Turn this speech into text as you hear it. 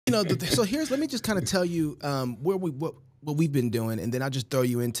So let me just kind of tell you what we've been doing, and then I'll just throw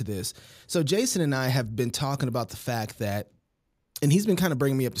you into this. So Jason and I have been talking about the fact that, and he's been kind of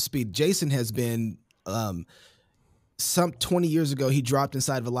bringing me up to speed. Jason has been, some 20 years ago, he dropped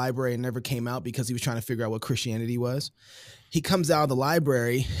inside of a library and never came out because he was trying to figure out what Christianity was. He comes out of the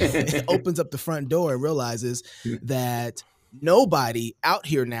library and opens up the front door and realizes that nobody out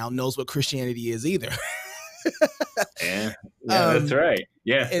here now knows what Christianity is either. Yeah, that's right.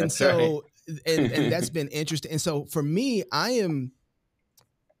 Yeah, and that's so right. and that's been interesting. And so for me, I'm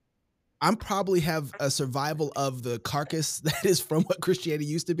probably have a survival of the carcass that is from what Christianity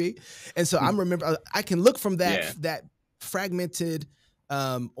used to be. And so I can look from that fragmented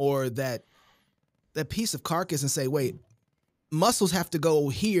or that piece of carcass and say, wait, muscles have to go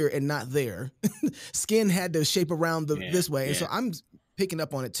here and not there. Skin had to shape around this way. And so I'm picking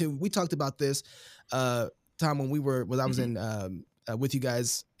up on it too. We talked about this time when I was in with you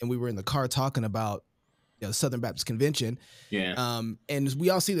guys, and we were in the car talking about Southern Baptist Convention. And we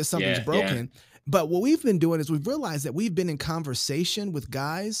all see that something's broken. But what we've been doing is we've realized that we've been in conversation with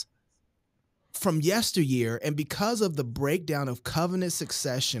guys from yesteryear, and because of the breakdown of covenant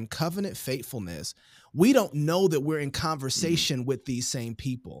succession, covenant faithfulness, we don't know that we're in conversation with these same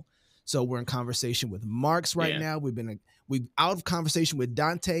people. So we're in conversation with Marx right now. We've out of conversation with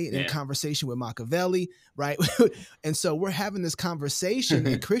Dante and in conversation with Machiavelli, right? And so we're having this conversation,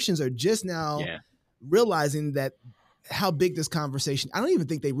 and Christians are just now realizing that how big this conversation. I don't even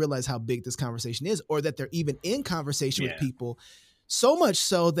think they realize how big this conversation is, or that they're even in conversation with people. So much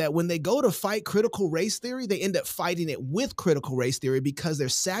so that when they go to fight critical race theory, they end up fighting it with critical race theory because they're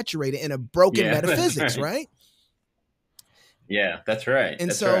saturated in a broken metaphysics, right? Yeah, that's right.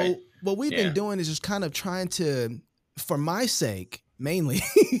 And so what we've been doing is just kind of trying to, for my sake, mainly,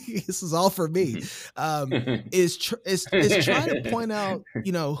 this is all for me, is trying to point out,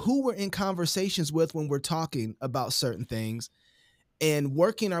 who we're in conversations with when we're talking about certain things, and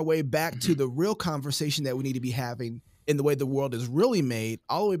working our way back to the real conversation that we need to be having in the way the world is really made,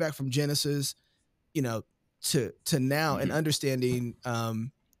 all the way back from Genesis, to now, and understanding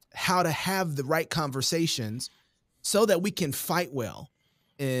how to have the right conversations so that we can fight well.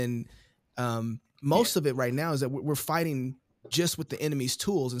 And most of it right now is that we're fighting just with the enemy's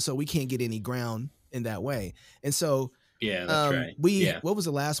tools, and so we can't get any ground in that way. And so that's right. What was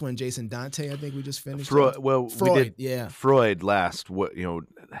the last one, Jason? Dante, I think we just finished. Freud. We did, Freud last.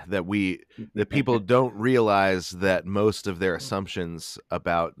 That people don't realize that most of their assumptions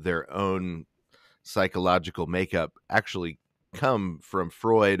about their own psychological makeup actually come from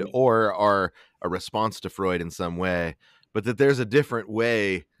Freud or are a response to Freud in some way, but that there's a different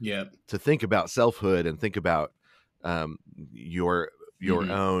way to think about selfhood and think about your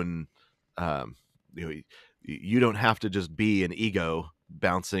own. You don't have to just be an ego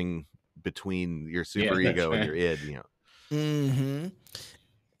bouncing between your superego and your id.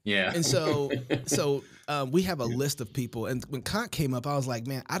 And so we have a list of people, and when Kant came up, I was like,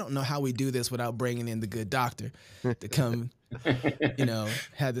 man, I don't know how we do this without bringing in the good doctor to come,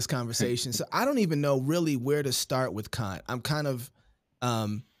 have this conversation. So I don't even know really where to start with Kant. I'm kind of,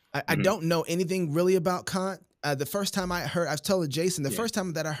 I don't know anything really about Kant. The first time I was telling Jason, the first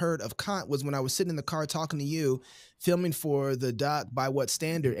time that I heard of Kant was when I was sitting in the car talking to you, filming for the doc By What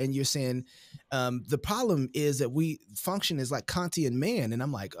Standard, and you're saying the problem is that we function as like Kantian man, and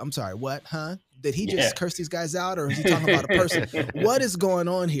I'm like, I'm sorry, what? Huh? Did he just curse these guys out, or is he talking about a person? What is going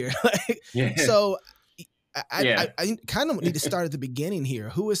on here? So I kind of need to start at the beginning here.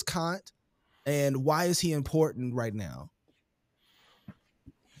 Who is Kant, and why is he important right now?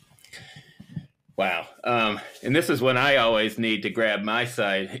 Wow. And this is when I always need to grab my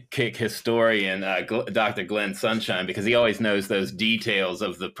sidekick historian, Dr. Glenn Sunshine, because he always knows those details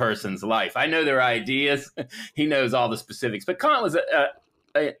of the person's life. I know their ideas. He knows all the specifics. But Kant was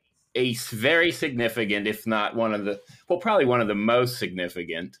a very significant, if not probably one of the most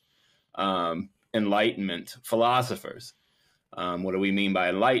significant Enlightenment philosophers. What do we mean by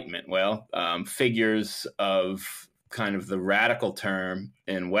enlightenment? Well, figures of kind of the radical term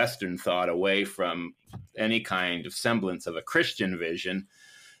in Western thought away from any kind of semblance of a Christian vision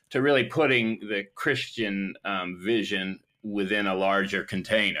to really putting the Christian vision within a larger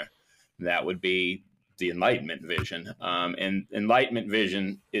container. That would be the Enlightenment vision. And Enlightenment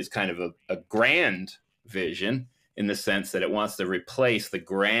vision is kind of a grand vision in the sense that it wants to replace the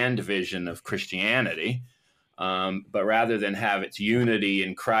grand vision of Christianity. But rather than have its unity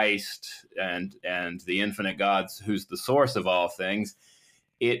in Christ and the infinite God who's the source of all things,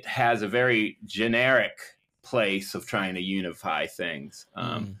 it has a very generic place of trying to unify things.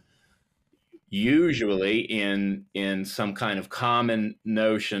 usually in some kind of common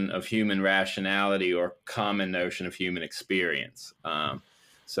notion of human rationality or common notion of human experience.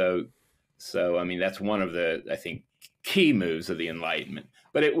 So I mean, that's one of the, I think, key moves of the Enlightenment.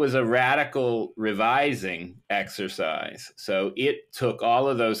 But it was a radical revising exercise. So it took all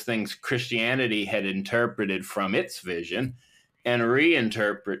of those things Christianity had interpreted from its vision and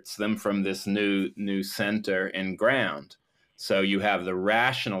reinterprets them from this new center and ground. So you have the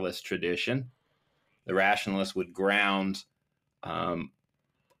rationalist tradition. The rationalist would ground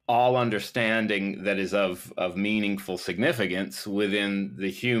all understanding that is of meaningful significance within the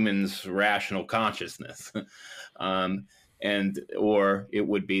human's rational consciousness. Or it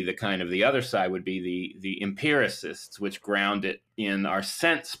would be the kind of, the other side would be the empiricists, which ground it in our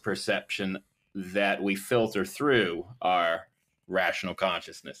sense perception that we filter through our rational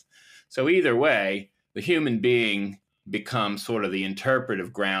consciousness. So either way, the human being becomes sort of the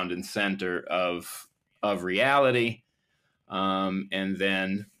interpretive ground and center of reality, and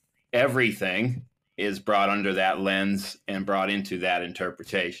then everything is brought under that lens and brought into that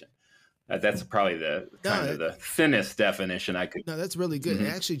interpretation. That's probably the the thinnest definition I could. No, that's really good. And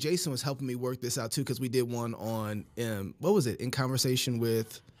actually, Jason was helping me work this out too, because we did one on what was it, in conversation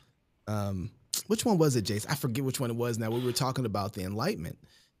with which one was it, Jason? I forget which one it was now. We were talking about the Enlightenment.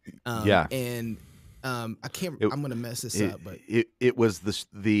 And I can't. I'm going to mess this up, but it was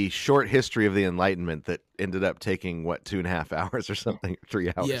the short history of the Enlightenment that ended up taking 2.5 hours or something,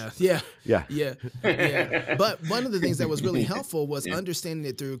 3 hours. Yeah. But one of the things that was really helpful was understanding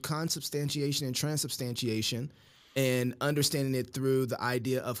it through consubstantiation and transubstantiation, and understanding it through the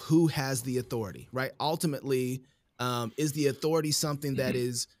idea of who has the authority. Right. Ultimately, is the authority something that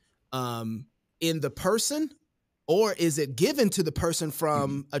is in the person, or is it given to the person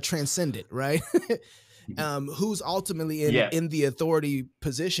from a transcendent, right? Who's ultimately in the authority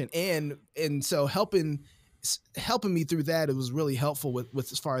position, and so helping me through that, it was really helpful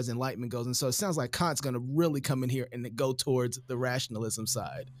with as far as enlightenment goes. And so it sounds like Kant's going to really come in here and go towards the rationalism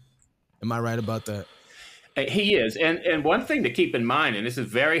side. Am I right about that? He is, and one thing to keep in mind, and this is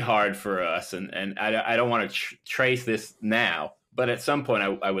very hard for us, and I don't want to trace this now, but at some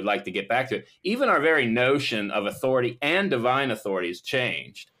point I would like to get back to it. Even our very notion of authority and divine authority has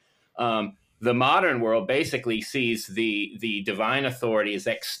changed. The modern world basically sees the divine authority as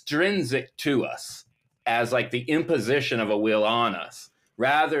extrinsic to us, as like the imposition of a will on us,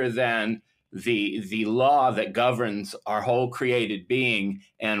 rather than the law that governs our whole created being,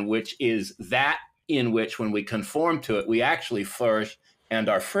 and which is that in which, when we conform to it, we actually flourish and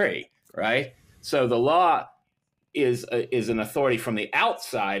are free, right? So the law is an authority from the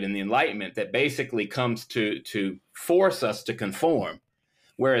outside in the Enlightenment that basically comes to force us to conform.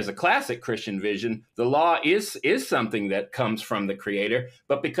 Whereas a classic Christian vision, the law is something that comes from the Creator,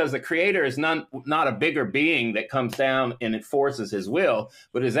 but because the Creator is not a bigger being that comes down and it forces his will,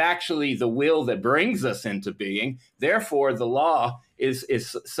 but is actually the will that brings us into being, therefore the law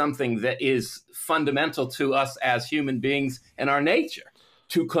is something that is fundamental to us as human beings and our nature.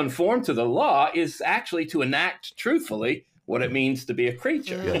 To conform to the law is actually to enact truthfully what it means to be a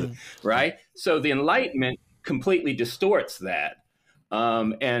creature, right? So the Enlightenment completely distorts that.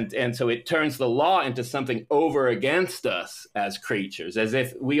 And so it turns the law into something over against us as creatures, as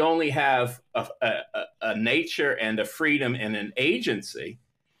if we only have a nature and a freedom and an agency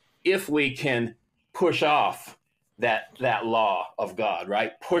if we can push off that law of God,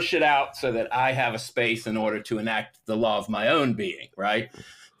 right? Push it out so that I have a space in order to enact the law of my own being, right?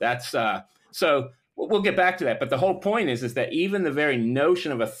 That's so we'll get back to that. But the whole point is that even the very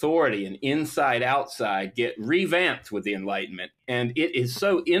notion of authority and inside outside get revamped with the Enlightenment. And it is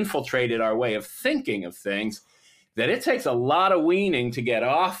so infiltrated our way of thinking of things that it takes a lot of weaning to get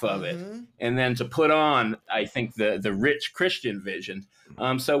off of it and then to put on, I think, the rich Christian vision.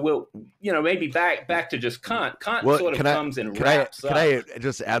 So we'll, maybe back to just Kant. Kant sort of comes and wraps up. Can I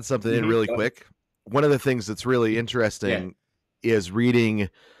just add something in really quick? One of the things that's really interesting is reading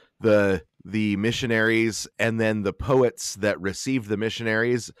the missionaries and then the poets that received the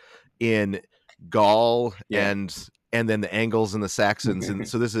missionaries in Gaul and then the Angles and the Saxons. And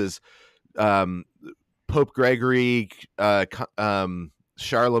so this is Pope Gregory,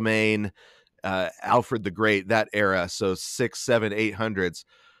 Charlemagne, Alfred the Great, that era. So 600s, 700s, 800s.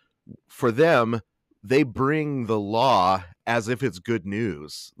 For them, they bring the law as if it's good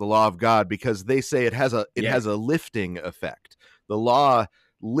news, the law of God, because they say it has a lifting effect. The law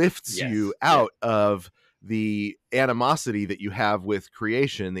lifts you out of the animosity that you have with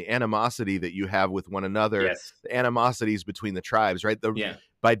creation, the animosity that you have with one another, the animosities between the tribes, right?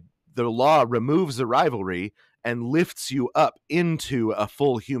 The law removes the rivalry and lifts you up into a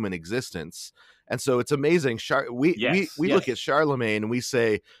full human existence. And so it's amazing. We look at Charlemagne and we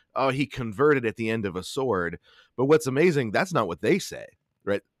say, oh, he converted at the end of a sword. But what's amazing, that's not what they say,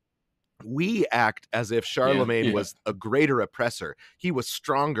 right? We act as if Charlemagne was a greater oppressor. He was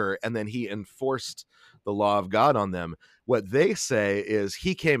stronger, and then he enforced the law of God on them. What they say is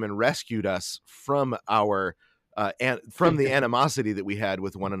he came and rescued us from our from the animosity that we had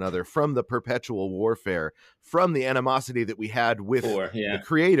with one another, from the perpetual warfare, from the animosity that we had with the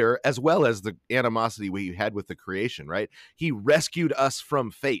Creator, as well as the animosity we had with the creation, right? He rescued us from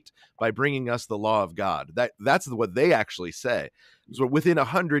fate by bringing us the law of God. That's what they actually say. So within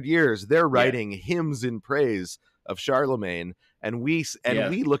 100 years, they're writing hymns in praise of Charlemagne, and we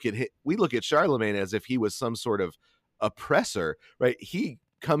look at Charlemagne as if he was some sort of oppressor, right? He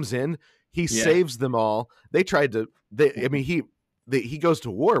comes in, he saves them all. He goes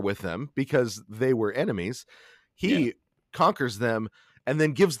to war with them because they were enemies. He conquers them and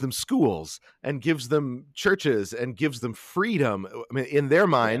then gives them schools and gives them churches and gives them freedom. I mean, in their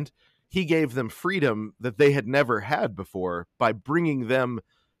mind, he gave them freedom that they had never had before by bringing them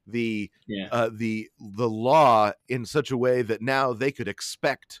the law in such a way that now they could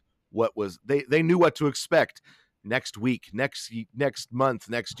expect what was they knew what to expect next week, next month,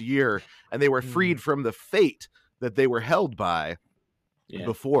 next year, and they were freed from the fate that they were held by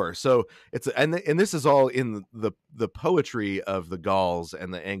before. So it's and this is all in the poetry of the Gauls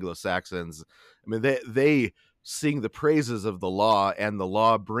and the Anglo-Saxons. I mean, they sing the praises of the law and the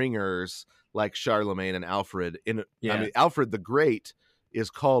law bringers like Charlemagne and Alfred. I mean, Alfred the Great is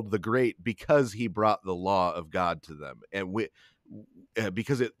called the Great because he brought the law of God to them, and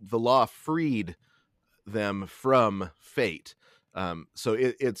because the law freed them from fate. So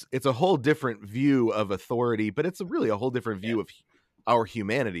it's a whole different view of authority, but it's really a whole different view of our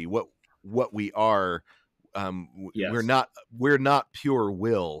humanity, what we are. We're not pure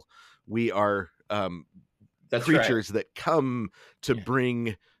will. We are creatures that come to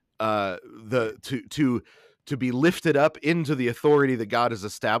bring to be lifted up into the authority that God has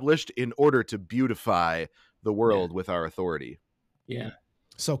established in order to beautify the world with our authority. Yeah.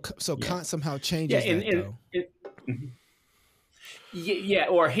 So Kant somehow changes that, though.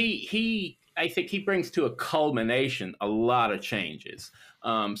 Or he I think he brings to a culmination a lot of changes.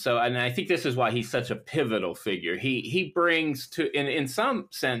 And I think this is why he's such a pivotal figure. He brings to, in some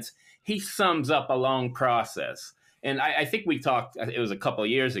sense, he sums up a long process. And I think we talked, it was a couple of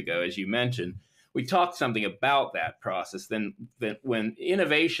years ago, as you mentioned, we talked something about that process. Then when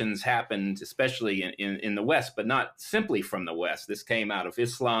innovations happened, especially in the West, but not simply from the West, this came out of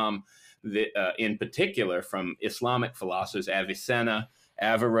Islam, in particular from Islamic philosophers, Avicenna,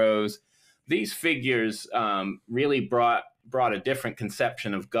 Averroes. These figures really brought a different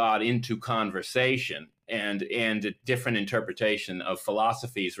conception of God into conversation, and a different interpretation of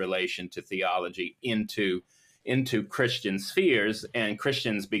philosophy's relation to theology into Christian spheres, and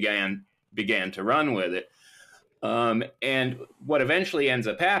Christians began to run with it. And what eventually ends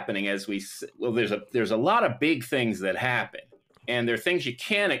up happening, there's a lot of big things that happen, and there are things you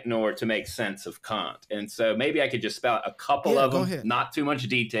can't ignore to make sense of Kant. And so maybe I could just spell a couple of them, not too much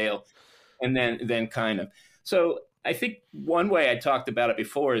detail, and then kind of. So I think one way I talked about it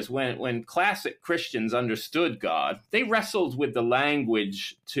before is when classic Christians understood God, they wrestled with the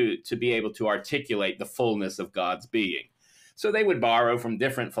language to be able to articulate the fullness of God's being. So they would borrow from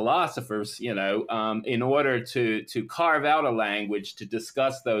different philosophers, in order to carve out a language to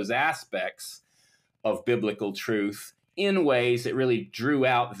discuss those aspects of biblical truth in ways that really drew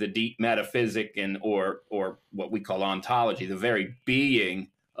out the deep metaphysic or what we call ontology, the very being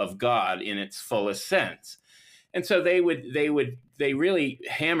of God in its fullest sense. And so they really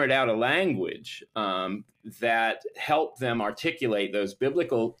hammered out a language that helped them articulate those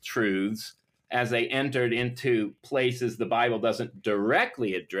biblical truths as they entered into places the Bible doesn't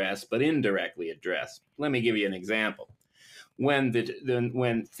directly address, but indirectly address. Let me give you an example. When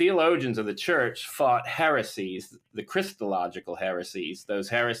theologians of the church fought heresies, the Christological heresies, those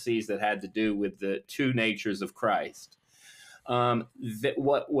heresies that had to do with the two natures of Christ,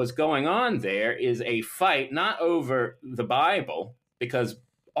 what was going on there is a fight not over the Bible, because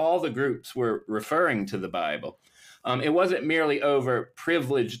all the groups were referring to the Bible. It wasn't merely over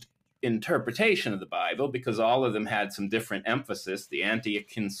privileged interpretation of the Bible, because all of them had some different emphasis, the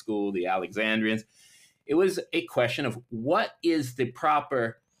Antiochian school, the Alexandrians. It was a question of what is the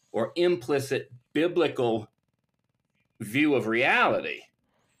proper or implicit biblical view of reality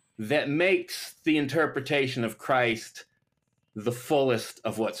that makes the interpretation of Christ the fullest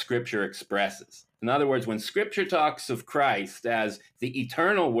of what Scripture expresses. In other words, when Scripture talks of Christ as the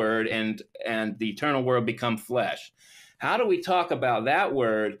eternal Word and the eternal Word become flesh, how do we talk about that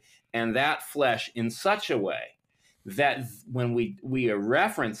Word and that flesh in such a way that when we are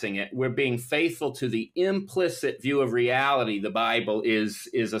referencing it, we're being faithful to the implicit view of reality the Bible is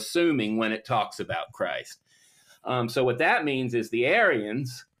assuming when it talks about Christ? So what that means is the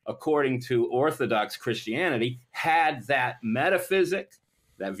Arians, according to Orthodox Christianity, had that metaphysic,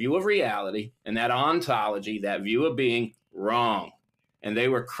 that view of reality, and that ontology, that view of being, wrong. And they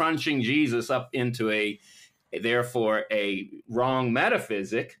were crunching Jesus up into therefore a wrong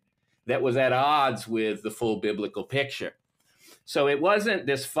metaphysic that was at odds with the full biblical picture. So it wasn't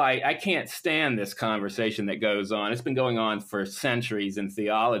this fight. I can't stand this conversation that goes on. It's been going on for centuries in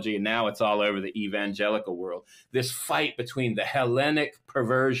theology, and now it's all over the evangelical world. This fight between the Hellenic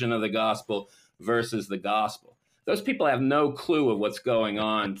perversion of the gospel versus the gospel. Those people have no clue of what's going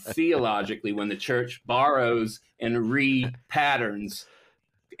on theologically when the church borrows and re-patterns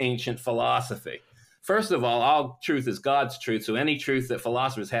ancient philosophy. First of all truth is God's truth, so any truth that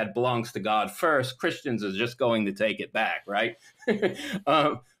philosophers had belongs to God first. Christians are just going to take it back, right?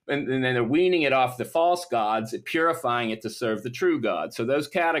 And then they're weaning it off the false gods, purifying it to serve the true God. So those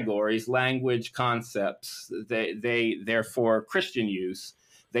categories, language, concepts, they're for Christian use.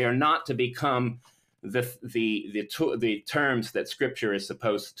 They are not to become the terms that Scripture is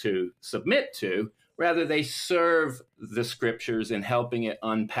supposed to submit to. Rather, they serve the Scriptures in helping it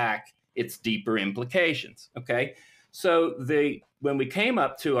unpack its deeper implications. Okay, so when we came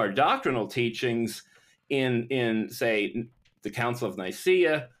up to our doctrinal teachings in say the Council of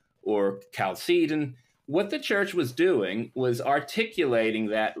Nicaea or Chalcedon, what the church was doing was articulating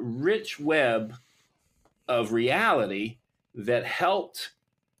that rich web of reality that helped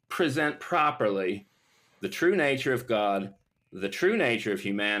present properly the true nature of God, the true nature of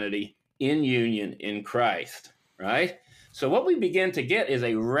humanity in union in Christ, right? So what we begin to get is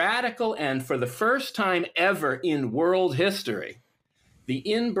a radical and, for the first time ever in world history, the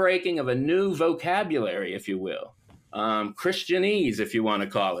inbreaking of a new vocabulary, if you will, Christianese, if you want to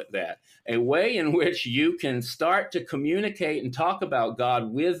call it that, a way in which you can start to communicate and talk about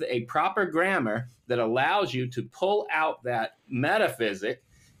God with a proper grammar that allows you to pull out that metaphysic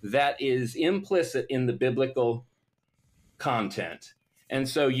that is implicit in the biblical content. And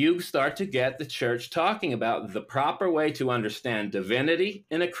so you start to get the church talking about the proper way to understand divinity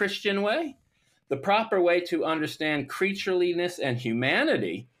in a Christian way, the proper way to understand creatureliness and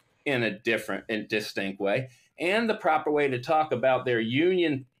humanity in a different and distinct way, and the proper way to talk about their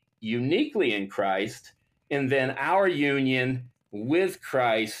union uniquely in Christ, and then our union with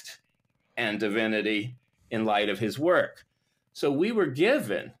Christ and divinity in light of his work. So we were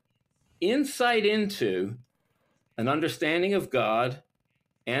given insight into an understanding of God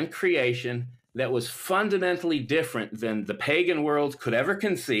and creation that was fundamentally different than the pagan world could ever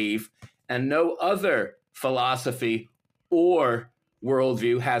conceive, and no other philosophy or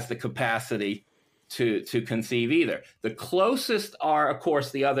worldview has the capacity to conceive either. The closest are, of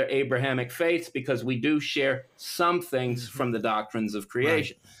course, the other Abrahamic faiths, because we do share some things from the doctrines of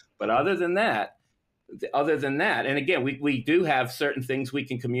creation. Right. But other than that, and again, we do have certain things we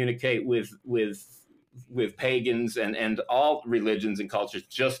can communicate with pagans and all religions and cultures,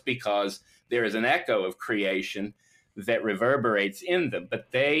 just because there is an echo of creation that reverberates in them,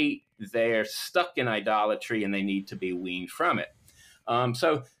 but they're stuck in idolatry and they need to be weaned from it.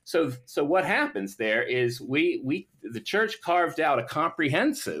 So what happens there is the church carved out a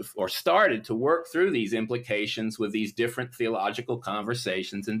comprehensive, or started to work through these implications with these different theological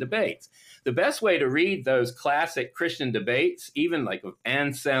conversations and debates. The best way to read those classic Christian debates, even like of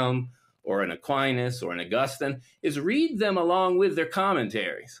Anselm or an Aquinas or an Augustine, is read them along with their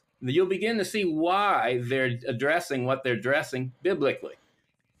commentaries. You'll begin to see why they're addressing what they're addressing biblically.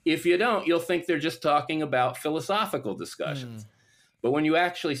 If you don't, you'll think they're just talking about philosophical discussions. But when you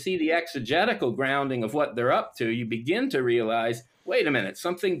actually see the exegetical grounding of what they're up to, you begin to realize, wait a minute,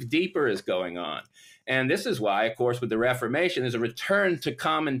 something deeper is going on. And this is why, of course, with the Reformation, there's a return to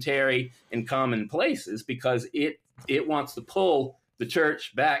commentary in common places, because it wants to pull the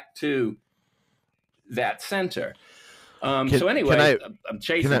church back to that center. So anyway, I'm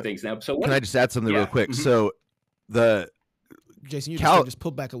chasing things now. So can I just add something real quick? Mm-hmm. So Jason, you just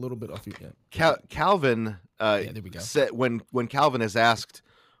pull back a little bit off your Calvin. There we go. Said, when Calvin is asked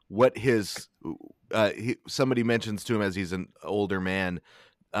what his somebody mentions to him as he's an older man,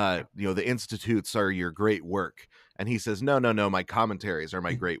 the institutes are your great work. And he says, no, my commentaries are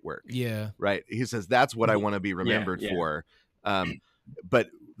my great work. Yeah. Right. He says, that's what I want to be remembered for. But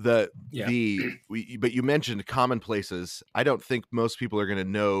but you mentioned commonplaces. I don't think most people are going to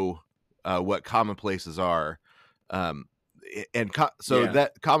know what commonplaces are.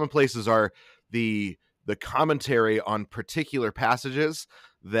 That commonplaces are the commentary on particular passages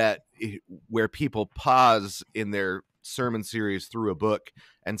where people pause in their sermon series through a book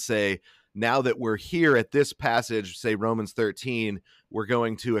and say, now that we're here at this passage, say Romans 13, we're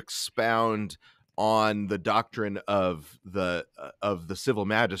going to expound on the doctrine of the civil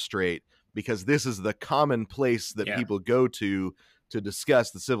magistrate, because this is the common place that people go to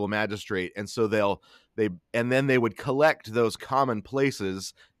discuss the civil magistrate. And so then they would collect those common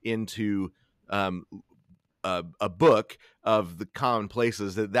places into a book of the common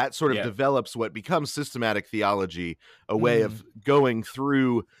places that sort of develops what becomes systematic theology, a way of going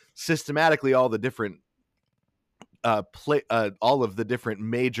through systematically all the different all of the different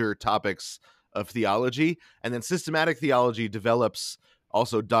major topics of theology. And then systematic theology develops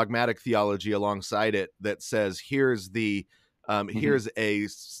also dogmatic theology alongside it that says, here's a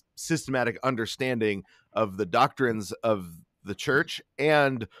systematic understanding of the doctrines of the church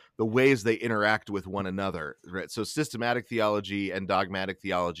and the ways they interact with one another, right? So systematic theology and dogmatic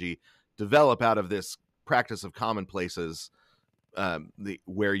theology develop out of this practice of commonplaces,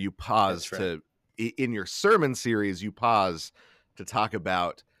 where you pause in your sermon series, you pause to talk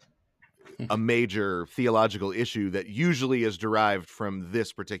about a major theological issue that usually is derived from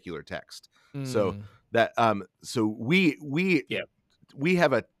this particular text. So that we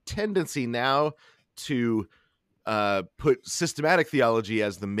have a tendency now to put systematic theology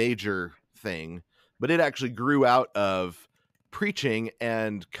as the major thing, but it actually grew out of preaching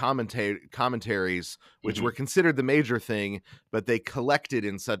and commentaries, which were considered the major thing, but they collected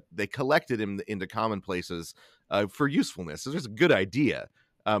into commonplaces for usefulness. So it's a good idea,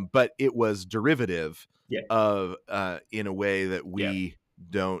 but it was derivative of in a way that we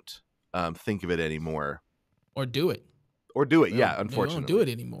don't think of it anymore, or do it. Unfortunately, they don't do it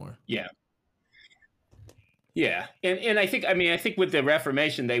anymore. And I think with the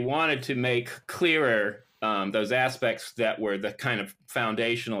Reformation, they wanted to make clearer those aspects that were the kind of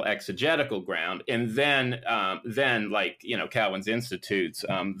foundational exegetical ground, and then Calvin's Institutes,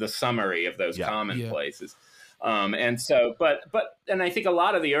 the summary of those commonplaces. And I think a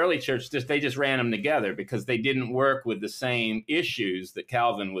lot of the early church they just ran them together because they didn't work with the same issues that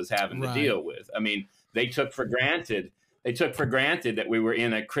Calvin was having to deal with. I mean, they took for granted that we were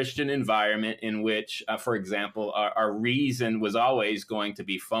in a Christian environment in which, for example, our reason was always going to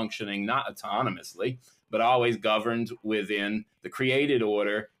be functioning not autonomously, but always governed within the created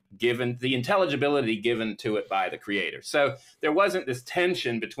order, given the intelligibility given to it by the Creator. So there wasn't this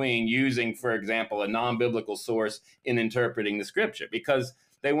tension between using, for example, a non-biblical source in interpreting the Scripture, because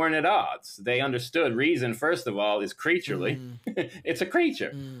they weren't at odds. They understood reason, first of all, is creaturely. It's a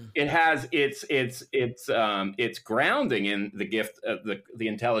creature. It has its grounding in the gift of the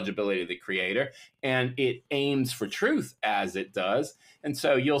intelligibility of the Creator, and it aims for truth as it does. And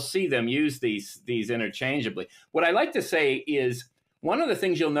so you'll see them use these interchangeably. What I like to say is, one of the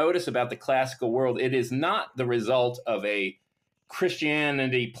things you'll notice about the classical world, it is not the result of a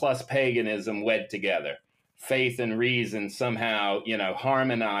Christianity plus paganism wed together. Faith and reason somehow,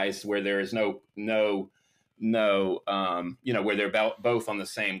 harmonized, where there is no, where they're both on the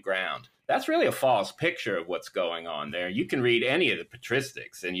same ground. That's really a false picture of what's going on there. You can read any of the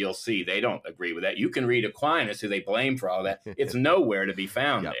patristics and you'll see they don't agree with that. You can read Aquinas, who they blame for all that. It's nowhere to be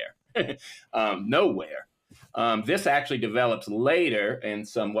found there. Nowhere. This actually develops later in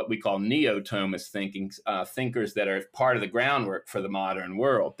some what we call neo-Thomist thinkers that are part of the groundwork for the modern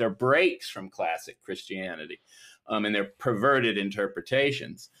world. They're breaks from classic Christianity, and they're perverted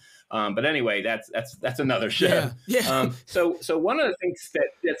interpretations. But anyway, that's another show. So one of the things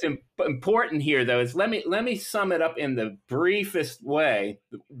that's important here, though, is let me sum it up in the briefest way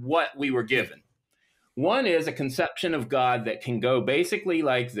what we were given. One is a conception of God that can go basically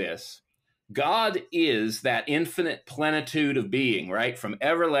like this. God is that infinite plenitude of being, right? From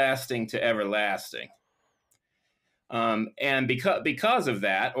everlasting to everlasting. And because of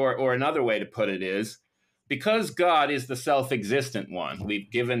that, or another way to put it is, because God is the self-existent one, we've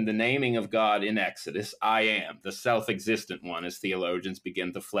given the naming of God in Exodus, I am, the self-existent one, as theologians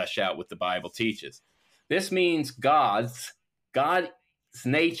begin to flesh out what the Bible teaches. This means God's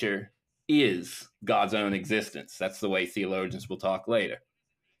nature is God's own existence. That's the way theologians will talk later.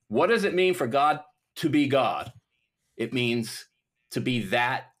 What does it mean for God to be God? It means to be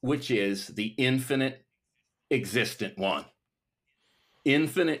that which is the infinite existent one.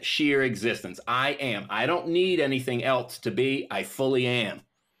 Infinite sheer existence. I am. I don't need anything else to be. I fully am.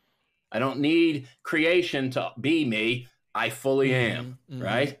 I don't need creation to be me. I fully am,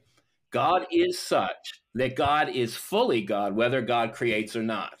 right? God is such that God is fully God, whether God creates or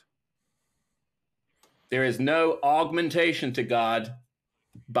not. There is no augmentation to God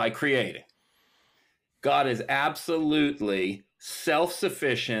by creating. God is absolutely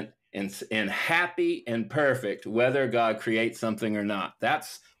self-sufficient and happy and perfect, whether God creates something or not.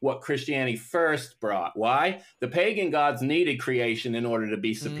 That's what Christianity first brought. Why? The pagan gods needed creation in order to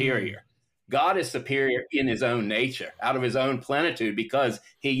be superior. God is superior in his own nature, out of his own plenitude, because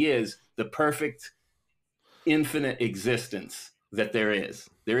he is the perfect, infinite existence that there is.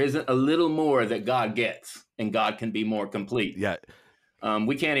 There isn't a little more that God gets, and God can be more complete. Yeah.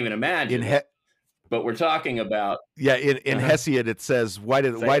 We can't even imagine. But we're talking about in Hesiod it says, why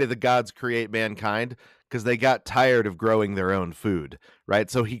did the gods create mankind? Because they got tired of growing their own food, right?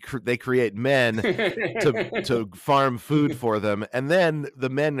 So they create men to farm food for them, and then the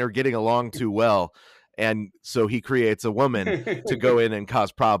men are getting along too well, and so he creates a woman to go in and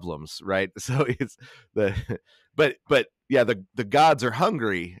cause problems, right? So it's but yeah, the gods are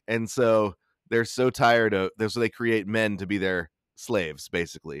hungry, and so they're so tired of so they create men to be their slaves,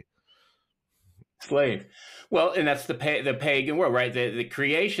 basically. Slave. Well, and that's the pagan world, right? The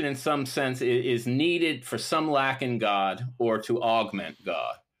creation, in some sense, is needed for some lack in God or to augment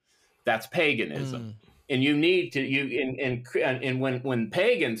God. That's paganism. And you need to and when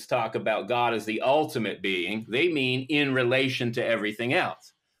pagans talk about God as the ultimate being, they mean in relation to everything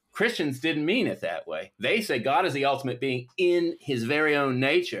else. Christians didn't mean it that way. They say God is the ultimate being in his very own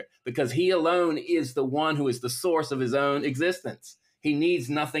nature, because he alone is the one who is the source of his own existence. He needs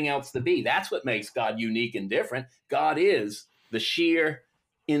nothing else to be. That's what makes God unique and different. God is the sheer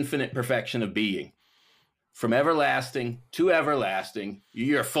infinite perfection of being. From everlasting to everlasting,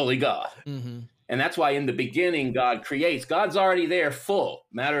 you're fully God. And that's why in the beginning, God creates. God's already there full.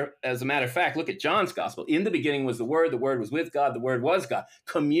 As a matter of fact, look at John's gospel. In the beginning was the Word was with God, the Word was God.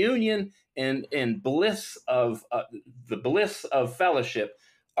 Communion and bliss of the bliss of fellowship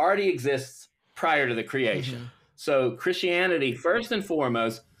already exists prior to the creation. So Christianity, first and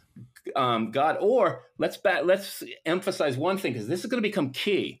foremost, God, or let's emphasize one thing, because this is going to become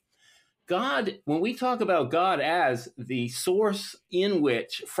key. God, when we talk about God as the source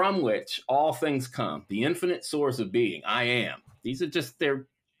from which all things come, the infinite source of being, I am. These are they're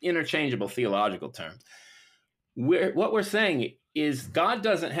interchangeable theological terms. What we're saying is God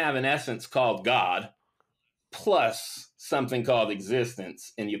doesn't have an essence called God plus something called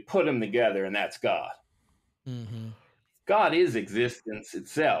existence, and you put them together and that's God. God is existence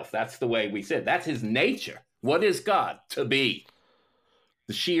itself. That's the way we said. That's his nature. What is God? To be.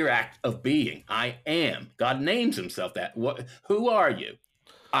 The sheer act of being. I am. God names himself that. Who are you?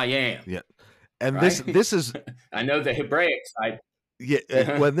 I am. Yeah. And right? this is I know the Hebraic side.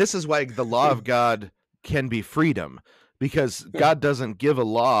 Yeah, well, this is why the law of God can be freedom, because God doesn't give a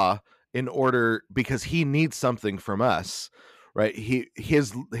law because he needs something from us, right?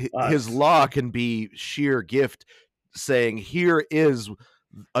 His law can be sheer gift, saying, here is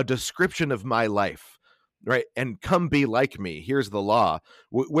a description of my life, right? And come be like me. Here's the law.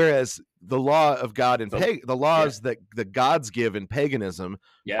 Whereas the law of God and the laws that the gods give in paganism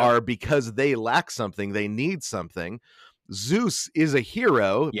are because they lack something, they need something. Zeus is a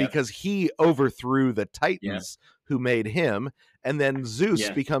hero because he overthrew the Titans who made him, and then Zeus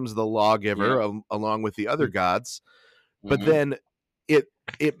becomes the lawgiver along with the other gods. But then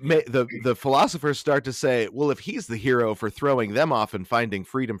the philosophers start to say, well, if he's the hero for throwing them off and finding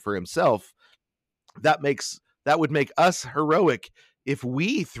freedom for himself, that would make us heroic if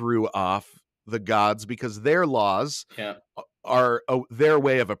we threw off the gods, because their laws are their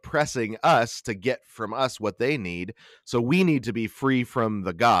way of oppressing us to get from us what they need. So we need to be free from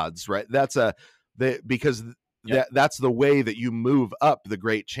the gods, right? That's because that's the way that you move up the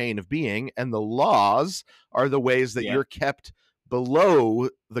great chain of being, and the laws are the ways that you're kept below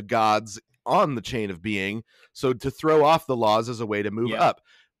the gods on the chain of being. So to throw off the laws is a way to move up.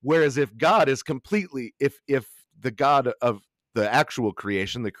 Whereas if God is completely, if the God of the actual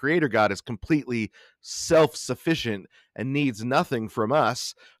creation, the creator God, is completely self-sufficient and needs nothing from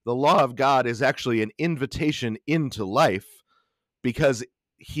us, the law of God is actually an invitation into life, because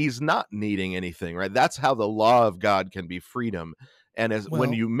he's not needing anything, right? That's how the law of God can be freedom. And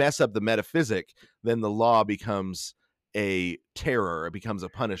when you mess up the metaphysic, then the law becomes a terror, it becomes a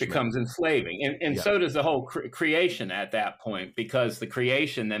punishment, becomes enslaving, and so does the whole creation at that point, because the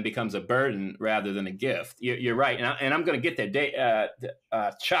creation then becomes a burden rather than a gift. You're right, and I'm going to get there.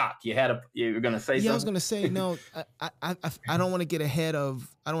 Chalk, you were going to say something? I was going to say no. I don't want to get ahead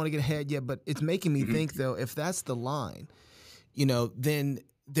yet, but it's making me think though. If that's the line, then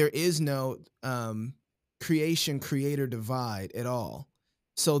there is no creation creator divide at all.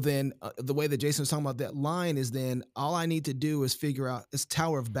 So then the way that Jason was talking about that line is then all I need to do is figure out it's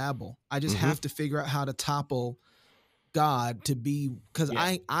Tower of Babel. I just have to figure out how to topple God to be, because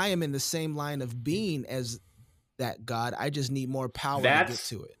I am in the same line of being as that God. I just need more power to get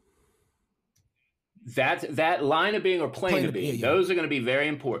to it. That line of being or plane of being, those are going to be very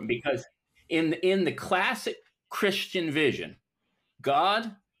important, because in the classic Christian vision,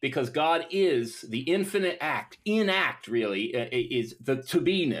 God, because God is the infinite act, really, is the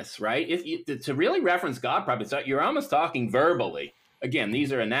to-be-ness, right? To really reference God properly, you're almost talking verbally. Again,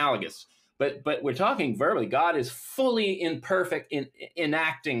 these are analogous, but we're talking verbally. God is fully imperfect in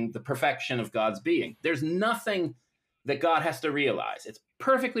enacting the perfection of God's being. There's nothing that God has to realize. It's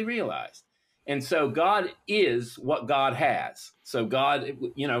perfectly realized. And so God is what God has. So God,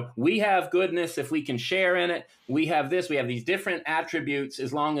 we have goodness if we can share in it. We have this, we have these different attributes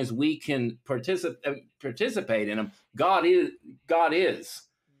as long as we can participate in them. God is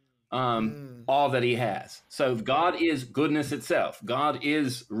all that he has. So God is goodness itself. God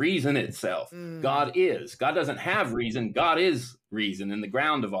is reason itself. God doesn't have reason. God is reason and the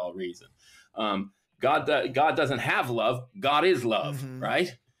ground of all reason. God doesn't have love. God is love,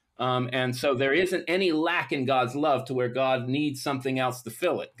 right? And so there isn't any lack in God's love to where God needs something else to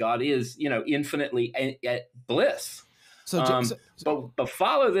fill it. God is, infinitely at bliss. But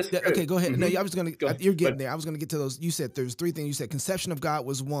follow this. Okay, go ahead. No, I was going to. You're getting there. I was going to get to those. You said there's 3 things. You said conception of God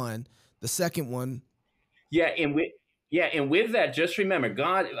was one. The second one. And with that, just remember,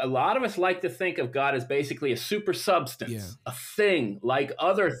 God. A lot of us like to think of God as basically a super substance, a thing, like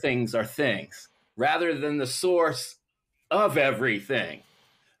other things are things, rather than the source of everything.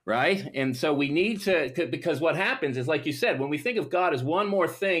 Right. And so we need to, because what happens is, like you said, when we think of God as one more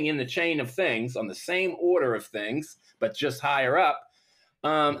thing in the chain of things on the same order of things, but just higher up,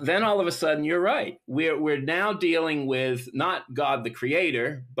 then all of a sudden, you're right. We're now dealing with not God, the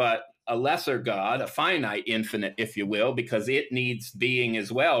creator, but a lesser God, a finite infinite, if you will, because it needs being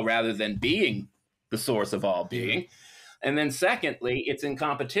as well, rather than being the source of all being. And then secondly, it's in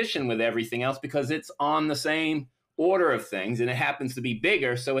competition with everything else because it's on the same order of things, and it happens to be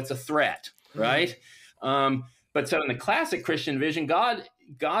bigger, so it's a threat, right? But so in the classic Christian vision, God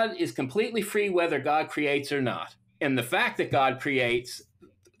is completely free whether God creates or not. And the fact that God creates,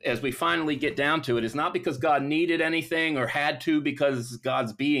 as we finally get down to it, is not because God needed anything or had to, because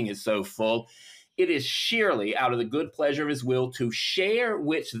God's being is so full. It is sheerly out of the good pleasure of his will to share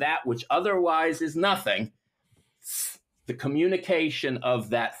that which otherwise is nothing, the communication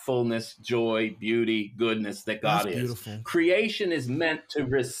of that fullness, joy, beauty, goodness that God is. Beautiful. Creation is meant to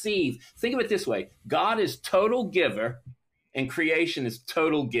receive. Think of it this way. God is total giver and creation is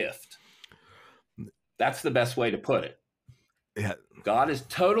total gift. That's the best way to put it. Yeah. God is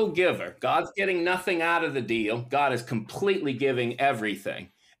total giver. God's getting nothing out of the deal. God is completely giving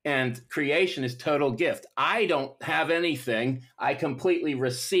everything. And creation is total gift. I don't have anything. I completely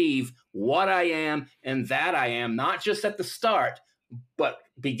receive what I am and that I am, not just at the start, but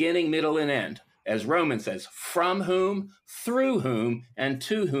beginning, middle, and end. As Romans says, from whom, through whom, and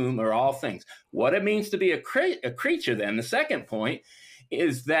to whom are all things. What it means to be a creature, then, the second point,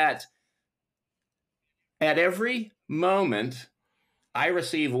 is that at every moment, I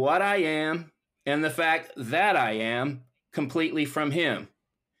receive what I am and the fact that I am completely from him.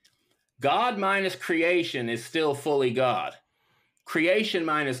 God minus creation is still fully God. Creation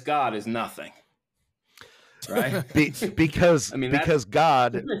minus God is nothing. Right? Because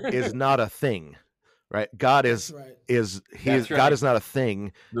God is not a thing. Right? God is God is not a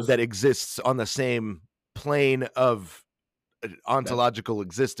thing that exists on the same plane of ontological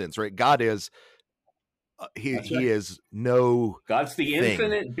existence, right? God is he is no God's the thing.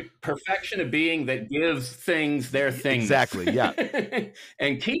 Infinite perfection of being that gives things their things. Exactly, yeah.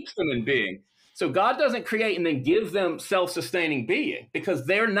 And keeps them in being. So God doesn't create and then give them self-sustaining being, because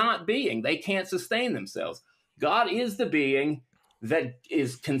they're not being. They can't sustain themselves. God is the being that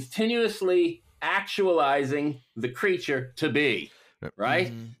is continuously actualizing the creature to be,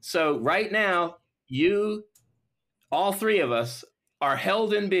 right? So right now, all 3 of us, are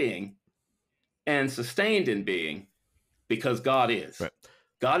held in being and sustained in being because God is. Right.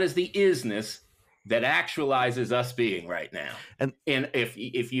 God is the isness that actualizes us being right now. And if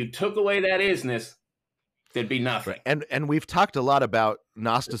you took away that isness, there'd be nothing. Right. And we've talked a lot about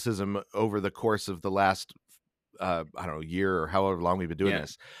Gnosticism over the course of the last year or however long we've been doing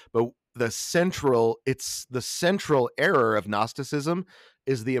this. But the central error of Gnosticism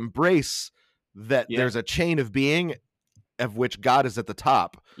is the embrace that there's a chain of being of which God is at the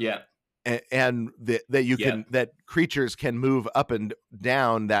top. Yeah. And that creatures can move up and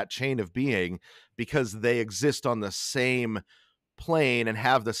down that chain of being because they exist on the same plane and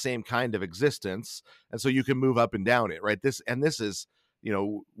have the same kind of existence, and so you can move up and down it, right? This is,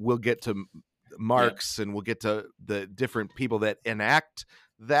 we'll get to Marx and we'll get to the different people that enact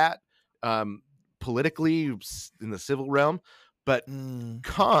that politically in the civil realm, but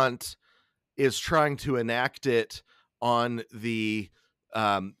Kant is trying to enact it on the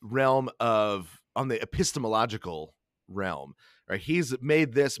on the epistemological realm, right? He's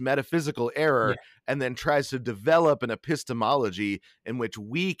made this metaphysical error and then tries to develop an epistemology in which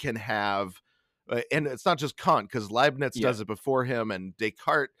we can have, and it's not just Kant, because Leibniz does it before him, and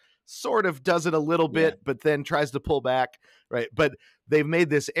Descartes sort of does it a little bit, but then tries to pull back, right? But they've made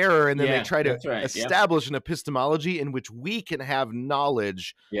this error, and then they try to establish an epistemology in which we can have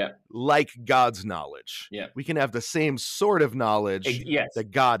knowledge like God's knowledge. We can have the same sort of knowledge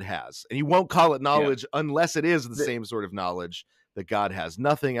that God has. And you won't call it knowledge unless it is the same sort of knowledge that God has.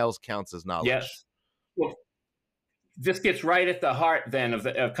 Nothing else counts as knowledge. Yes. Well, this gets right at the heart then of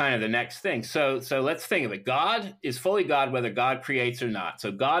kind of the next thing. So let's think of it. God is fully God, whether God creates or not.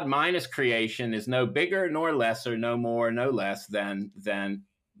 So God minus creation is no bigger nor lesser, no more, no less than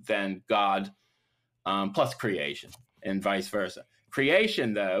God plus creation, and vice versa.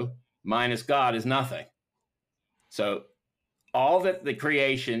 Creation, though, minus God is nothing. So all that the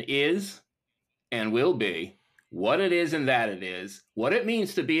creation is and will be, what it is and that it is, what it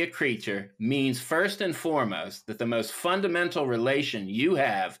means to be a creature, means first and foremost that the most fundamental relation you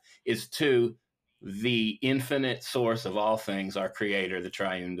have is to the infinite source of all things, our creator, the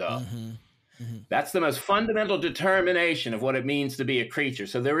triune God. That's the most fundamental determination of what it means to be a creature.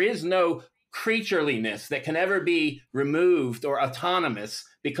 So there is no creatureliness that can ever be removed or autonomous,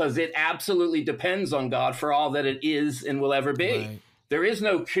 because it absolutely depends on God for all that it is and will ever be. Right. There is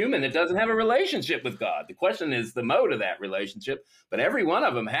no human that doesn't have a relationship with God. The question is the mode of that relationship, but every one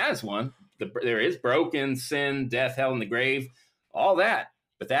of them has one. There is broken, sin, death, hell, and the grave, all that.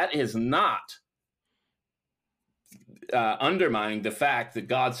 But that is not undermining the fact that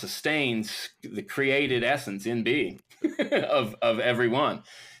God sustains the created essence in being of everyone.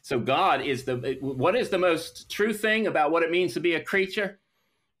 So God is what is the most true thing about what it means to be a creature?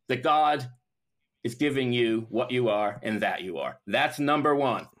 That God is giving you what you are and that you are. That's number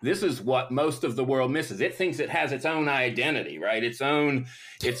one. This is what most of the world misses. It thinks it has its own identity, right? Its own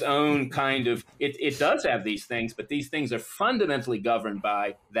kind of, it does have these things, but these things are fundamentally governed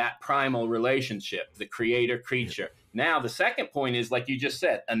by that primal relationship, the creator-creature. Now, the second point is, like you just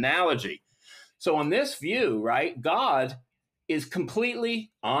said, analogy. So on this view, right, God is completely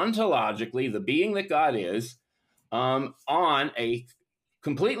ontologically, the being that God is, on a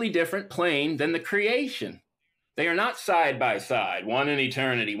completely different plane than the creation. They are not side by side, one in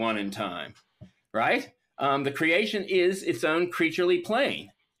eternity, one in time, right? The creation is its own creaturely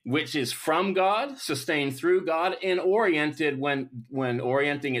plane, which is from God, sustained through God, and oriented when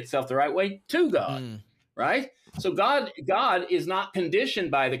orienting itself the right way to God, right? So God is not conditioned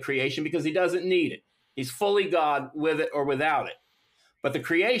by the creation because he doesn't need it. He's fully God with it or without it. But the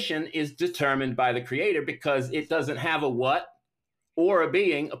creation is determined by the creator because it doesn't have a what or a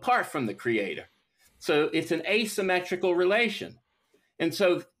being apart from the creator. So it's an asymmetrical relation. And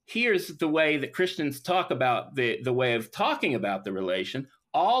so here's the way that Christians talk about the way of talking about the relation.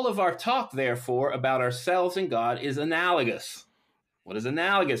 All of our talk, therefore, about ourselves and God is analogous. What does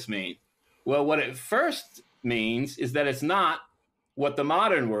analogous mean? Well, what it first means is that it's not what the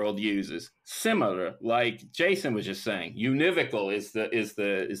modern world uses. Similar, like Jason was just saying. Univocal is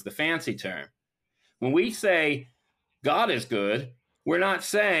the fancy term. When we say God is good, we're not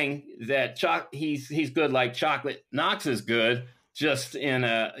saying that he's good like chocolate. Knox is good, just in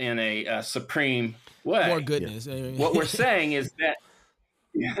a supreme way. More goodness. What we're saying is that,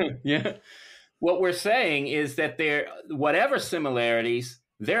 what we're saying is that whatever similarities,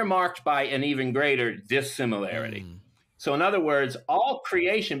 they're marked by an even greater dissimilarity. So in other words, all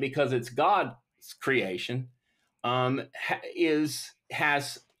creation, because it's God's creation,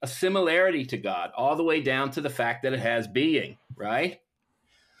 has a similarity to God, all the way down to the fact that it has being, right?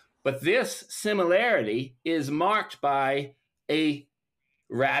 But this similarity is marked by a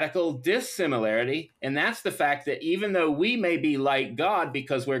radical dissimilarity, and that's the fact that even though we may be like God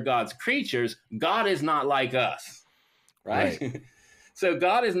because we're God's creatures, God is not like us, right? So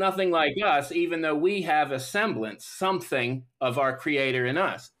God is nothing like us, even though we have a semblance, something of our creator in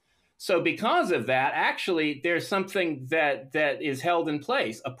us. So because of that, actually, there's something that is held in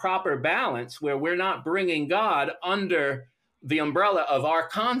place, a proper balance where we're not bringing God under the umbrella of our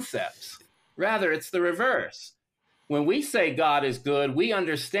concepts. Rather, it's the reverse. when we say God is good, we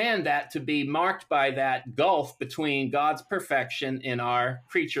understand that to be marked by that gulf between God's perfection and our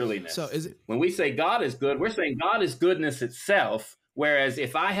creatureliness. So when we say God is good, we're saying God is goodness itself. Whereas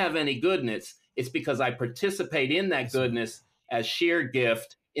if I have any goodness, it's because I participate in that goodness as sheer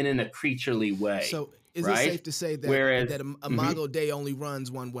gift and in a creaturely way. So is right? it safe to say that that Imago Dei only runs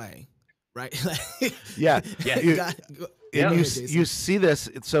one way, right? Yeah. You see this.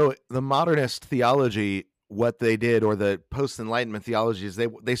 So the modernist theology, what they did, or the post-Enlightenment theology, is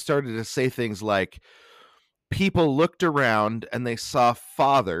they started to say things like, people looked around and they saw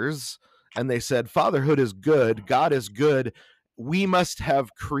fathers and they said, fatherhood is good, God is good, we must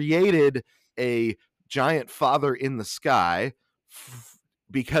have created a giant father in the sky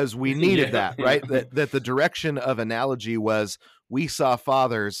because we needed that, right? That the direction of analogy was, we saw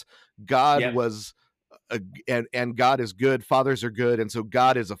fathers, God was and God is good, fathers are good, and so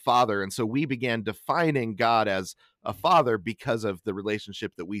God is a father, and so we began defining God as a father because of the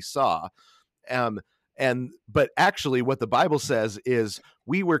relationship that we saw. But actually what the Bible says is,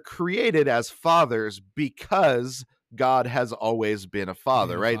 we were created as fathers because God has always been a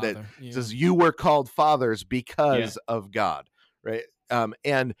father, right? That says you were called fathers because of God, right?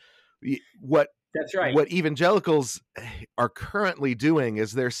 And what that's right. What evangelicals are currently doing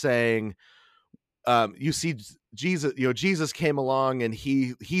is they're saying, you see, Jesus came along and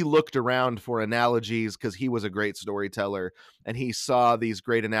he looked around for analogies because he was a great storyteller, and he saw these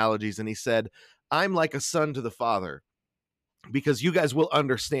great analogies and he said, I'm like a son to the Father because you guys will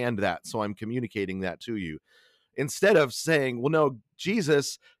understand that, so I'm communicating that to you. Instead of saying, well, no,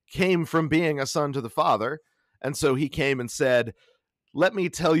 Jesus came from being a son to the Father, and so he came and said, let me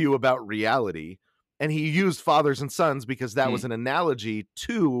tell you about reality. And he used fathers and sons because that was an analogy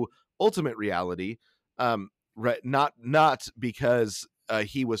to ultimate reality, right? Not because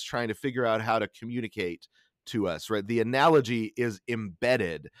he was trying to figure out how to communicate to us, right? The analogy is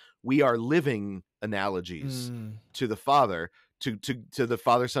embedded. We are living analogies to the Father, to the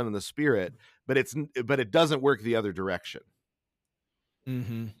Father, Son, and the Spirit, but it doesn't work the other direction.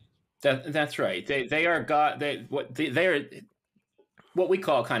 Mm-hmm. That's right. They are God. They are what we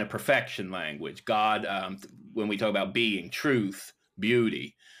call kind of perfection language. God, when we talk about being, truth,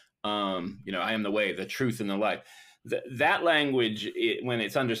 beauty, I am the way, the truth, and the life. That language, when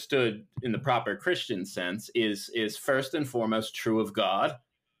it's understood in the proper Christian sense, is first and foremost true of God,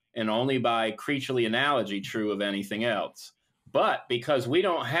 and only by creaturely analogy true of anything else. But because we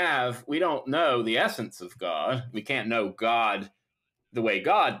don't know the essence of God, we can't know God the way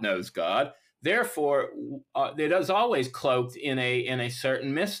God knows God. Therefore, it is always cloaked in a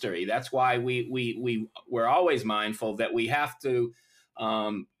certain mystery. That's why we're always mindful that we have to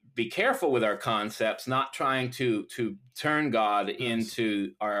be careful with our concepts, not trying to turn God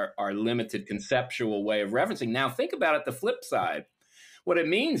into our limited conceptual way of referencing. Now, think about it the flip side. What it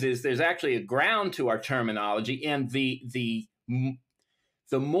means is there's actually a ground to our terminology, and the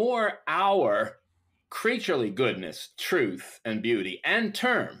more our creaturely goodness, truth, and beauty and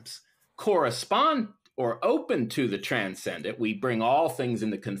terms correspond or open to the transcendent, we bring all things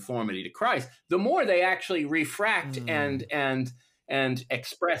into conformity to Christ, the more they actually refract and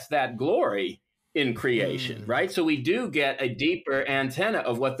express that glory in creation, right? So we do get a deeper antenna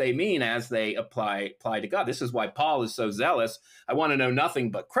of what they mean as they apply to God. This is why Paul is so zealous. I want to know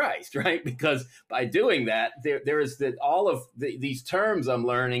nothing but Christ, right? Because by doing that, there is that all of these terms I'm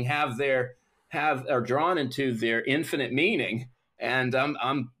learning are drawn into their infinite meaning, and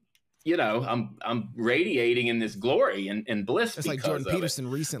I'm radiating in this glory and bliss. It's like Jordan Peterson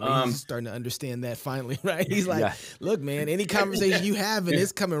recently. He's starting to understand that finally, right? He's like, look, man, any conversation you have, and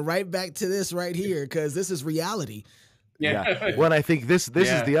it's coming right back to this right here, because this is reality. Yeah. Well, I think this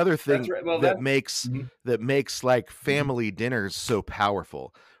is the other thing that makes like family dinners so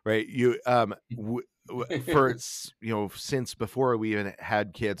powerful, right? You for since before we even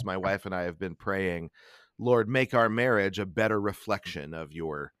had kids, my wife and I have been praying, Lord, make our marriage a better reflection of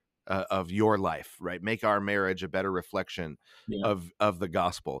your life, right? Make our marriage a better reflection of the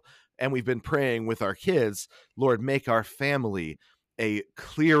gospel. And we've been praying with our kids, Lord, make our family a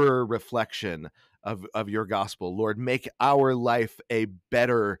clearer reflection of your gospel. Lord, make our life a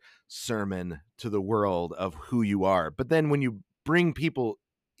better sermon to the world of who you are. But then when you bring people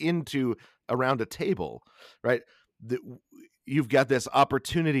into around a table, right, you've got this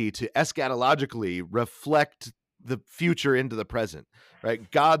opportunity to eschatologically reflect the future into the present,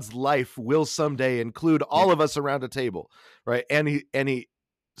 right? God's life will someday include all of us around a table, right?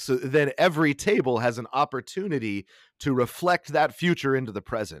 So then every table has an opportunity to reflect that future into the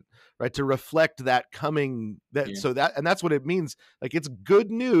present, right? To reflect that coming, and that's what it means. Like, it's good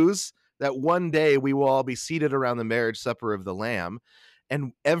news that one day we will all be seated around the marriage supper of the Lamb.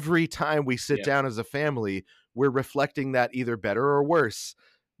 And every time we sit down as a family, we're reflecting that either better or worse.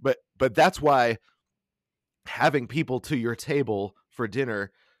 But that's why having people to your table for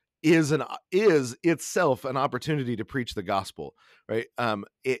dinner is itself an opportunity to preach the gospel, right?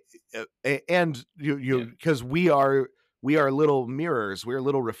 And because we are little mirrors, we're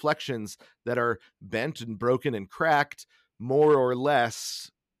little reflections that are bent and broken and cracked, more or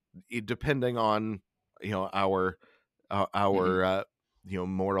less, depending on our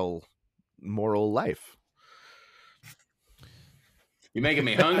moral life. You're making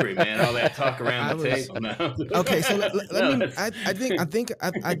me hungry, man. All that talk around the table. No. Okay, so I think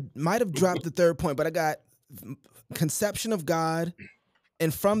I might have dropped the third point, but I got conception of God,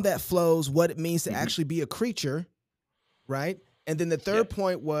 and from that flows what it means to actually be a creature, right? And then the third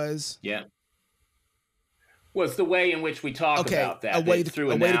point was was the way in which we talk about that. A way to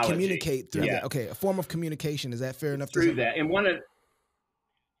communicate through that. Okay, a form of communication. Is that fair enough? Through that, and one of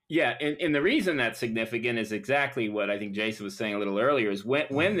and the reason that's significant is exactly what I think Jason was saying a little earlier, is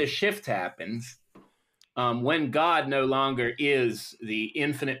when the shift happens, when God no longer is the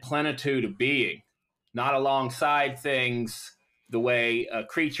infinite plenitude of being, not alongside things the way a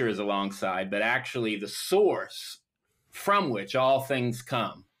creature is alongside, but actually the source from which all things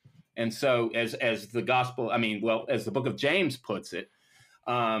come. And so as the gospel, as the book of James puts it,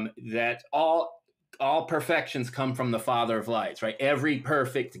 that all perfections come from the Father of lights, right? Every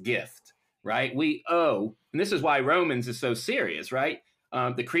perfect gift, right? We owe, and this is why Romans is so serious, right?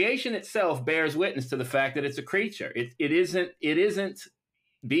 The creation itself bears witness to the fact that it's a creature. It isn't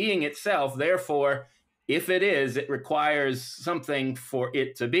being itself. Therefore, if it is, it requires something for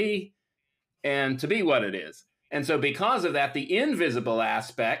it to be and to be what it is. And so because of that, the invisible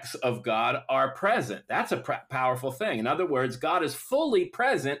aspects of God are present. That's a powerful thing. In other words, God is fully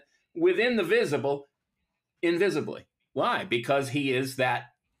present within the visible invisibly. Why? Because he is the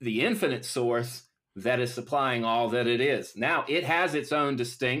infinite source that is supplying all that it is. Now, it has its own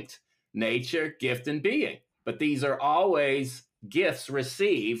distinct nature, gift, and being, but these are always gifts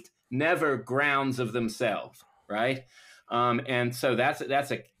received, never grounds of themselves, right? And so that's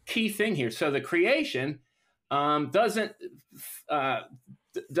a key thing here. So the creation doesn't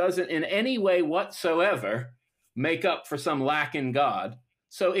in any way whatsoever make up for some lack in God.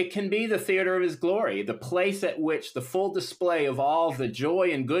 So it can be the theater of his glory, the place at which the full display of all the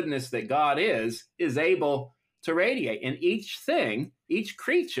joy and goodness that God is able to radiate. And each thing, each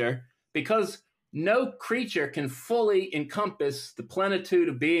creature, because no creature can fully encompass the plenitude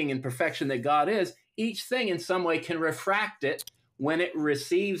of being and perfection that God is, each thing in some way can refract it when it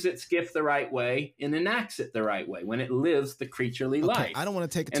receives its gift the right way and enacts it the right way, when it lives the creaturely life. I don't want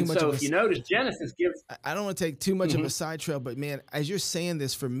to take too much of a... if you notice, Genesis gives... I don't want to take too much of a side trail, but man, as you're saying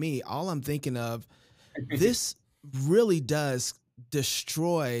this, for me, all I'm thinking of, this really does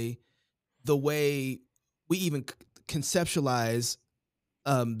destroy the way we even conceptualize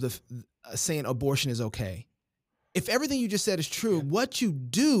saying abortion is okay. If everything you just said is true, what you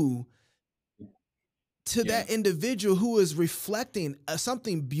do to that individual who is reflecting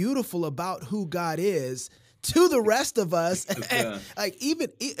something beautiful about who God is to the rest of us, like even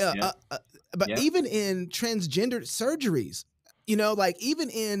even in transgender surgeries, even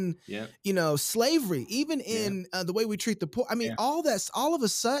in slavery, even in the way we treat the poor. I mean, all of a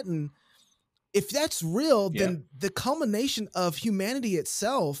sudden, if that's real, then the culmination of humanity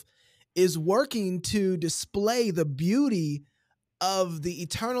itself is working to display the beauty of the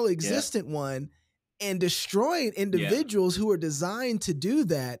eternal existent one. And destroying individuals who are designed to do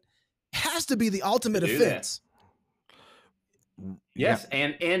that has to be the ultimate offense. Yes,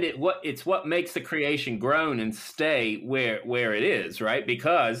 and it's what makes the creation groan and stay where it is, right?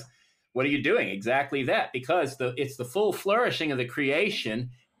 Because what are you doing? Exactly that. Because it's the full flourishing of the creation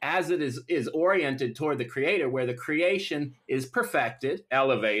as it is oriented toward the Creator, where the creation is perfected,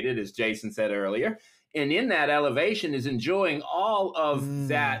 elevated, as Jason said earlier. And in that elevation is enjoying all of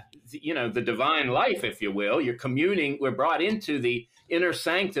that, the divine life, if you will. You're communing. We're brought into the inner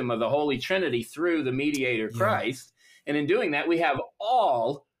sanctum of the Holy Trinity through the mediator Christ. And in doing that, we have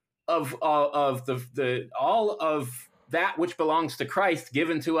all of that which belongs to Christ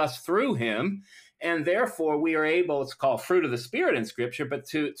given to us through him. And therefore we are able, it's called fruit of the Spirit in Scripture, but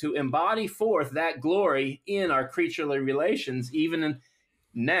to embody forth that glory in our creaturely relations, even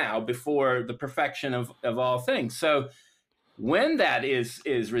now before the perfection of all things. So when that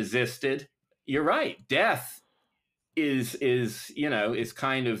is resisted, you're right. Death is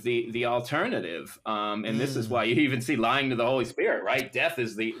kind of the alternative. And this is why you even see lying to the Holy Spirit, right? Death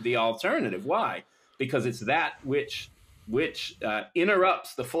is the alternative. Why? Because it's that which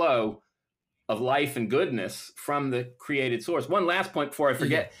interrupts the flow of life and goodness from the created source. One last point before I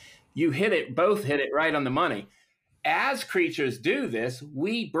forget, you both hit it right on the money. As creatures do this,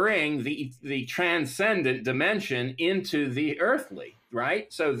 we bring the transcendent dimension into the earthly,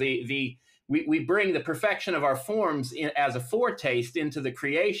 right? So we bring the perfection of our forms as a foretaste into the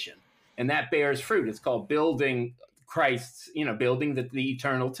creation, and that bears fruit. It's called building Christ's, building the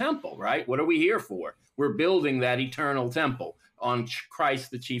eternal temple, right? What are we here for? We're building that eternal temple on Christ,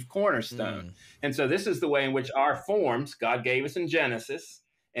 the chief cornerstone. And so this is the way in which our forms, God gave us in Genesis,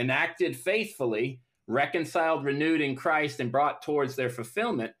 enacted faithfully, reconciled, renewed in Christ, and brought towards their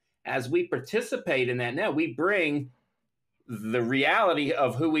fulfillment. As we participate in that now, we bring the reality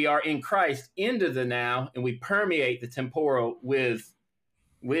of who we are in Christ into the now, and we permeate the temporal with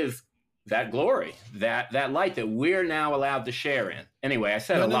that glory, that light that we're now allowed to share in. Anyway, I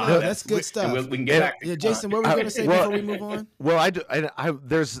said a lot. No, that's good stuff. We can get back to Jason, what were you going to say before we move on? Well,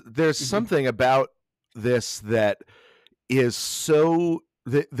 there's something about this that is so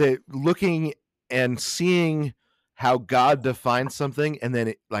that looking and seeing how God defines something and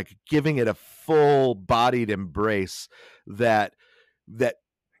then like giving it a full-bodied embrace that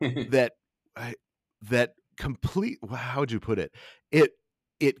complete, how would you put it?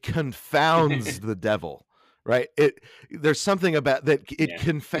 It confounds the devil, right? There's something about that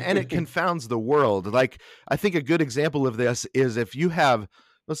it confounds the world. Like, I think a good example of this is if you have,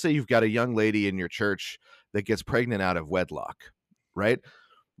 let's say you've got a young lady in your church that gets pregnant out of wedlock, right?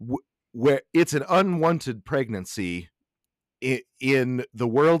 Where it's an unwanted pregnancy in the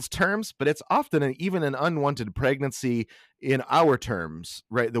world's terms, but it's often even an unwanted pregnancy in our terms,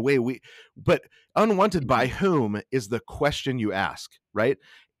 right? But unwanted by whom is the question you ask, right?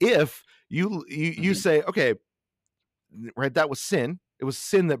 If you say, okay, right, that was sin. It was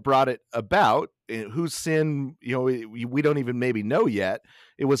sin that brought it about. Whose sin, we don't even maybe know yet.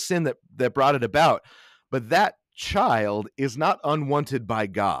 It was sin that brought it about. But that child is not unwanted by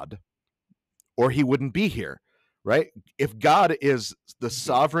God, or he wouldn't be here, right? If God is the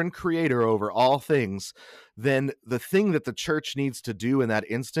sovereign creator over all things, then the thing that the church needs to do in that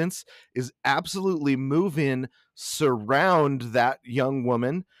instance is absolutely move in, surround that young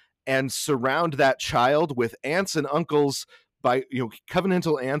woman, and surround that child with aunts and uncles, by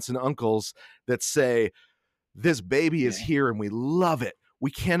covenantal aunts and uncles that say, this baby is here and we love it.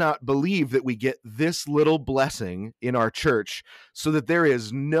 We cannot believe that we get this little blessing in our church, so that there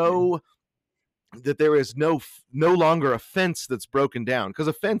is no longer a fence that's broken down, because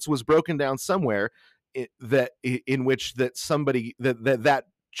a fence was broken down somewhere in which somebody that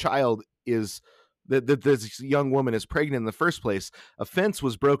child is that this young woman is pregnant in the first place. A fence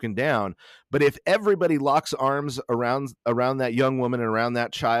was broken down. But if everybody locks arms around that young woman and around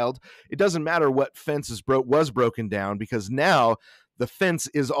that child, it doesn't matter what fence was broken down, because now the fence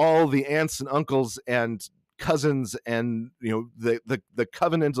is all the aunts and uncles and cousins, and the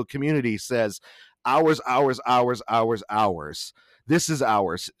covenantal community says, ours. This is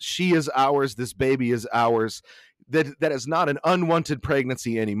ours. She is ours. This baby is ours. That is not an unwanted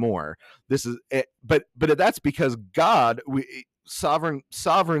pregnancy anymore. This is, but that's because God,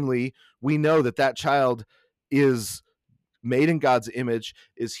 sovereignly, we know that child is made in God's image,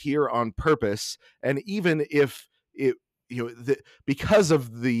 is here on purpose, and even if it, because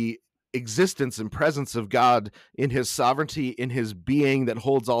of the existence and presence of God in his sovereignty, in his being that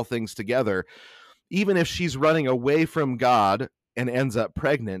holds all things together, even if she's running away from God and ends up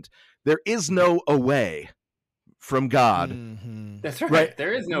pregnant, there is no away from God. Mm-hmm. That's right.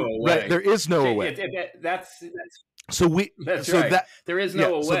 There is no away. Right. There is no away. That's right. There is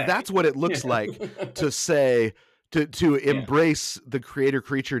no away. So that's what it looks like to say, to embrace the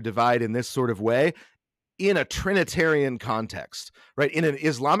creator-creature divide in this sort of way, in a Trinitarian context, right? In an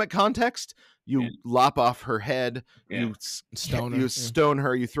Islamic context, you lop off her head, you stone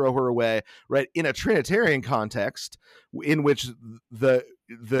her, you throw her away, right? In a Trinitarian context, in which the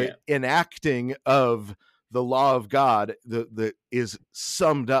enacting of the law of God is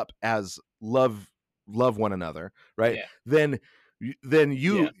summed up as love one another, right? Then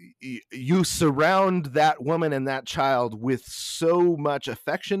you surround that woman and that child with so much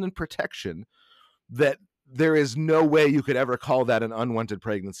affection and protection that there is no way you could ever call that an unwanted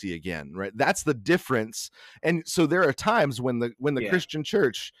pregnancy again, right? That's the difference. And so there are times when the Christian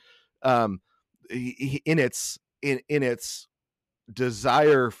church, in its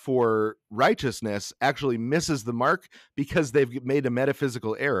desire for righteousness, actually misses the mark because they've made a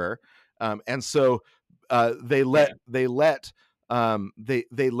metaphysical error, and so they let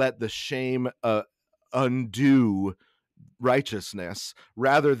the shame undo righteousness,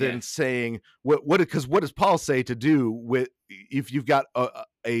 rather than saying what does Paul say to do with if you've got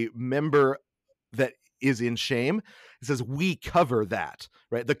a member that is in shame. It says we cover that,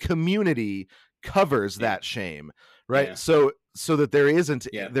 right? The community covers that shame, right? Yeah. So that there isn't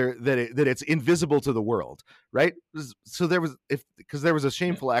there that it's invisible to the world, right? So because there was a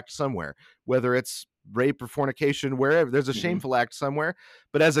shameful act somewhere, whether it's rape or fornication, wherever there's a shameful act somewhere,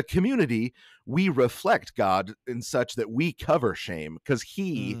 but as a community we reflect God in such that we cover shame because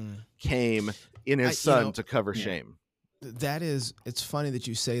he came in his son to cover shame. That is, it's funny that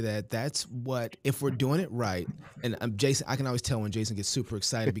you say that. That's what, if we're doing it right, and Jason, I can always tell when Jason gets super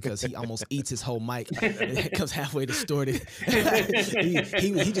excited because he almost eats his whole mic. It comes halfway distorted.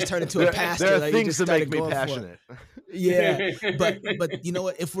 he just turned into a pastor. There are like, things that make me passionate. Yeah, but you know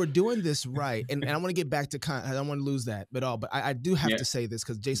what? If we're doing this right, and I want to get back to Kant, I don't want to lose that at all. But I do have to say this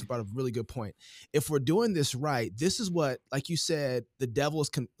because Jason brought up a really good point. If we're doing this right, this is what, like you said, the devil is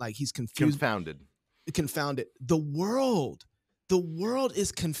he's confused, confounded. The world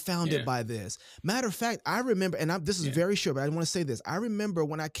is confounded by this. Matter of fact, I remember, and this is very short, but I want to say this. I remember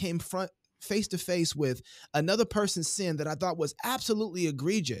when I came face to face with another person's sin that I thought was absolutely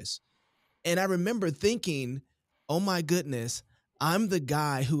egregious. And I remember thinking, oh my goodness, I'm the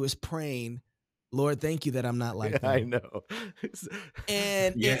guy who is praying, Lord, thank you that I'm not like that. I know.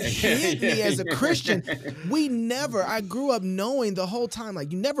 And it hit me as a Christian. I grew up knowing the whole time,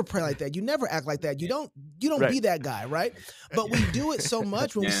 like, you never pray like that. You never act like that. You don't be that guy, right? But we do it so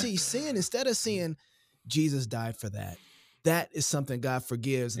much when we see sin, instead of seeing Jesus died for that. That is something God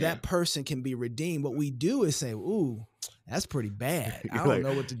forgives. That person can be redeemed. What we do is say, ooh, that's pretty bad. I don't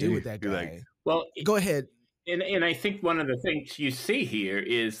know what to do with that guy. Well, go ahead. And I think one of the things you see here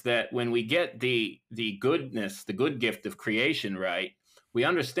is that when we get the goodness, the good gift of creation right, we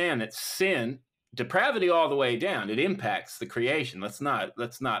understand that sin, depravity all the way down, it impacts the creation. Let's not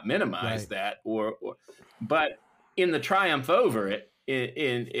minimize that. But in the triumph over it,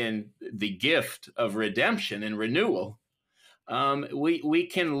 in the gift of redemption and renewal, we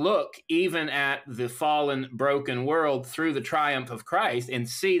can look even at the fallen, broken world through the triumph of Christ and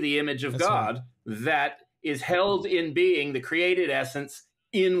see the image of God that is held in being, the created essence,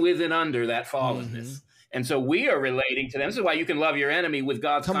 in, with, and under that fallenness. And so we are relating to them. This is why you can love your enemy with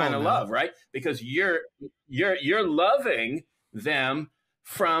God's kind of love, right? Because you're loving them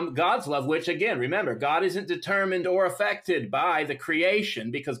from God's love, which, again, remember, God isn't determined or affected by the creation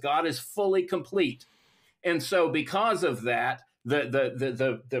because God is fully complete. And so because of that,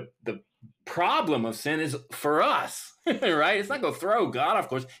 the problem of sin is for us, right? It's not going to throw God, of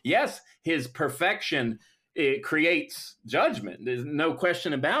course. Yes, his perfection, it creates judgment. There's no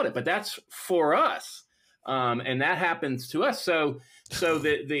question about it, but that's for us. And that happens to us. So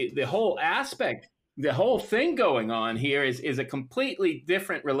the whole aspect, the whole thing going on here is a completely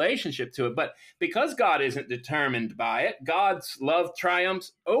different relationship to it. But because God isn't determined by it, God's love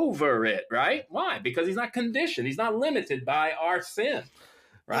triumphs over it, right? Why? Because he's not conditioned. He's not limited by our sin,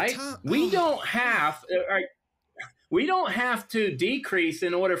 right? We don't have to decrease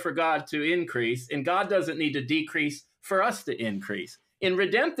in order for God to increase, and God doesn't need to decrease for us to increase. In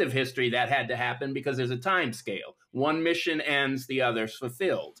redemptive history, that had to happen because there's a time scale. One mission ends, the other's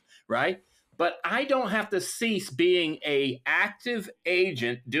fulfilled, right? But I don't have to cease being an active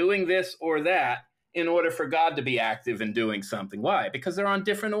agent doing this or that in order for God to be active in doing something. Why? Because they're on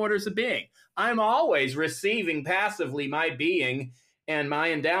different orders of being. I'm always receiving passively my being and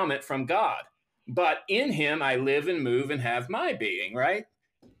my endowment from God. But in him, I live and move and have my being, right?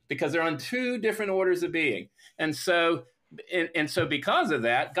 Because they're on two different orders of being. And so because of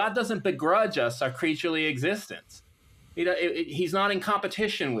that, God doesn't begrudge us our creaturely existence. He's not in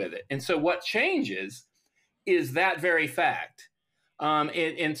competition with it. And so what changes is that very fact.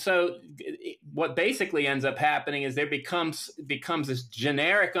 And so what basically ends up happening is there becomes this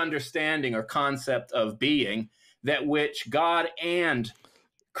generic understanding or concept of being that which God and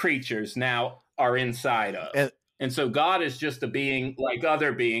creatures now are inside of. And so God is just a being like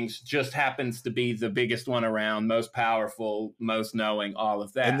other beings, just happens to be the biggest one around, most powerful, most knowing, all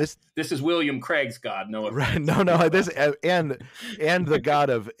of that. And this is William Craig's God. No, right? No. This and the God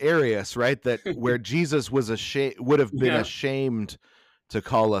of Arius, right? That where Jesus was would have been ashamed to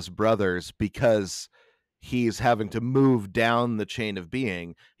call us brothers because he's having to move down the chain of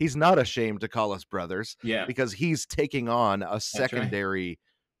being. He's not ashamed to call us brothers, because he's taking on a secondary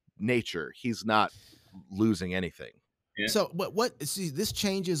nature. He's not losing anything. So this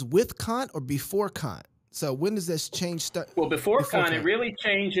changes with Kant or before Kant? So when does this change start? Well, before Kant, it really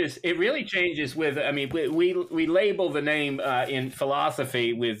changes with, I mean, we label the name in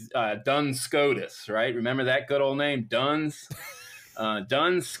philosophy with Duns Scotus, right? Remember that good old name, Duns?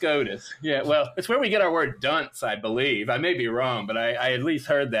 Duns Scotus. Yeah, well, it's where we get our word dunce, I believe. I may be wrong, but I at least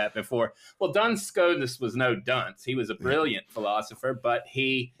heard that before. Well, Duns Scotus was no dunce. He was a brilliant philosopher, but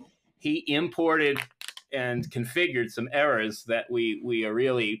he imported and configured some errors that we are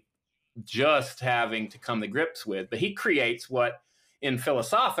really just having to come to grips with. But he creates what in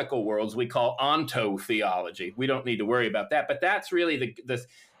philosophical worlds we call ontotheology. We don't need to worry about that. But that's really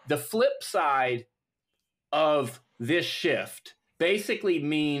the flip side of this shift. Basically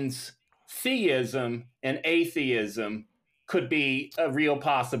means theism and atheism could be a real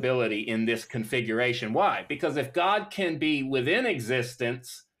possibility in this configuration. Why? Because if God can be within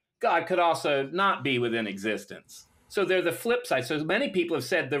existence, God could also not be within existence. So they're the flip side. So many people have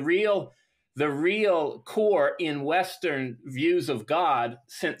said the real core in Western views of God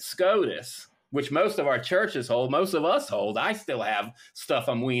since Scotus, which most of our churches hold, most of us hold, I still have stuff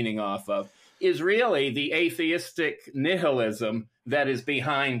I'm weaning off of, is really the atheistic nihilism that is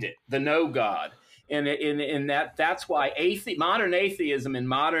behind it, the no God. And in that's why modern atheism and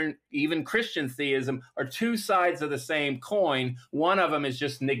modern even Christian theism are two sides of the same coin. One of them is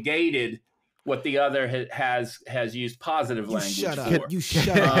just negated what the other has used positive language for. You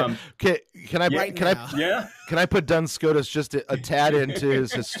shut up. Can I put Duns Scotus just a tad into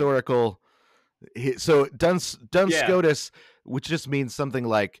his historical? So Duns Scotus, which just means something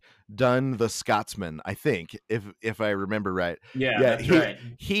like Dun the Scotsman, I think, if I remember right. That's right.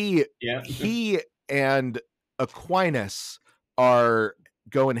 He and Aquinas are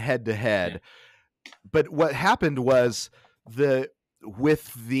going head to head. But what happened was you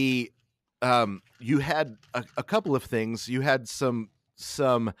had a couple of things. You had some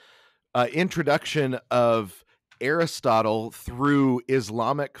introduction of Aristotle through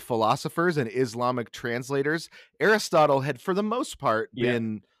Islamic philosophers and Islamic translators. Aristotle had, for the most part,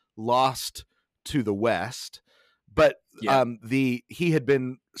 been lost to the West, but he had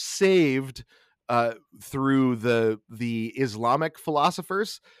been saved through the Islamic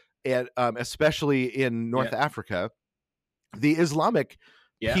philosophers, and especially in North Africa. The Islamic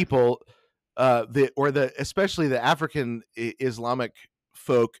people, especially the African Islamic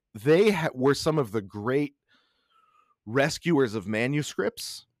folk, they were some of the great rescuers of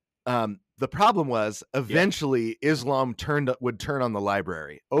manuscripts. The problem was eventually Islam would turn on the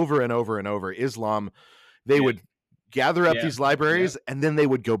library over and over and over. They would gather up these libraries and then they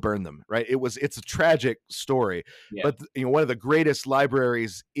would go burn them. Right? It's a tragic story, but one of the greatest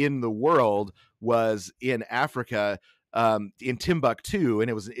libraries in the world was in Africa, in Timbuktu, and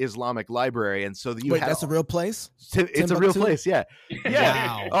it was an Islamic library. And so that's a real place. It's a real place. Yeah.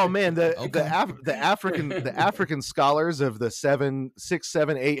 Wow. Oh man, the African scholars of the 600s,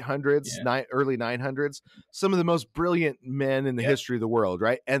 700s, 800s, early 900s, some of the most brilliant men in the history of the world,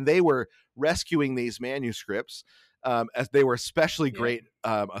 right? And they were rescuing these manuscripts, as they were especially great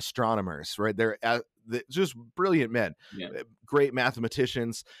astronomers, right? They're just brilliant men, great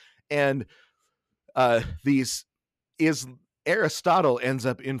mathematicians, and Aristotle ends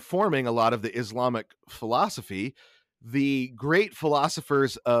up informing a lot of the Islamic philosophy. The great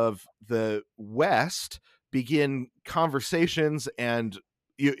philosophers of the West begin conversations, and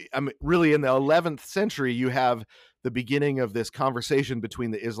really in the 11th century, you have the beginning of this conversation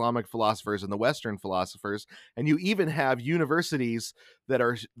between the Islamic philosophers and the Western philosophers, and you even have universities that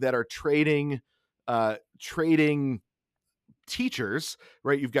are trading teachers,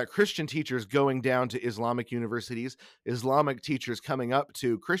 right? You've got Christian teachers going down to Islamic universities, Islamic teachers coming up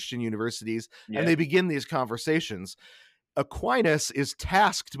to Christian universities, and they begin these conversations. Aquinas is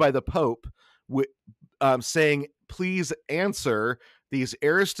tasked by the Pope with saying, please answer these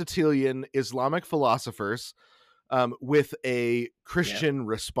Aristotelian Islamic philosophers with a Christian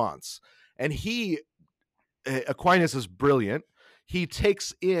response. And Aquinas is brilliant. He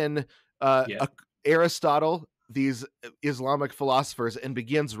takes in Aristotle, these Islamic philosophers, and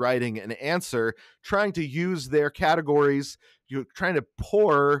begins writing an answer, trying to use their categories, trying to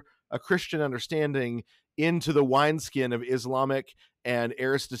pour a Christian understanding into the wineskin of Islamic and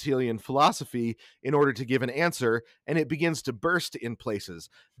Aristotelian philosophy in order to give an answer, and it begins to burst in places.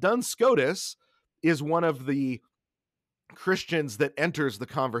 Duns Scotus is one of the Christians that enters the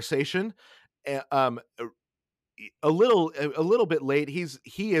conversation. A little bit late.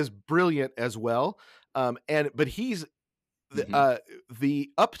 He is brilliant as well. But he's the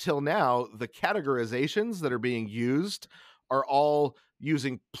up till now, the categorizations that are being used are all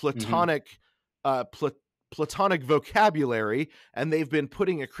using Platonic Platonic vocabulary, and they've been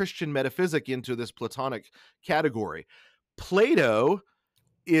putting a Christian metaphysic into this Platonic category. Plato,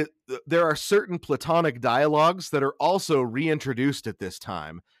 there are certain Platonic dialogues that are also reintroduced at this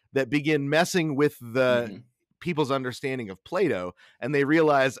time that begin messing with the people's understanding of Plato, and they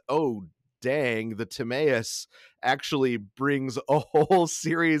realize, oh, dang, the Timaeus actually brings a whole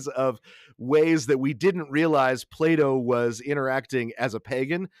series of ways that we didn't realize Plato was interacting as a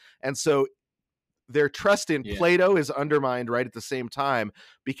pagan. And so their trust in Plato is undermined right at the same time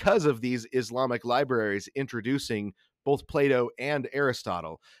because of these Islamic libraries introducing both Plato and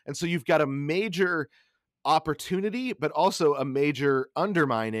Aristotle. And so you've got a major opportunity, but also a major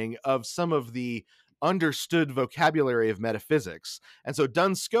undermining of some of the understood vocabulary of metaphysics. And so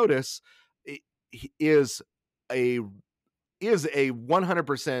Duns Scotus is a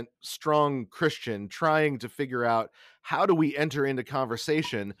 100% strong Christian trying to figure out how do we enter into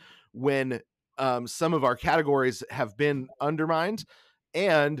conversation when some of our categories have been undermined,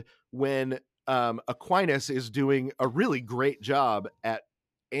 and when Aquinas is doing a really great job at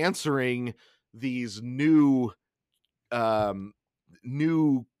answering these new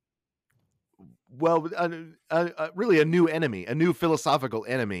really a new enemy, a new philosophical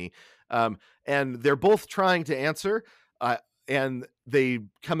enemy, and they're both trying to answer, and they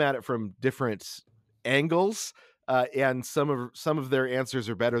come at it from different angles, and some of their answers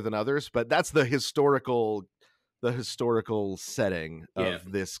are better than others, but that's the historical setting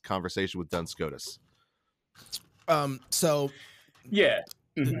of this conversation with Duns Scotus. So yeah.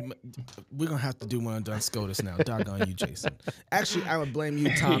 We're gonna have to do one on Duns Scotus now. Doggone you, Jason. Actually, I would blame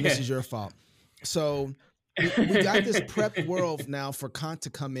you, Tom. This is your fault. So we got this prep world now for Kant to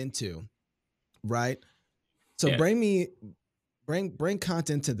come into, right? So bring Kant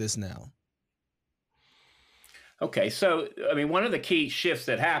into this now. Okay, so I mean, one of the key shifts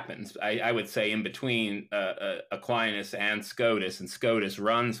that happens, I would say, in between Aquinas and Scotus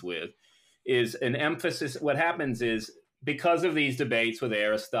runs with, is an emphasis. What happens is, because of these debates with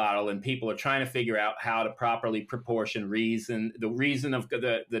Aristotle, and people are trying to figure out how to properly proportion the reason of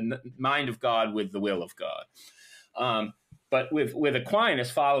the mind of God with the will of God. But with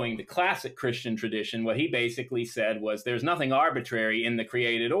Aquinas, following the classic Christian tradition, what he basically said was there's nothing arbitrary in the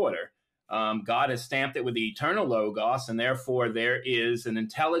created order. God has stamped it with the eternal logos, and therefore there is an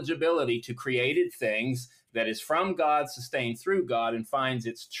intelligibility to created things that is from God, sustained through God, and finds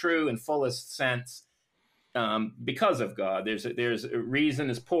its true and fullest sense because of God. There's a reason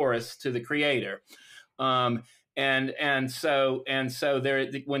is porous to the Creator, and so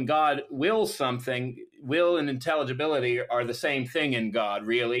there, when God wills something, will and intelligibility are the same thing in God,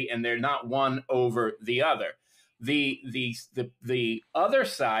 really, and they're not one over the other. The other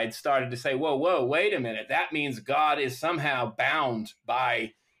side started to say, whoa, wait a minute, that means God is somehow bound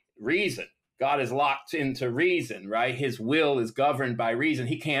by reason. God is locked into reason, right? His will is governed by reason.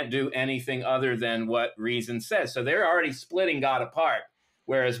 He can't do anything other than what reason says. So they're already splitting God apart,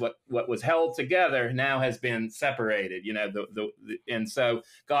 whereas what was held together now has been separated. And so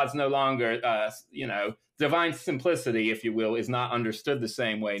God's no longer, divine simplicity, if you will, is not understood the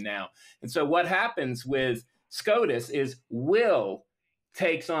same way now. And so what happens with Scotus is will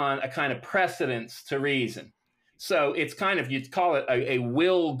takes on a kind of precedence to reason. So it's kind of, you'd call it a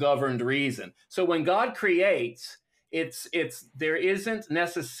will-governed reason. So when God creates, there isn't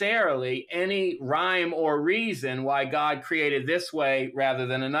necessarily any rhyme or reason why God created this way rather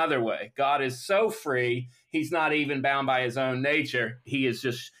than another way. God is so free, he's not even bound by his own nature. He's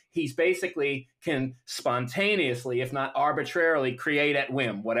basically can spontaneously, if not arbitrarily, create at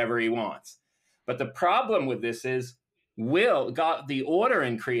whim whatever he wants. But the problem with this is God, the order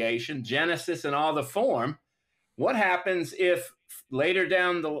in creation, Genesis and all the form. What happens if later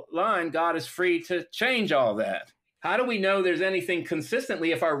down the line, God is free to change all that? How do we know there's anything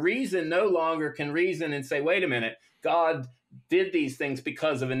consistently if our reason no longer can reason and say, wait a minute, God did these things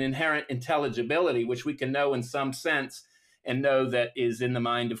because of an inherent intelligibility, which we can know in some sense and know that is in the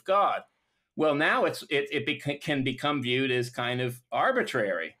mind of God? Well, now it can become viewed as kind of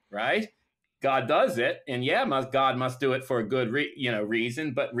arbitrary, right? God does it, and God must do it for a good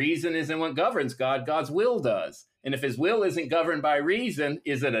reason, but reason isn't what governs God. God's will does. And if his will isn't governed by reason,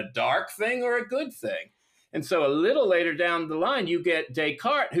 is it a dark thing or a good thing? And so a little later down the line, you get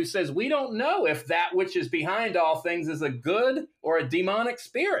Descartes, who says, we don't know if that which is behind all things is a good or a demonic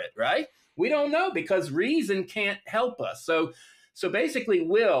spirit, right? We don't know because reason can't help us. So basically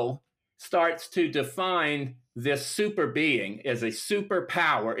will starts to define this super being as a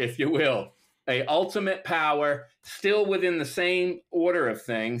superpower, if you will, a ultimate power, still within the same order of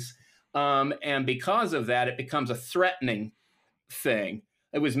things. And because of that, it becomes a threatening thing.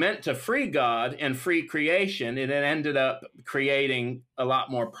 It was meant to free God and free creation, and it ended up creating a lot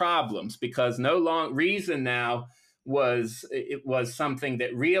more problems because reason now was something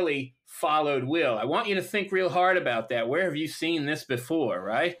that really followed will. I want you to think real hard about that. Where have you seen this before,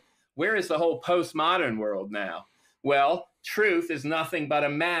 right? Where is the whole postmodern world now? Well, truth is nothing but a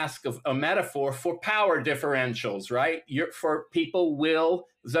mask of a metaphor for power differentials, right? For people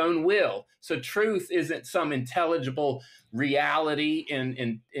own will. So truth isn't some intelligible reality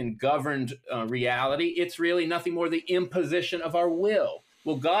in governed reality. It's really nothing more the imposition of our will.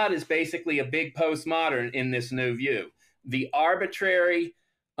 Well, God is basically a big postmodern in this new view. The arbitrary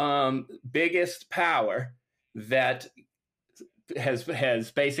biggest power that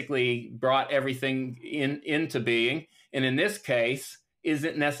has basically brought everything into being, and in this case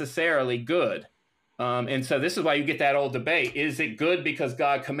isn't necessarily good. And so this is why you get that old debate: is it good because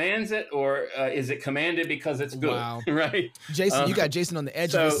God commands it, or is it commanded because it's good? Wow. Right, Jason, you got Jason on the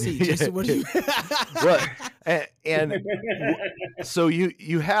edge of his seat. Jason, what do you? Well, and so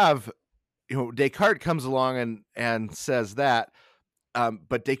you have, Descartes comes along and says that,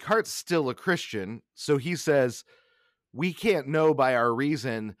 but Descartes' still a Christian, so he says, we can't know by our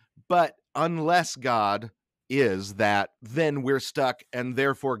reason, but unless God is that, then we're stuck, and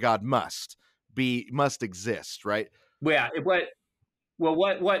therefore God must exist, right? Yeah.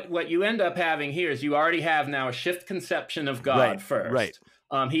 What you end up having here is you already have now a shift conception of God first. Right.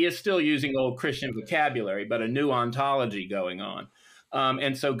 He is still using old Christian vocabulary, but a new ontology going on.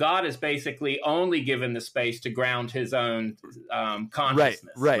 And so God is basically only given the space to ground his own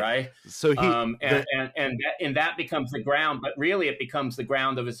consciousness, right? So and that becomes the ground, but really it becomes the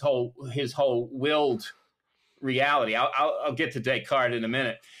ground of his whole willed reality. I'll get to Descartes in a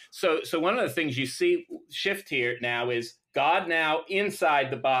minute. So one of the things you see shift here now is God now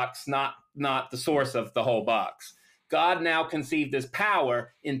inside the box, not the source of the whole box. God now conceived as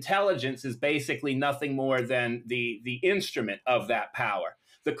power. Intelligence is basically nothing more than the instrument of that power.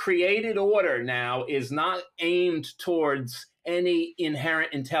 The created order now is not aimed towards any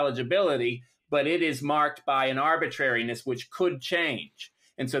inherent intelligibility, but it is marked by an arbitrariness which could change.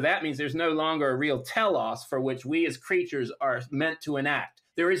 And so that means there's no longer a real telos for which we as creatures are meant to enact.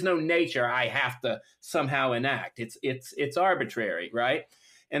 There is no nature I have to somehow enact. It's arbitrary, right?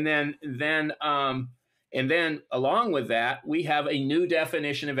 And then along with that, we have a new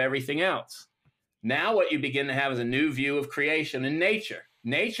definition of everything else. Now what you begin to have is a new view of creation and nature.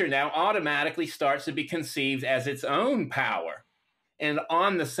 Nature now automatically starts to be conceived as its own power and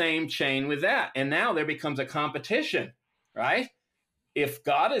on the same chain with that. And now there becomes a competition, right? If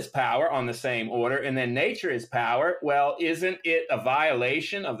God is power on the same order and then nature is power, well, isn't it a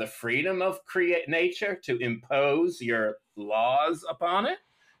violation of the freedom of nature to impose your laws upon it,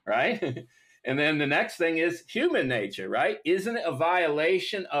 right? And then the next thing is human nature, right? Isn't it a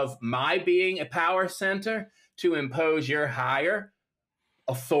violation of my being a power center to impose your higher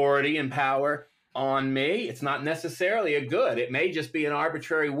authority and power on me? It's not necessarily a good. It may just be an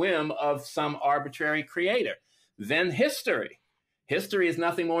arbitrary whim of some arbitrary creator. Then history. History is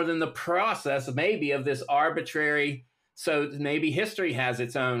nothing more than the process, maybe, of this arbitrary. So maybe history has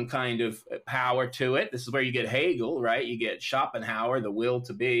its own kind of power to it. This is where you get Hegel, right? You get Schopenhauer, the will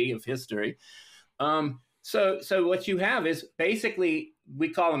to be of history. So what you have is basically, we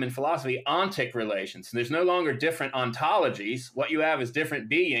call them in philosophy, ontic relations. And there's no longer different ontologies. What you have is different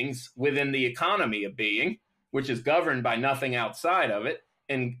beings within the economy of being, which is governed by nothing outside of it.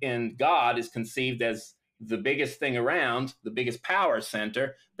 And God is conceived as the biggest thing around, the biggest power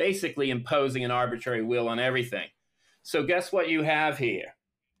center, basically imposing an arbitrary will on everything. So guess what you have here?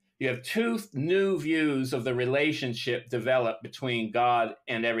 You have two new views of the relationship developed between God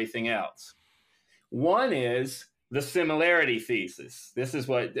and everything else. One is the similarity thesis. This is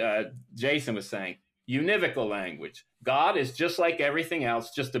what Jason was saying. Univocal language. God is just like everything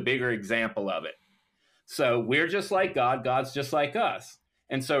else, just a bigger example of it. So we're just like God, God's just like us.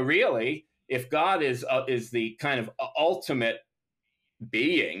 And so really, if God is the kind of ultimate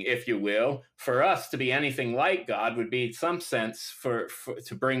being, if you will, for us to be anything like God would be, in some sense,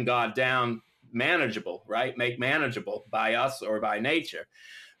 to bring God down manageable, right? Make manageable by us or by nature,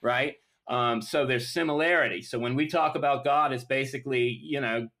 right? So there's similarity. So when we talk about God, it's basically,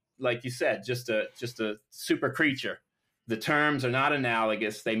 like you said, just a super creature. The terms are not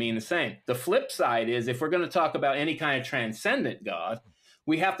analogous. They mean the same. The flip side is, if we're going to talk about any kind of transcendent God,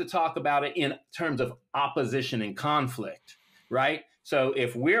 we have to talk about it in terms of opposition and conflict, right? So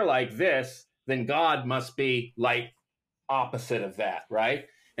if we're like this, then God must be like opposite of that, right?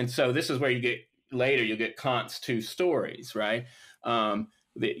 And so this is where you'll get Kant's two stories, right?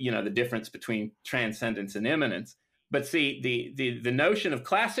 The difference between transcendence and immanence. But see, the notion of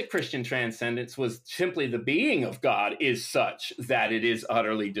classic Christian transcendence was simply the being of God is such that it is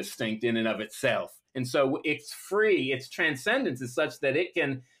utterly distinct in and of itself. And so it's free. Its transcendence is such that it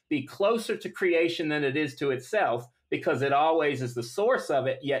can be closer to creation than it is to itself, because it always is the source of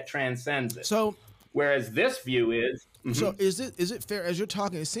it, yet transcends it. So, whereas this view is so is it fair, as you're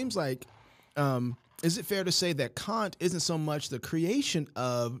talking, it seems like, is it fair to say that Kant isn't so much the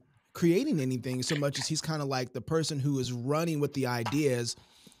creating anything so much as he's kind of like the person who is running with the ideas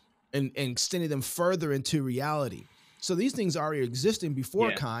and extending them further into reality? So these things are already existing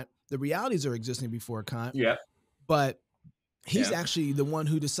before Kant. The realities are existing before Kant. Yeah. But he's actually the one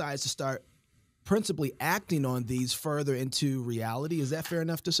who decides to start principally acting on these further into reality. Is that fair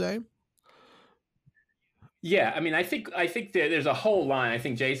enough to say? Yeah, I mean, I think there's a whole line. I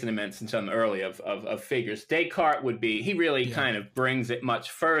think Jason had mentioned some earlier of figures. Descartes would be, he really kind of brings it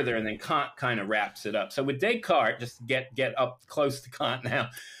much further, and then Kant kind of wraps it up. So with Descartes, just get up close to Kant now.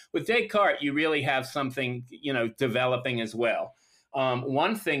 With Descartes, you really have something, developing as well.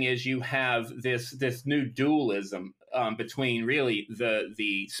 One thing is you have this new dualism between really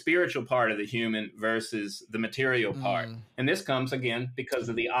the spiritual part of the human versus the material part. And this comes, again, because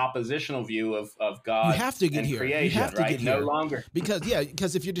of the oppositional view of God. You have to get here. Creation, you have to get here. No longer.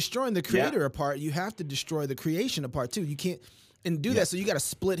 Because if you're destroying the creator apart, you have to destroy the creation apart too. You can't do that. So you got to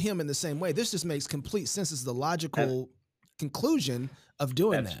split him in the same way. This just makes complete sense. It's the logical conclusion of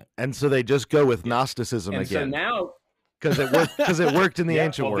doing that. And so they just go with Gnosticism and again. So now, because it worked in the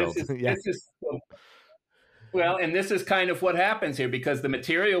ancient world. And this is kind of what happens here, because the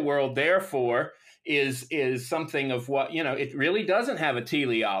material world, therefore, is something of what, it really doesn't have a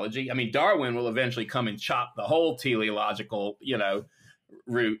teleology. I mean, Darwin will eventually come and chop the whole teleological,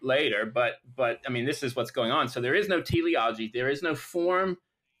 route later. But I mean, this is what's going on. So there is no teleology. There is no form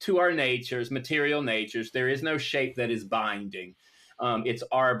to our natures, material natures. There is no shape that is binding. It's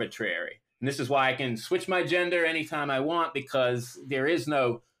arbitrary. And this is why I can switch my gender anytime I want, because there is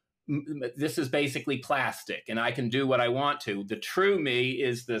no, this is basically plastic and I can do what I want to. The true me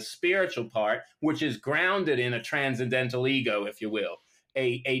is the spiritual part, which is grounded in a transcendental ego, if you will,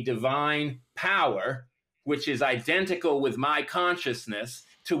 a divine power, which is identical with my consciousness,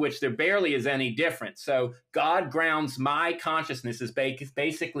 to which there barely is any difference. So God grounds my consciousness as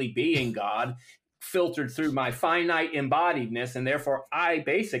basically being God, filtered through my finite embodiedness, and therefore I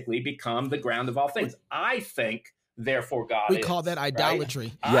basically become the ground of all things. I think, therefore God we call that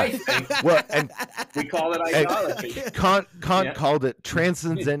idolatry. Right? I think, and we call it idolatry. Kant called it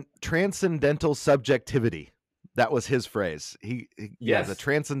transcendental subjectivity. That was his phrase. The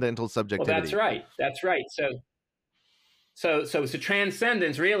transcendental subjectivity. Well, that's right. So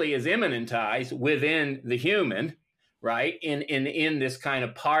transcendence really is immanentized within the human, right? In this kind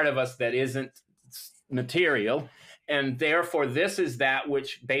of part of us that isn't material, and therefore this is that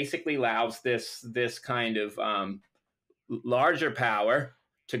which basically allows this kind of larger power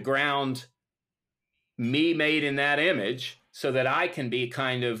to ground me made in that image, so that I can be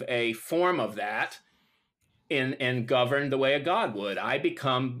kind of a form of that and govern the way a God would. I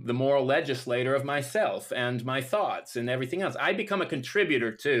become the moral legislator of myself and my thoughts and everything else. I become a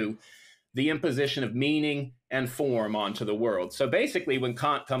contributor to the imposition of meaning and form onto the world. So basically, when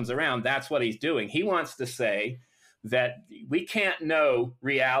Kant comes around, that's what he's doing. He wants to say that we can't know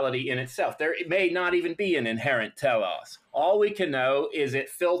reality in itself. There may not even be an inherent telos. All we can know is it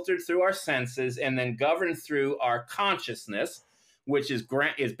filtered through our senses and then governed through our consciousness, which is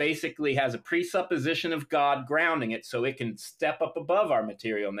basically has a presupposition of God grounding it, so it can step up above our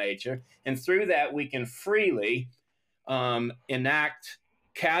material nature. And through that, we can freely enact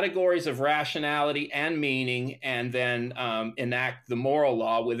categories of rationality and meaning, and then enact the moral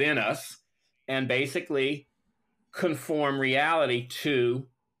law within us, and basically conform reality to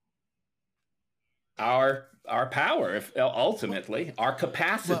our power, ultimately our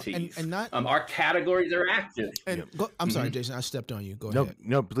capacities, and not our categories are active. And I'm sorry, Jason, I stepped on you. Go ahead.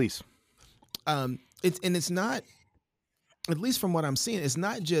 No, please. It's not, at least from what I'm seeing, it's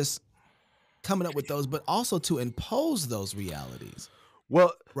not just coming up with those, but also to impose those realities.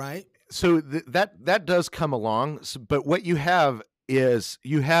 Well, right. So that does come along, but what you have is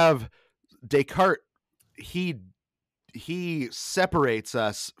Descartes. He separates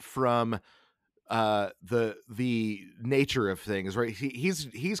us from the nature of things, right?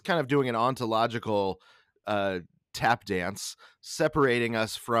 He's kind of doing an ontological tap dance, separating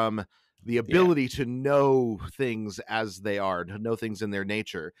us from the ability to know things as they are, to know things in their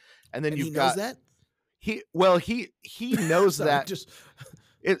nature. And then you've got that. He knows that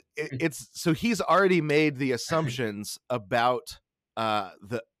it's so he's already made the assumptions about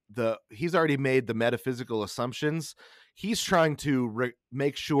he's already made the metaphysical assumptions. He's trying to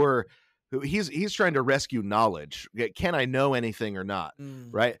make sure he's trying to rescue knowledge. Can I know anything or not?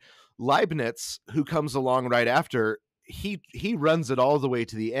 Right? Leibniz, who comes along right after, he runs it all the way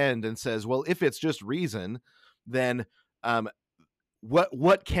to the end and says, well, if it's just reason, then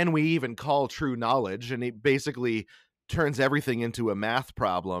what can we even call true knowledge? And it basically turns everything into a math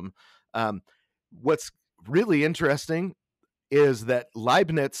problem. What's really interesting is that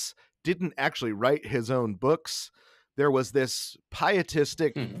Leibniz didn't actually write his own books. There was this pietist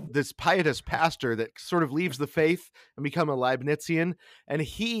pastor that sort of leaves the faith and become a Leibnizian, and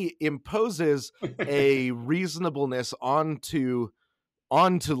he imposes a reasonableness onto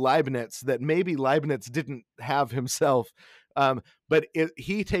Leibniz that maybe Leibniz didn't have himself. But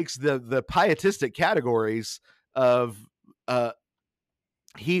he takes the pietistic categories of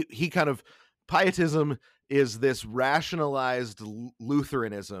he kind of, pietism is this rationalized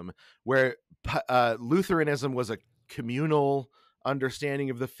Lutheranism, where Lutheranism was a communal understanding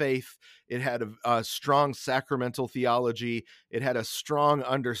of the faith. It had a strong sacramental theology. It had a strong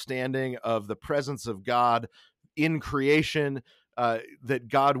understanding of the presence of God in creation, that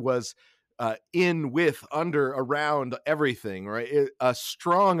God was in, with, under, around everything, right? A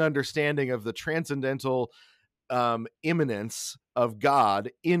strong understanding of the transcendental immanence of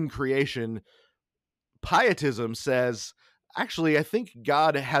God in creation. Pietism says, actually, I think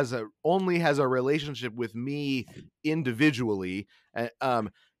God only has a relationship with me individually,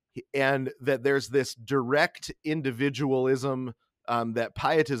 and that there's this direct individualism that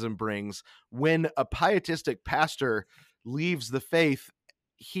pietism brings. When a pietistic pastor leaves the faith,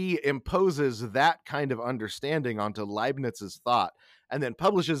 he imposes that kind of understanding onto Leibniz's thought, and then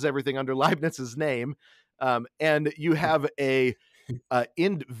publishes everything under Leibniz's name. And you have a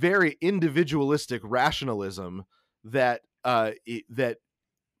very individualistic rationalism that that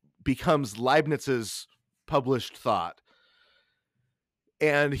becomes Leibniz's published thought.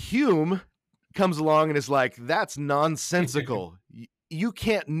 And Hume comes along and is like, that's nonsensical. You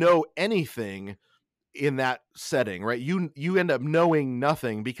can't know anything in that setting, right? You end up knowing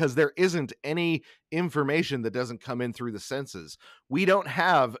nothing because there isn't any information that doesn't come in through the senses. We don't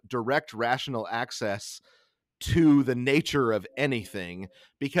have direct rational access to the nature of anything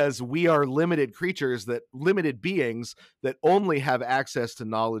because we are limited beings that only have access to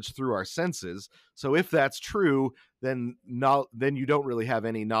knowledge through our senses. So if that's true, then you don't really have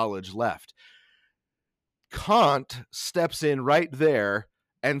any knowledge left. Kant steps in right there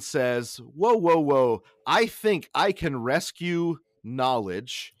and says, whoa, I think I can rescue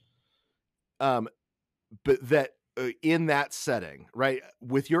knowledge, but that in that setting, right?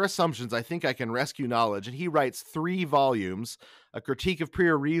 With your assumptions, I think I can rescue knowledge. And he writes 3 volumes, a critique of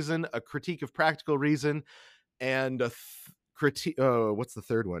pure reason, a critique of practical reason, and a critique. Oh, what's the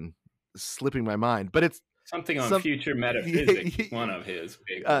third one? Slipping my mind, but it's something on future metaphysics. One of his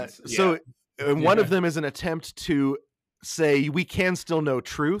big ones. So one of them is an attempt to say we can still know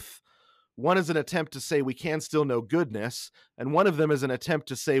truth. One is an attempt to say we can still know goodness. And one of them is an attempt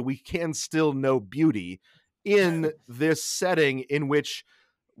to say we can still know beauty in this setting in which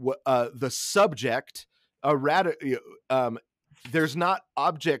the subject, there's not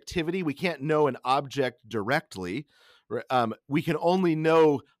objectivity. We can't know an object directly. We can only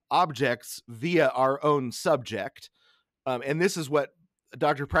know objects via our own subject. And this is what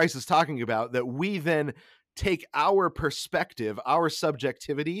Dr. Price is talking about, that we then take our perspective, our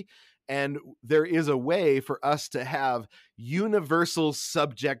subjectivity, and there is a way for us to have universal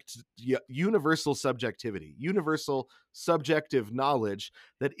subjectivity, universal subjective knowledge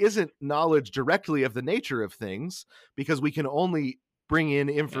that isn't knowledge directly of the nature of things, because we can only bring in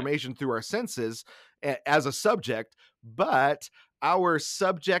information through our senses as a subject, but our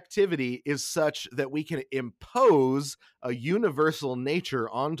subjectivity is such that we can impose a universal nature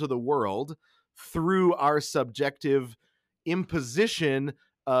onto the world through our subjective imposition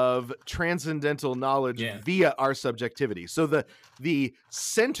of transcendental knowledge via our subjectivity. So the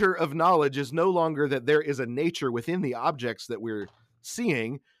center of knowledge is no longer that there is a nature within the objects that we're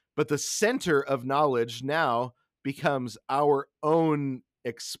seeing, but the center of knowledge now becomes our own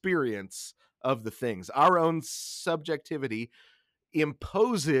experience of the things. Our own subjectivity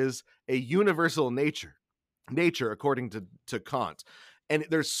imposes a universal nature according to Kant. And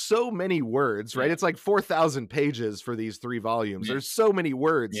there's so many words, right? It's like 4,000 pages for these 3 volumes. There's so many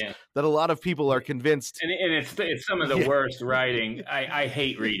words that a lot of people are convinced. And it's some of the worst writing. I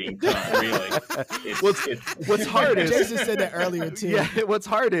hate reading Kant, really. What's hard is... Jason said that earlier, too. Yeah, what's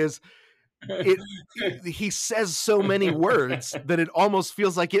hard is he says so many words that it almost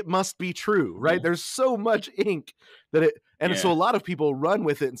feels like it must be true, right? There's so much ink that it... And so a lot of people run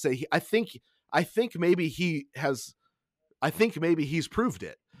with it and say, I think maybe he's proved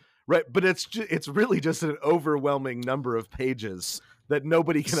it, right? But it's really just an overwhelming number of pages that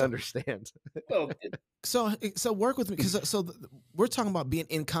nobody can understand. So work with me, because so we're talking about being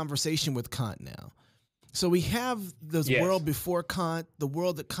in conversation with Kant now. So we have this world before Kant, the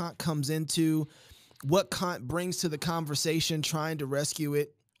world that Kant comes into, what Kant brings to the conversation, trying to rescue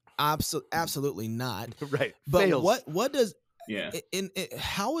it. Absolutely not. Right. But Fails. what does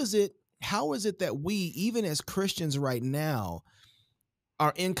how is it that we, even as Christians right now,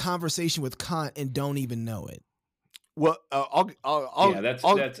 are in conversation with Kant and don't even know it? Well, I'll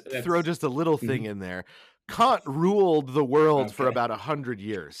throw just a little thing in there. Kant ruled the world for about 100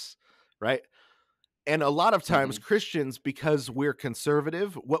 years, right? And a lot of times Christians, because we're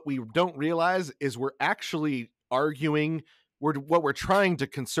conservative, what we don't realize is we're actually arguing, what we're trying to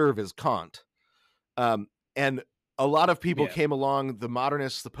conserve is Kant. And a lot of people came along, the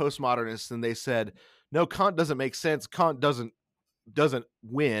modernists, the postmodernists, and they said, no, Kant doesn't make sense. Kant doesn't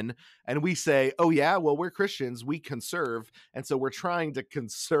win. And we say, oh yeah, well, we're Christians, we conserve, and so we're trying to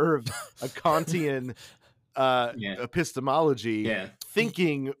conserve a Kantian epistemology,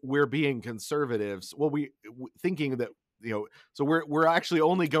 thinking we're being conservatives. Well, we thinking that, so we're actually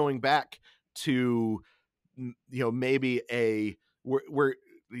only going back to, maybe we're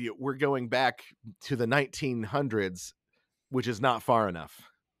going back to the 1900s, which is not far enough.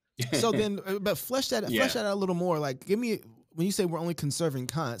 So then, but flesh that out a little more. Like, give me, when you say we're only conserving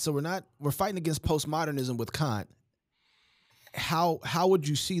Kant, so we're fighting against postmodernism with Kant. How would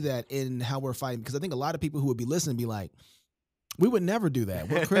you see that in how we're fighting? Because I think a lot of people who would be listening be like, we would never do that.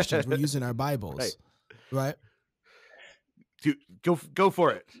 We're Christians. We're using our Bibles, right? Dude, go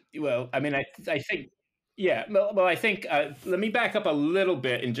for it. Well, I mean, I think. Yeah, well, I think let me back up a little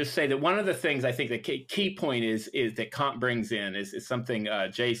bit and just say that one of the things I think the key point is that Kant brings in is something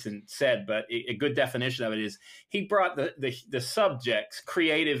Jason said, but a good definition of it is he brought the subject's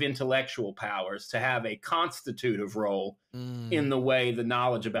creative intellectual powers to have a constitutive role in the way the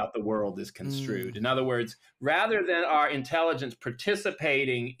knowledge about the world is construed. In other words, rather than our intelligence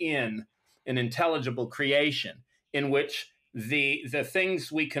participating in an intelligible creation in which the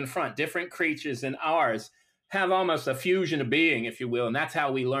things we confront, different creatures and ours, have almost a fusion of being, if you will. And that's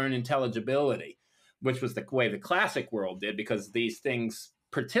how we learn intelligibility, which was the way the classic world did, because these things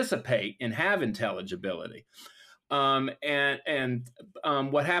participate and have intelligibility. What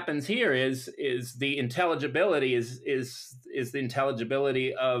happens here is the intelligibility is the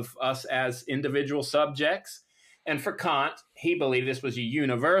intelligibility of us as individual subjects. And for Kant, he believed this was a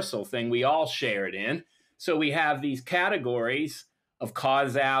universal thing we all shared in. So we have these categories of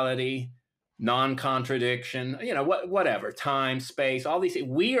causality, non-contradiction, whatever, time, space, all these things.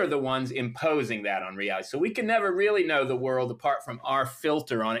 We are the ones imposing that on reality. So we can never really know the world apart from our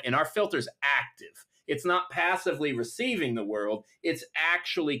filter on it. And our filter's active. It's not passively receiving the world. It's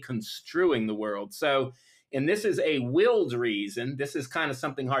actually construing the world. So, and this is a willed reason. This is kind of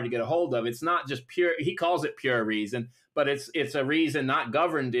something hard to get a hold of. It's not just pure, he calls it pure reason, but it's a reason not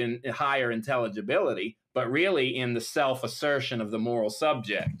governed in higher intelligibility, but really in the self-assertion of the moral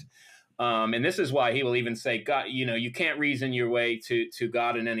subject. And this is why he will even say, God, you can't reason your way to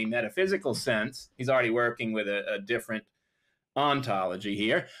God in any metaphysical sense. He's already working with a different ontology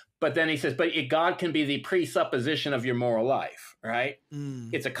here. But then he says, but God can be the presupposition of your moral life, right?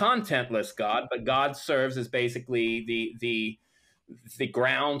 It's a contentless God, but God serves as basically the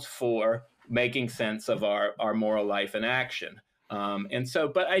grounds for making sense of our moral life and action.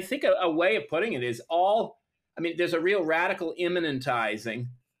 But I think a way of putting it is there's a real radical immanentizing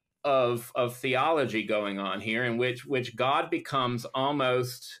of theology going on here, in which God becomes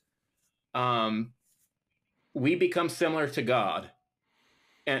almost, we become similar to God,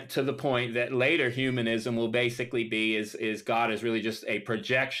 and to the point that later humanism will basically be is God is really just a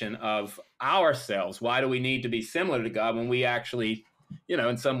projection of ourselves. Why do we need to be similar to God when we actually,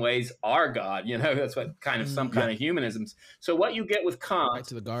 in some ways are God? That's what kind of some kind of humanisms. So what you get with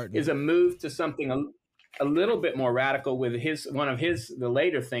Kant is a move to something a little bit more radical with the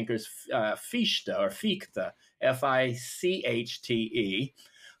later thinkers, Fichte, Fichte.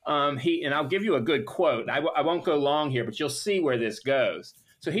 And I'll give you a good quote. I won't go long here, but you'll see where this goes.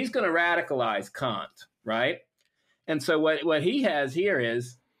 So he's going to radicalize Kant, right? And so what he has here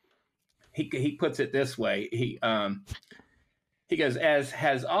is, he puts it this way. He goes, as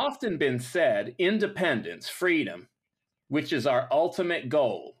has often been said, independence, freedom, which is our ultimate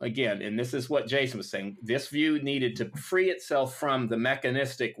goal. Again, and this is what Jason was saying, this view needed to free itself from the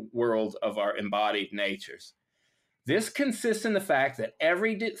mechanistic world of our embodied natures. This consists in the fact that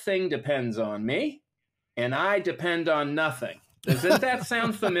everything depends on me and I depend on nothing. Doesn't that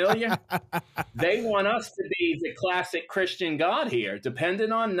sound familiar? They want us to be the classic Christian God here,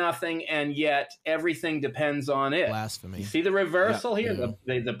 dependent on nothing, and yet everything depends on it. Blasphemy. You see the reversal here,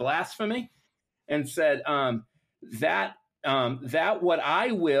 the blasphemy? And said that that what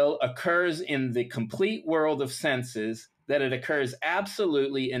I will occurs in the complete world of senses, that it occurs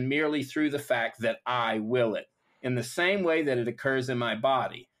absolutely and merely through the fact that I will it, in the same way that it occurs in my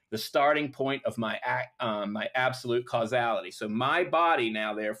body, the starting point of my absolute causality. So my body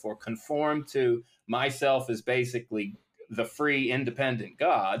now, therefore, conformed to myself as basically the free, independent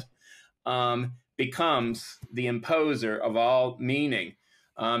God, becomes the imposer of all meaning.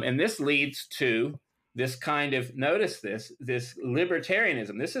 And this leads to this kind of, notice this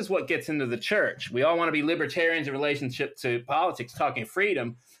libertarianism. This is what gets into the church. We all want to be libertarians in relationship to politics, talking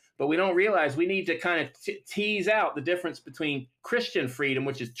freedom, but we don't realize we need to kind of tease out the difference between Christian freedom,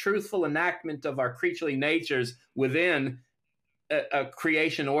 which is truthful enactment of our creaturely natures within a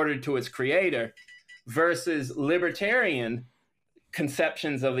creation ordered to its creator, versus libertarian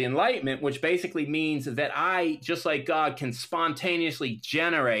conceptions of the Enlightenment, which basically means that I, just like God, can spontaneously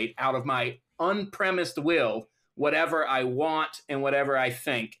generate out of my unpremised will whatever I want and whatever I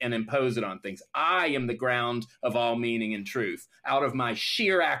think and impose it on things. I am the ground of all meaning and truth out of my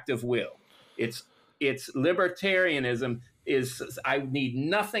sheer act of will. It's libertarianism is, I need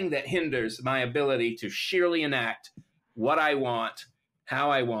nothing that hinders my ability to sheerly enact what I want,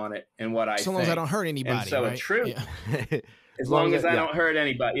 how I want it, and what I think. So long as I don't hurt anybody. And so right? it's true. Yeah. As long as I don't hurt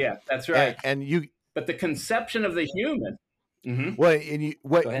anybody. Yeah, that's right. But the conception of the human. Mm-hmm. Well,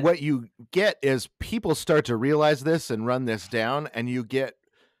 and what you get is people start to realize this and run this down, and you get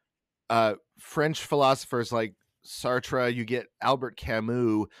French philosophers like Sartre. You get Albert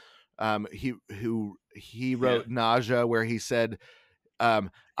Camus. He wrote Nausea, where he said, "I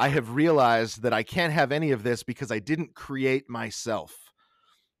have realized that I can't have any of this because I didn't create myself.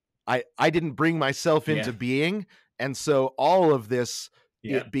 I didn't bring myself into being, and so all of this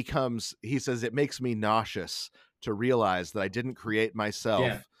it becomes." He says it makes me nauseous to realize that I didn't create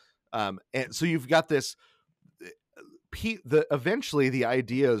myself. And so you've got this, eventually the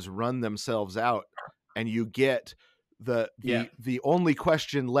ideas run themselves out, and you get the only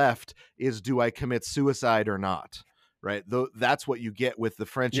question left is, do I commit suicide or not? Right. That's what you get with the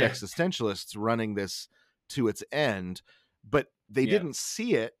French existentialists running this to its end, but they didn't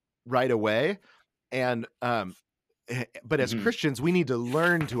see it right away. And, but as Christians, we need to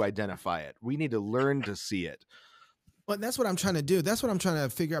learn to identify it. We need to learn to see it. Well, that's what I'm trying to do. That's what I'm trying to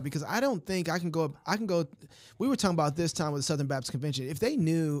figure out, because I don't think I can go. We were talking about this time with the Southern Baptist Convention. If they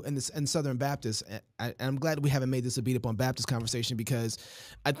knew in Southern Baptists, and I'm glad we haven't made this a beat up on Baptist conversation, because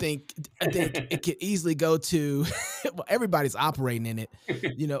I think it could easily go to well, everybody's operating in it,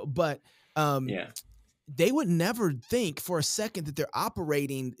 but they would never think for a second that they're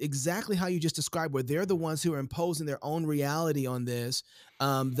operating exactly how you just described, where they're the ones who are imposing their own reality on this,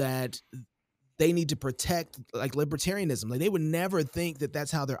 that they need to protect, like libertarianism. Like, they would never think that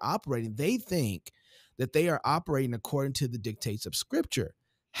that's how they're operating. They think that they are operating according to the dictates of Scripture.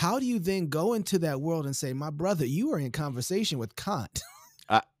 How do you then go into that world and say, my brother, you are in conversation with Kant?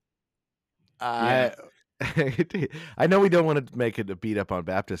 I know we don't want to make it a beat up on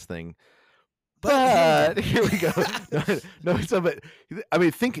Baptist thing, but here we go. But I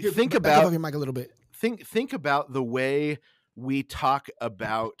mean, think about your mic a little bit. Think about the way we talk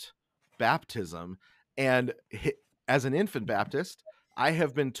about baptism. And as an infant Baptist, I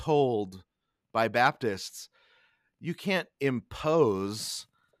have been told by Baptists, you can't impose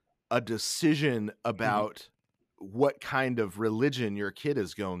a decision about what kind of religion your kid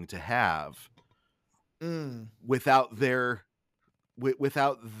is going to have without them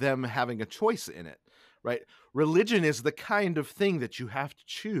having a choice in it, right? Religion is the kind of thing that you have to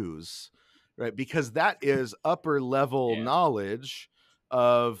choose, right? Because that is upper level knowledge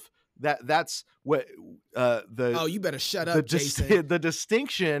of that's what you better shut up, Jason. The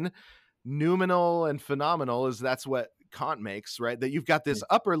distinction, noumenal and phenomenal, is that's what Kant makes, right? That you've got this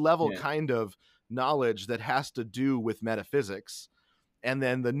upper level kind of knowledge that has to do with metaphysics, and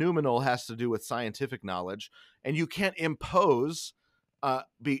then the noumenal has to do with scientific knowledge, and you can't impose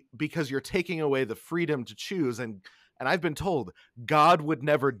because you're taking away the freedom to choose. And I've been told God would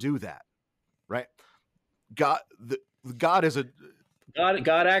never do that, right? God is a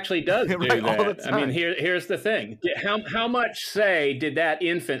God actually does do right, that. I mean, here's the thing. How much say did that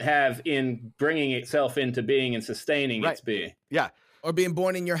infant have in bringing itself into being and sustaining its being? Yeah. Or being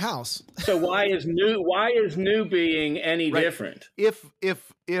born in your house. So why is new being any different? If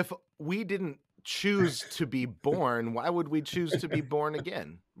we didn't choose to be born, why would we choose to be born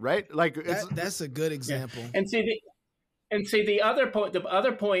again? Right? Like that's a good example. Yeah. And see the other point. The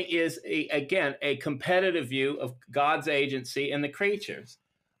other point is a competitive view of God's agency and the creatures.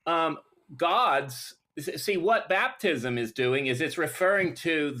 What baptism is doing is it's referring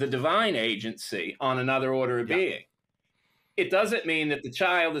to the divine agency on another order of being. it doesn't mean that the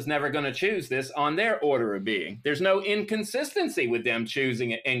child is never going to choose this on their order of being. There's no inconsistency with them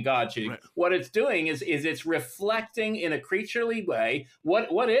choosing it and God choosing. Right. What it's doing is it's reflecting in a creaturely way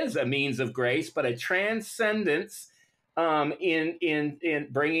what is a means of grace, but a transcendence in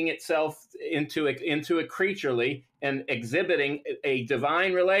bringing itself into a creaturely and exhibiting a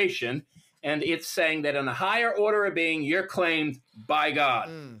divine relation. And it's saying that in a higher order of being, you're claimed by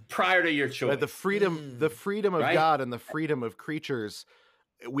God prior to your choice. But the freedom of right? God and the freedom of creatures,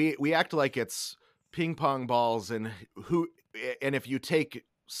 we act like it's ping pong balls, and if you take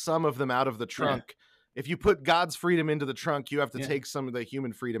some of them out of the trunk, if you put God's freedom into the trunk, you have to take some of the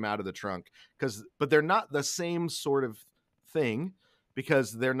human freedom out of the trunk, but they're not the same sort of thing,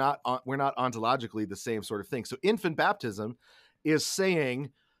 because we're not ontologically the same sort of thing. So infant baptism is saying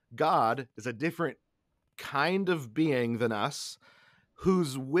God is a different kind of being than us,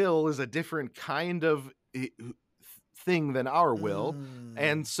 whose will is a different kind of thing than our will.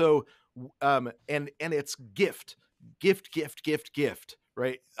 And so, and it's gift,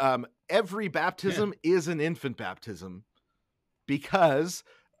 right? Every baptism is an infant baptism, because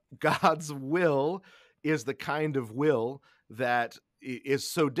God's will is the kind of will that is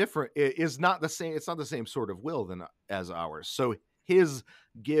so different. It is not the same. It's not the same sort of will as ours. So his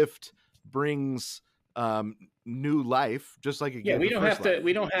gift brings new life, just like a gift. We don't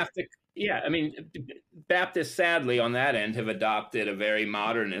have to. Yeah, I mean, Baptists, sadly, on that end, have adopted a very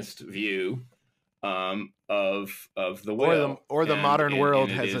modernist view of the will, or the modern world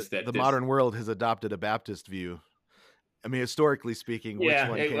has adopted a Baptist view. I mean, historically speaking, which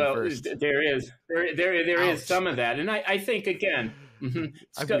one came first? There is some of that, and I think again.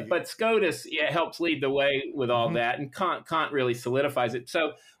 But Scotus helps lead the way with all that, and Kant really solidifies it.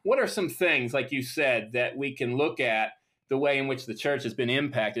 So what are some things, like you said, that we can look at the way in which the church has been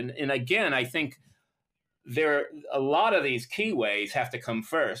impacted? And again, I think a lot of these key ways have to come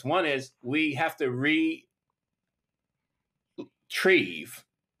first. One is we have to retrieve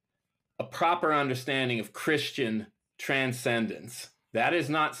a proper understanding of Christian transcendence. That is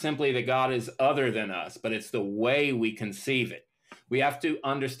not simply that God is other than us, but it's the way we conceive it. We have to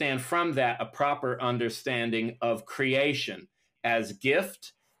understand from that a proper understanding of creation as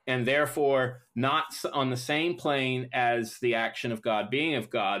gift, and therefore not on the same plane as the action of God, being of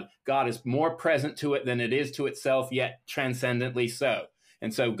God. God is more present to it than it is to itself, yet transcendently so.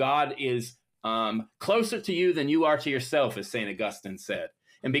 And so God is closer to you than you are to yourself, as St. Augustine said.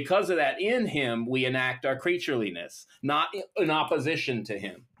 And because of that, in him, we enact our creatureliness, not in opposition to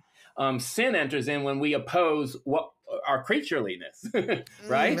him. Sin enters in when we oppose our creatureliness,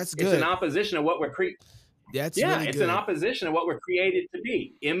 right? That's good. It's an opposition of what we're really it's an opposition of what we're created to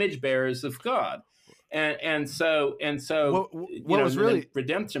be, image bearers of God. And so what was really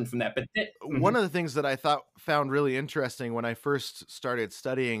redemption from that. But one of the things that I found really interesting when I first started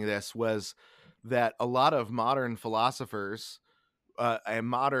studying this was that a lot of modern philosophers and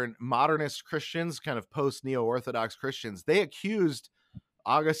modernist Christians, kind of post neo-Orthodox Christians, they accused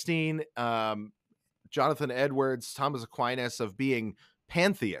Augustine, Jonathan Edwards, Thomas Aquinas of being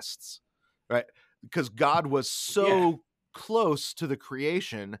pantheists, right? Because God was so close to the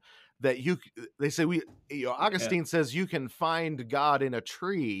creation that they say Augustine says you can find God in a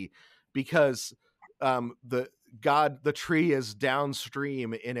tree because the tree is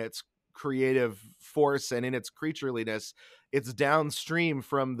downstream in its creative force and in its creatureliness. It's downstream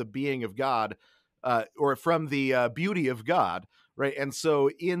from the being of God, or from the beauty of God, right? And so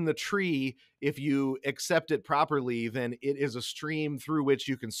in the tree, if you accept it properly, then it is a stream through which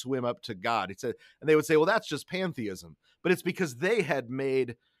you can swim up to God. And they would say, well, that's just pantheism. But it's because they had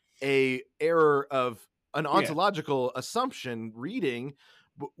made a error of an ontological assumption reading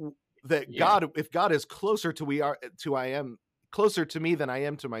that God, if God is closer closer to me than I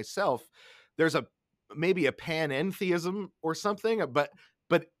am to myself, there's maybe a panentheism or something, but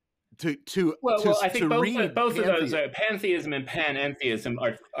I think both of those are, pantheism and panentheism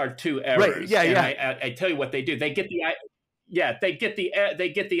are two errors. Right. I tell you what they do. They get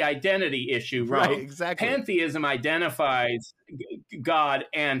the identity issue wrong. Right, exactly. Pantheism identifies God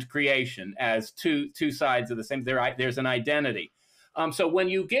and creation as two sides of the same. There's an identity. So when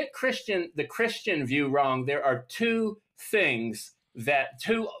you get the Christian view wrong, there are two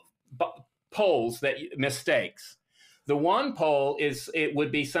poles mistakes. The one pole it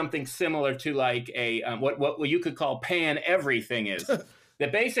would be something similar to like a what you could call pan-everythingism.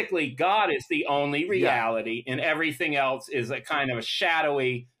 That basically God is the only reality, and everything else is a kind of a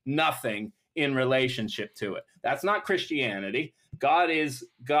shadowy nothing in relationship to it. That's not Christianity. God is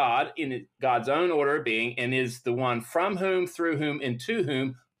God in God's own order of being, and is the one from whom, through whom, and to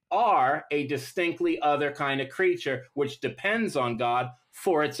whom are a distinctly other kind of creature, which depends on God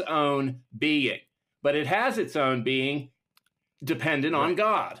for its own being. But it has its own being dependent on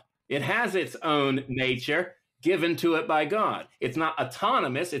God. It has its own nature given to it by God. It's not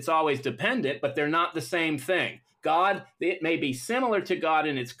autonomous. It's always dependent, but they're not the same thing. God, it may be similar to God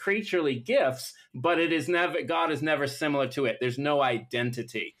in its creaturely gifts, but God is never similar to it. There's no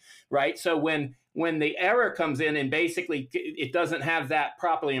identity, right? So when the error comes in and basically it doesn't have that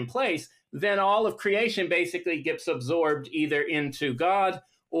properly in place, then all of creation basically gets absorbed either into God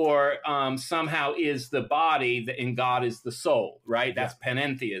or somehow is the body and God is the soul, right? That's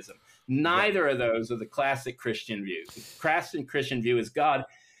panentheism. Neither of those are the classic Christian view. The classic Christian view is God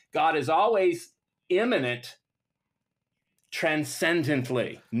is always immanent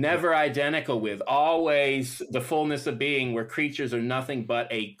transcendently, never identical with, always the fullness of being, where creatures are nothing but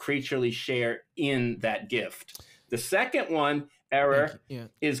a creaturely share in that gift. The second one, error,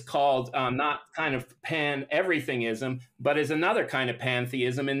 is called not kind of pan-everythingism, but is another kind of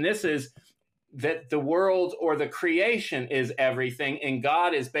pantheism. And this is that the world or the creation is everything, and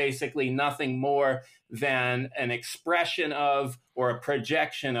God is basically nothing more than an expression of or a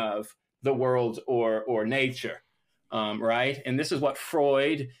projection of the world or nature. Right, and this is what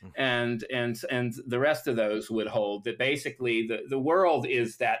Freud and the rest of those would hold, that basically the world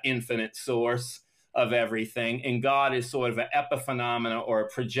is that infinite source of everything, and God is sort of an epiphenomena or a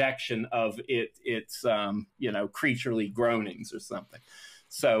projection of its creaturely groanings or something.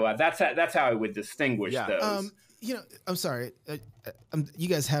 So that's how I would distinguish those. I'm sorry, you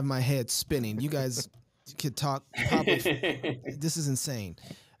guys have my head spinning. You guys could talk. Probably, this is insane.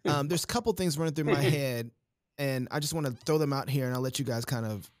 There's a couple things running through my head. And I just want to throw them out here, and I'll let you guys kind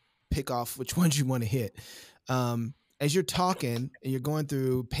of pick off which ones you want to hit. As you're talking and you're going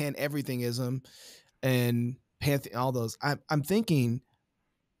through pan-everythingism and all those, I'm thinking,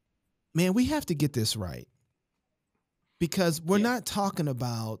 man, we have to get this right, because we're not talking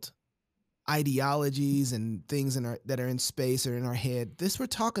about ideologies and things that are in space or in our head. We're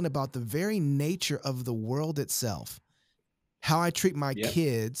talking about the very nature of the world itself. How I treat my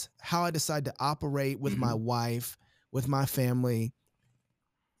kids, how I decide to operate with my wife, with my family,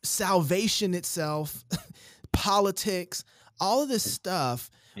 salvation itself, politics, all of this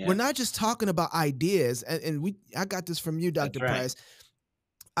stuff. We're not just talking about ideas. And I got this from you, Dr. Price.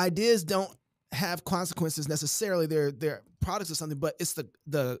 Ideas don't have consequences necessarily. They're products of something, but it's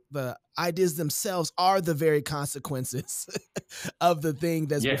the ideas themselves are the very consequences of the thing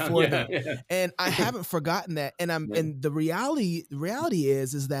that's before them. And I haven't forgotten that. And and the reality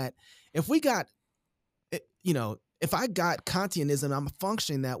is that if we got, if I got Kantianism, I'm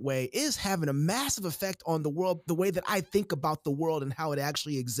functioning that way, it is having a massive effect on the world, the way that I think about the world and how it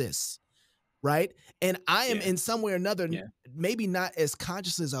actually exists. Right. And I am in some way or another, maybe not as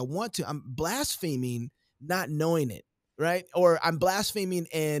conscious as I want to. I'm blaspheming, not knowing it. Right. Or I'm blaspheming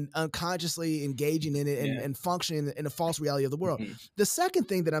and unconsciously engaging in it and functioning in a false reality of the world. The second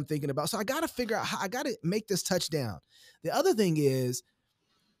thing that I'm thinking about, so I got to figure out how I got to make this touchdown. The other thing is,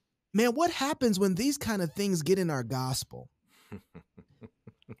 man, what happens when these kind of things get in our gospel?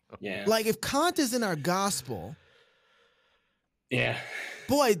 Like if Kant is in our gospel.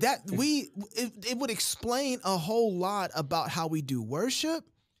 Boy, it would explain a whole lot about how we do worship,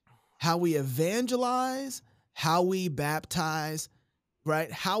 how we evangelize, how we baptize,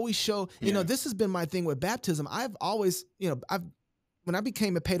 right? How we show, this has been my thing with baptism. I've always, when I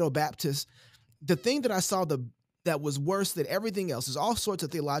became a Paedo-Baptist, the thing that I saw that was worse than everything else, there's all sorts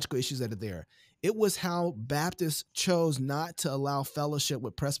of theological issues that are there. It was how Baptists chose not to allow fellowship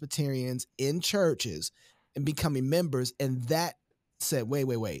with Presbyterians in churches and becoming members. And that said,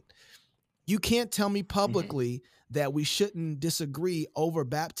 wait. You can't tell me publicly that we shouldn't disagree over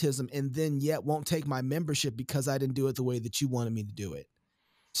baptism and then yet won't take my membership because I didn't do it the way that you wanted me to do it.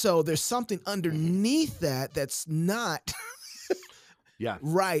 So there's something underneath that's not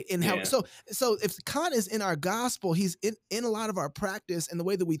right. And how so if Kant is in our gospel, he's in a lot of our practice and the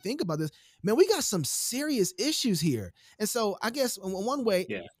way that we think about this, man, we got some serious issues here. And so I guess in one way,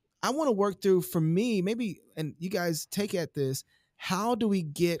 I want to work through, for me, maybe, and you guys take at this, how do we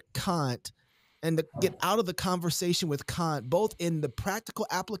get Kant and get out of the conversation with Kant, both in the practical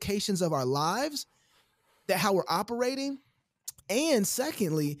applications of our lives, that how we're operating, and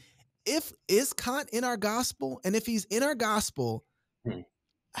secondly, is Kant in our gospel? And if he's in our gospel,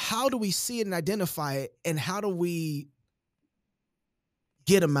 how do we see it and identify it, and how do we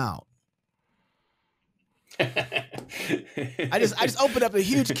get him out? I just opened up a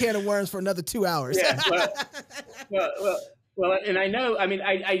huge can of worms for another 2 hours. Well, Well, and I know, I mean,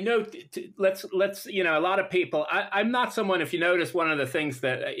 I know, let's, you know, a lot of people, I'm not someone, if you notice, one of the things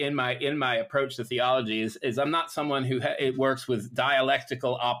that in my approach to theology is I'm not someone who it works with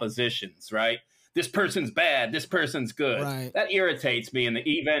dialectical oppositions, right? This person's bad, this person's good. Right. That irritates me in the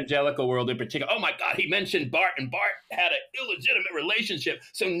evangelical world in particular. Oh my God, he mentioned Bart, and Bart had an illegitimate relationship,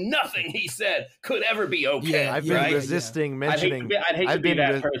 so nothing he said could ever be okay. Yeah, I've been resisting mentioning. I'd hate to be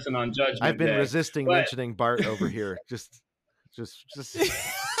that person on Judgment Day. I've been resisting mentioning Bart over here. Just.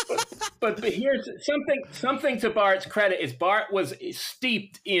 But here's something to Bart's credit is Bart was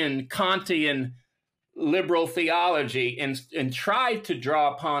steeped in Kantian liberal theology and tried to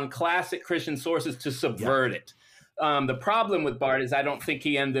draw upon classic Christian sources to subvert it. The problem with Bart is I don't think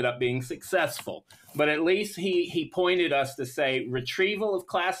he ended up being successful, but at least he pointed us to say retrieval of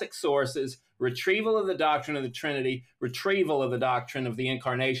classic sources, retrieval of the doctrine of the Trinity, retrieval of the doctrine of the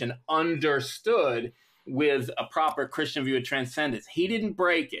Incarnation, understood with a proper Christian view of transcendence. He didn't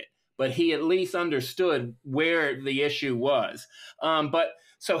break it, but he at least understood where the issue was. But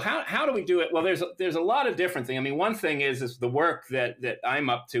so how do we do it? Well, there's a lot of different things. I mean, one thing is the work that I'm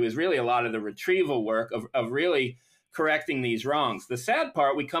up to is really a lot of the retrieval work of really correcting these wrongs. The sad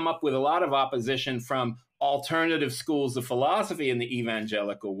part, we come up with a lot of opposition from alternative schools of philosophy in the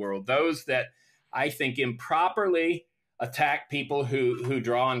evangelical world, those that I think improperly attack people who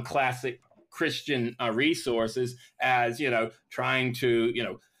draw on classic Christian resources as, you know, trying to, you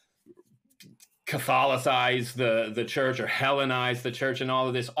know, Catholicize the church or Hellenize the church and all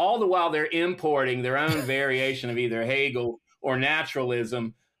of this, all the while they're importing their own variation of either Hegel or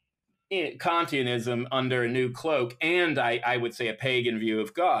naturalism, Kantianism under a new cloak, and I would say a pagan view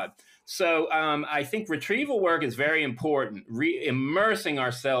of God. So I think retrieval work is very important, immersing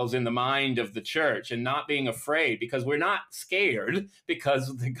ourselves in the mind of the church and not being afraid, because we're not scared,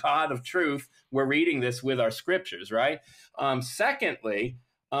 because the God of truth, we're reading this with our scriptures, right? Secondly,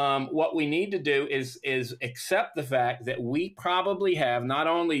 what we need to do is accept the fact that we probably have not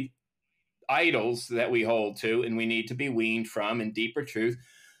only idols that we hold to and we need to be weaned from in deeper truth,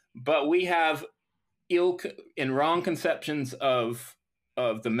 but we have ill and wrong conceptions of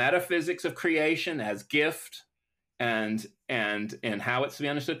the metaphysics of creation as gift and how it's to be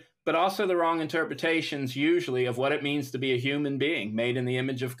understood, but also the wrong interpretations usually of what it means to be a human being made in the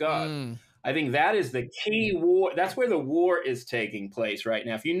image of God. I think that is the key war. That's where the war is taking place right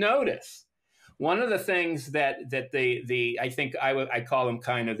now. If you notice, one of the things that I think I call them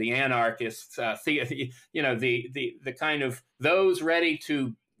kind of the anarchists, you know, the kind of those ready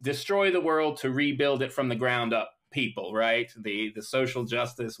to destroy the world to rebuild it from the ground up people, right? The social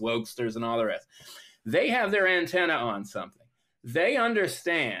justice wokesters and all the rest. They have their antenna on something. They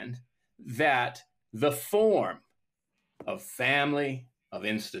understand that the form of family, of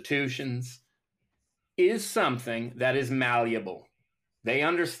institutions, is something that is malleable. They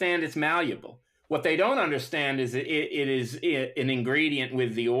understand it's malleable. What they don't understand is it is an ingredient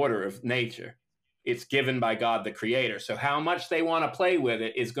with the order of nature. It's given by God the Creator. So how much they want to play with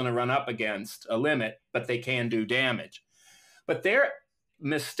it is going to run up against a limit, but they can do damage. But their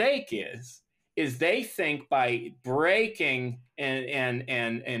mistake is they think by breaking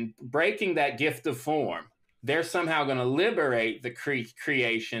and breaking that gift of form, they're somehow going to liberate the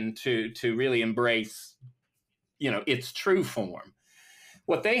creation to really embrace, you know, its true form.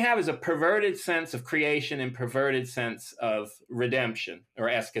 What they have is a perverted sense of creation and perverted sense of redemption or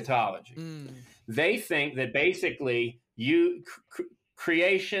eschatology. They think that basically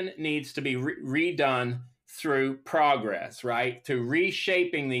creation needs to be redone through progress, right? To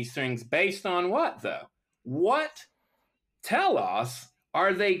reshaping these things based on what, though? What telos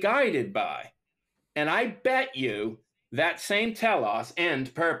are they guided by? And I bet you that same telos,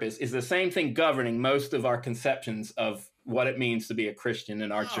 end, purpose, is the same thing governing most of our conceptions of what it means to be a Christian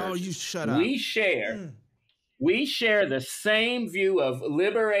in our church. Oh, you shut up. We share the same view of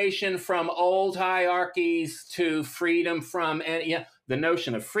liberation from old hierarchies to freedom from the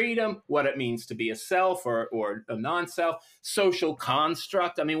notion of freedom, what it means to be a self or a non-self, social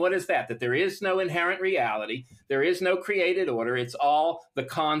construct. I mean, what is that? That there is no inherent reality. There is no created order. It's all the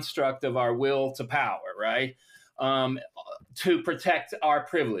construct of our will to power, right? To protect our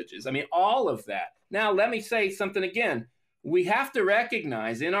privileges. I mean, all of that. Now, let me say something again. We have to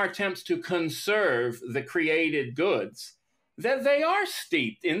recognize in our attempts to conserve the created goods that they are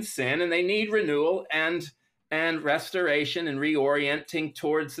steeped in sin and they need renewal and restoration and reorienting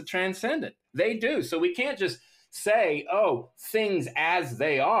towards the transcendent. They do. So we can't just say, oh, things as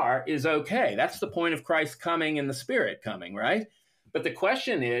they are is okay. That's the point of Christ coming and the Spirit coming, right? But the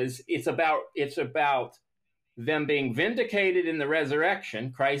question is, it's about them being vindicated in the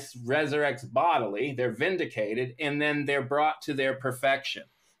resurrection. Christ resurrects bodily, they're vindicated, and then they're brought to their perfection.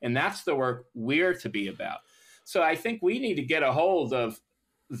 And that's the work we're to be about. So I think we need to get a hold of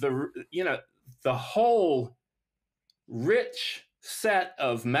the whole rich set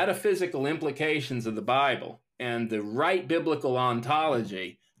of metaphysical implications of the Bible and the right biblical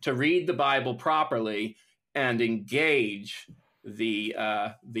ontology to read the Bible properly and engage the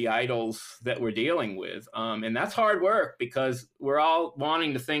idols that we're dealing with. And that's hard work, because we're all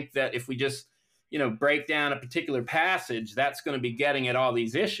wanting to think that if we just, break down a particular passage, that's going to be getting at all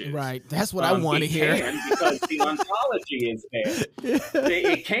these issues. Right. That's what I want to hear. Because the ontology is there.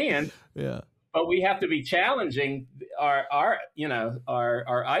 It can. Yeah. But we have to be challenging our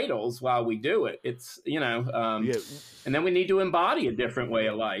idols while we do it. It's, and then we need to embody a different way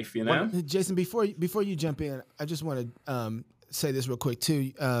of life, Jason, before you jump in, I just want to say this real quick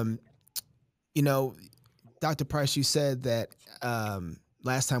too. Dr. Price, you said that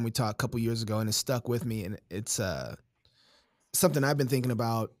last time we talked a couple years ago, and it stuck with me, and it's something I've been thinking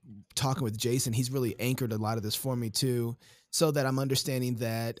about talking with Jason. He's really anchored a lot of this for me too, so that I'm understanding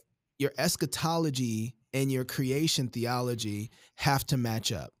that your eschatology and your creation theology have to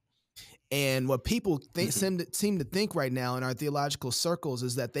match up. And what people seem to think right now in our theological circles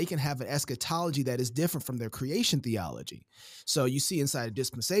is that they can have an eschatology that is different from their creation theology. So you see inside of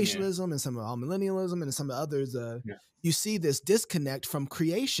dispensationalism and some of amillennialism and some of others, you see this disconnect from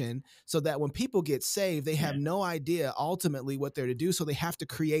creation, so that when people get saved, they have no idea ultimately what they're to do. So they have to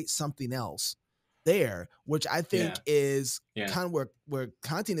create something else there, which I think is kind of where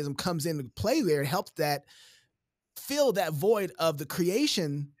Kantianism comes into play there. It helps that fill that void of the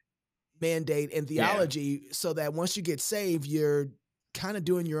creation mandate and theology, so that once you get saved, you're kind of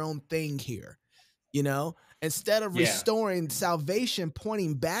doing your own thing here, instead of restoring salvation,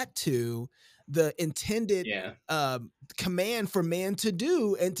 pointing back to the intended command for man to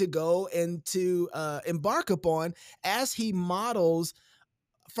do and to go and to embark upon as he models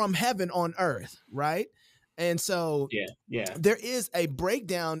from heaven on earth, right? And so there is a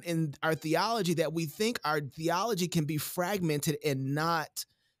breakdown in our theology, that we think our theology can be fragmented and not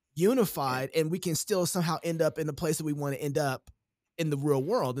unified, and we can still somehow end up in the place that we want to end up in the real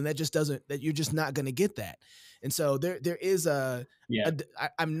world. And that just doesn't, that you're just not going to get that. And so there is I'm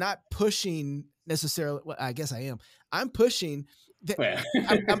not pushing necessarily, well, I guess I am. I'm pushing that.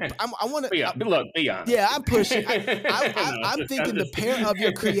 I want to look, be honest. Yeah, I'm pushing. I'm thinking the pair of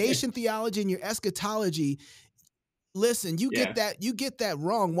your creation theology and your eschatology. Listen, you get that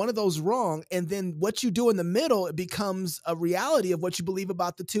wrong, one of those wrong, and then what you do in the middle, it becomes a reality of what you believe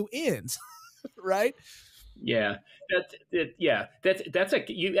about the two ends, right? Yeah, that's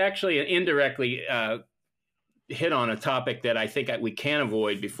you actually indirectly hit on a topic that I think we can't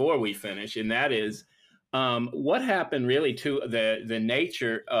avoid before we finish, and that is what happened really to the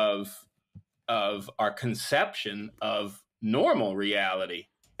nature of our conception of normal reality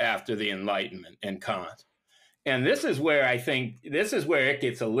after the Enlightenment and Kant. And this is where it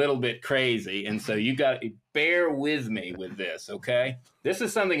gets a little bit crazy. And so you got to bear with me with this, okay? This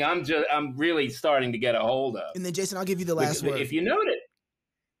is something I'm really starting to get a hold of. And then Jason, I'll give you the last word. If you note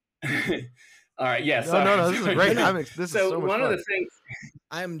it. All right. Yes. No, this is great. This is so much one fun. of the things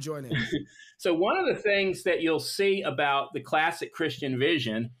I am enjoying it. So one of the things that you'll see about the classic Christian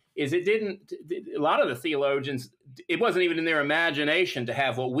vision is a lot of the theologians, it wasn't even in their imagination to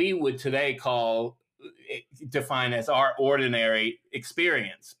have what we would today define as our ordinary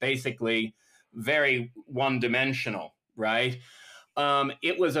experience, basically very one-dimensional, right?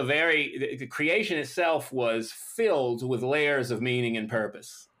 It was the creation itself was filled with layers of meaning and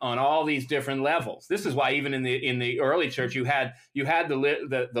purpose on all these different levels. This is why even in the early church you had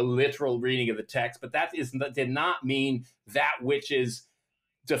the literal reading of the text, but that did not mean that which is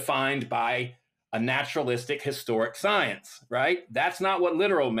defined by a naturalistic historic science, right? That's not what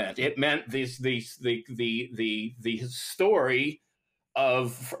literal meant. It meant the story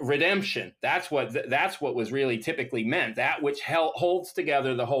of redemption. That's what was really typically meant. That which holds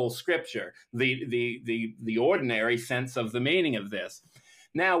together the whole Scripture, the ordinary sense of the meaning of this.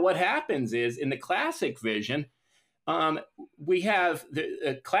 Now, what happens is in the classic vision, we have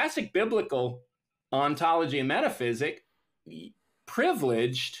the classic biblical ontology and metaphysic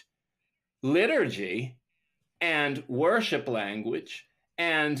privileged liturgy and worship language,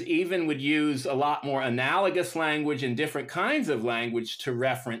 and even would use a lot more analogous language and different kinds of language to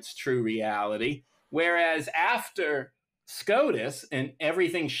reference true reality. Whereas after Scotus and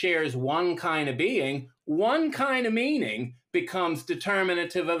everything shares one kind of being, one kind of meaning becomes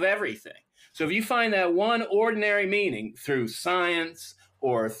determinative of everything. So if you find that one ordinary meaning through science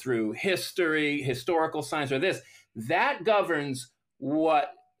or through history, historical science, or this, that governs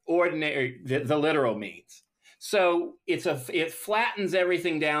what the literal means. So it flattens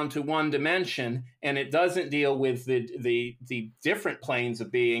everything down to one dimension, and it doesn't deal with the different planes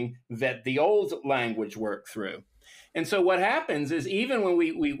of being that the old language worked through. And so what happens is, even when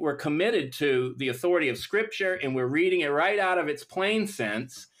we're committed to the authority of Scripture and we're reading it right out of its plain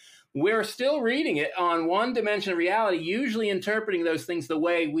sense, we're still reading it on one dimension of reality, usually interpreting those things the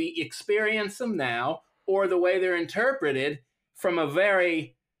way we experience them now, or the way they're interpreted from a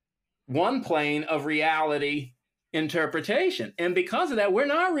very one plane of reality interpretation. And because of that, we're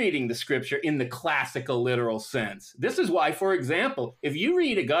not reading the Scripture in the classical literal sense. This is why, for example, if you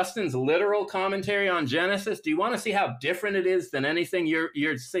read Augustine's literal commentary on Genesis, do you want to see how different it is than anything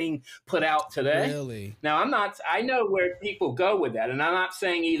you're seeing put out today? Really? Now, I know where people go with that, and I'm not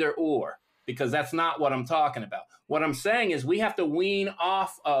saying either or, because that's not what I'm talking about. What I'm saying is we have to wean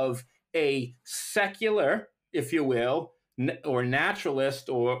off of a secular, if you will, or naturalist,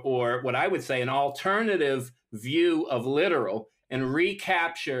 or what I would say an alternative view of literal, and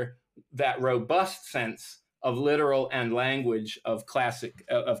recapture that robust sense of literal and language of classic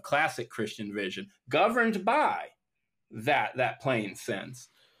Christian vision, governed by that plain sense.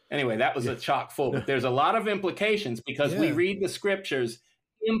 Anyway, that was a chock full, but there's a lot of implications, because we read the Scriptures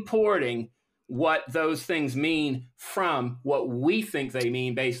importing what those things mean from what we think they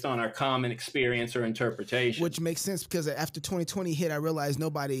mean based on our common experience or interpretation. Which makes sense, because after 2020 hit, I realized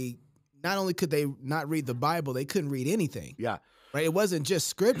not only could they not read the Bible, they couldn't read anything. Yeah. Right. It wasn't just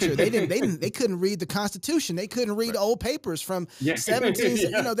Scripture. They couldn't read the Constitution. They couldn't read old papers from 17. You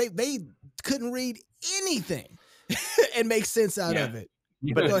know, they couldn't read anything and make sense out of it.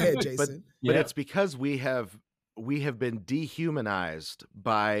 But go ahead, Jason. But it's because we have been dehumanized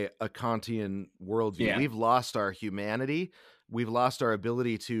by a Kantian worldview. Yeah. We've lost our humanity. We've lost our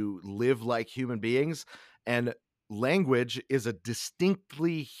ability to live like human beings. And language is a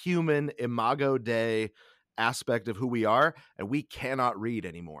distinctly human imago Dei aspect of who we are. And we cannot read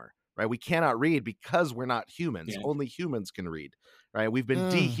anymore, right? We cannot read because we're not humans. Yeah. Only humans can read, right? We've been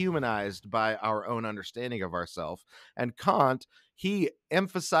dehumanized by our own understanding of ourselves. And Kant, he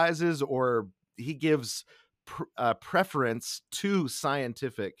emphasizes, or he gives preference to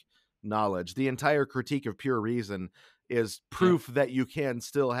scientific knowledge. The entire Critique of Pure Reason is proof that you can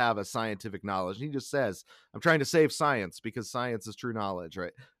still have a scientific knowledge. And he just says, I'm trying to save science because science is true knowledge,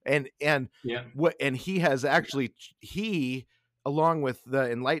 right? And he has actually, along with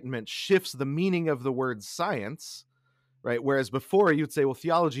the Enlightenment, shifts the meaning of the word science, right? Whereas before you'd say, well,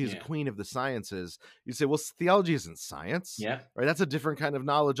 theology is a queen of the sciences. You'd say, well, theology isn't science, right? That's a different kind of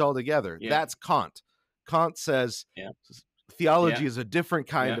knowledge altogether. That's Kant. Kant says theology is a different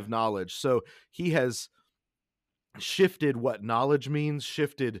kind of knowledge. So he has shifted what knowledge means,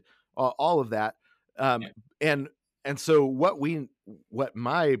 shifted all of that. And so what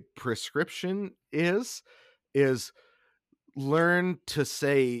my prescription is learn to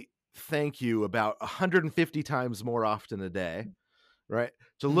say thank you about 150 times more often a day, right?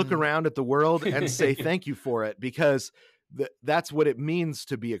 To look around at the world and say thank you for it, because that's what it means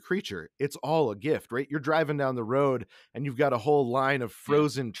to be a creature. It's all a gift, right? You're driving down the road and you've got a whole line of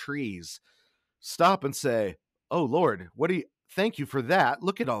frozen trees. Stop and say, oh Lord, thank you for that.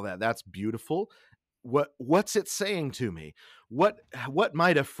 Look at all that. That's beautiful. What's it saying to me? What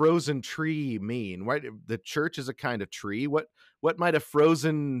might a frozen tree mean? Right? The church is a kind of tree. What might a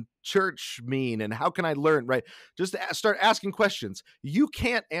frozen church mean? And how can I learn? Right? Just start asking questions. You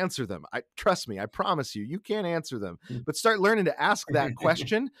can't answer them. Trust me. I promise you can't answer them. But start learning to ask that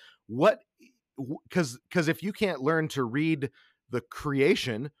question. Because if you can't learn to read the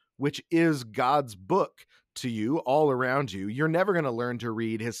creation, which is God's book to you all around you, you're never going to learn to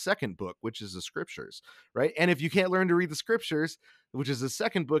read his second book, which is the Scriptures, right? And if you can't learn to read the Scriptures, which is the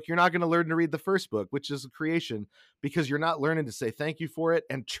second book, you're not going to learn to read the first book, which is the creation, because you're not learning to say thank you for it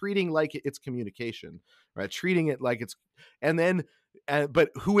and treating like it's communication, right? Treating it like it's, and then, but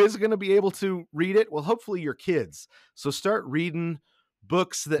who is going to be able to read it? Well, hopefully your kids. So start reading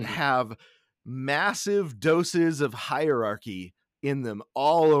books that have massive doses of hierarchy in them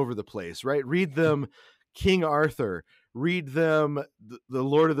all over the place, right? Read them King Arthur, read them the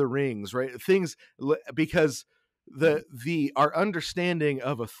Lord of the Rings, right? Things, because our understanding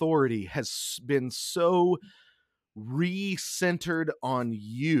of authority has been so re-centered on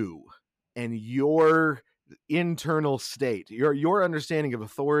you and your internal state. Your understanding of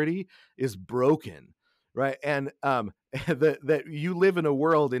authority is broken, right? And that you live in a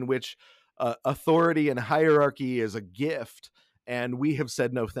world in which authority and hierarchy is a gift, and we have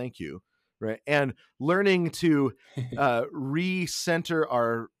said no thank you, right? And learning to recenter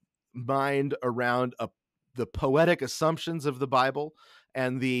our mind around the poetic assumptions of the Bible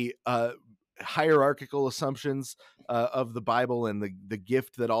and the hierarchical assumptions of the Bible and the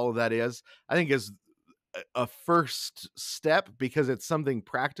gift that all of that is, I think is a first step, because it's something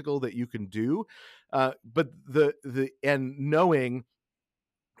practical that you can do. But and knowing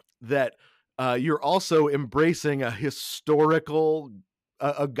that you're also embracing a historical,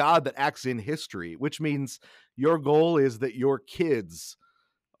 a God that acts in history, which means your goal is that your kids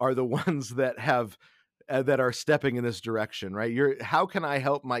are the ones that have that are stepping in this direction, right? How can I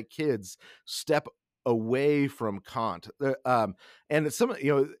help my kids step away from Kant? And so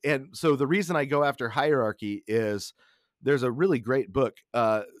the reason I go after hierarchy is there's a really great book,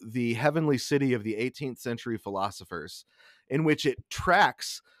 The Heavenly City of the 18th Century Philosophers, in which it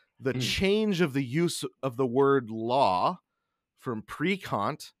tracks the change of the use of the word law from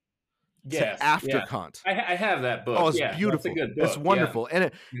pre-Kant to after Kant. I have that book. Oh, it's beautiful. That's a good book. It's wonderful.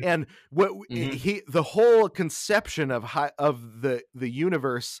 And what the whole conception of the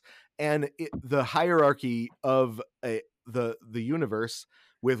universe and the hierarchy of the universe,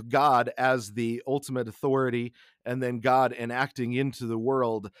 with God as the ultimate authority, and then God enacting into the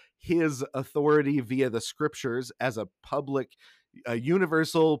world his authority via the scriptures as a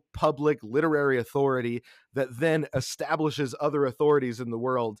universal public literary authority that then establishes other authorities in the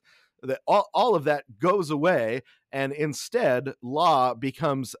world. That all of that goes away, and instead law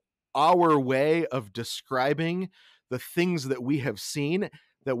becomes our way of describing the things that we have seen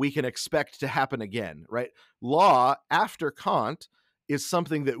that we can expect to happen again, right? Law after Kant is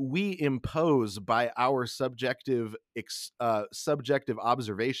something that we impose by our subjective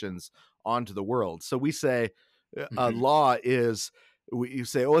observations onto the world. So we say law is, you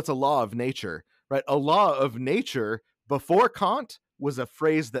say, oh, it's a law of nature, right? A law of nature before Kant was a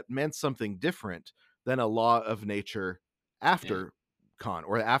phrase that meant something different than a law of nature after Kant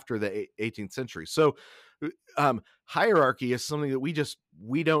or after the 18th century. So hierarchy is something that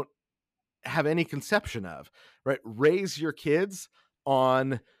we don't have any conception of, right? Raise your kids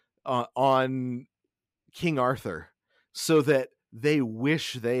on King Arthur so that they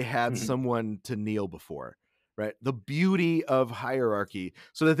wish they had someone to kneel before, right? The beauty of hierarchy,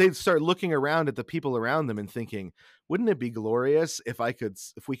 so that they'd start looking around at the people around them and thinking, wouldn't it be glorious if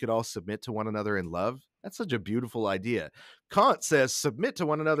we could all submit to one another in love? That's such a beautiful idea. Kant says submit to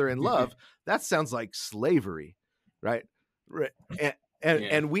one another in love. That sounds like slavery, right? Right.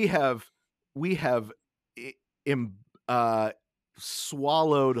 And we have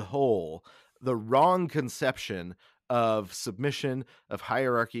swallowed whole the wrong conception of submission, of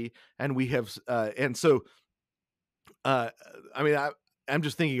hierarchy, and we have and so I mean, I'm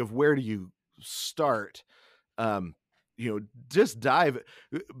just thinking of, where do you start? Just dive.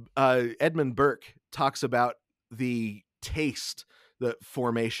 Edmund Burke talks about the taste, the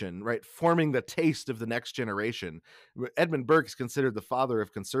formation, right? Forming the taste of the next generation. Edmund Burke is considered the father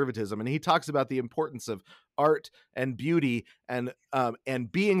of conservatism, and he talks about the importance of art and beauty and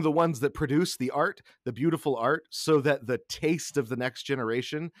being the ones that produce the art, the beautiful art, so that the taste of the next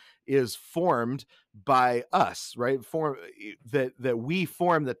generation is formed by us, right? That we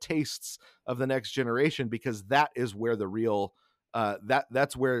form the tastes of the next generation, because that is where the real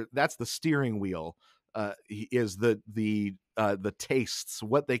that's the steering wheel is the tastes,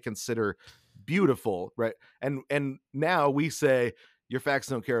 what they consider beautiful, right? And now we say your facts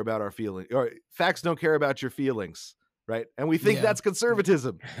don't care about our feelings, or facts don't care about your feelings, right? And we think that's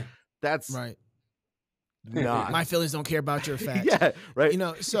conservatism. That's right. Not. My feelings don't care about your facts. Yeah, right.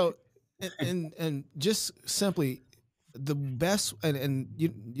 So and just simply the best, and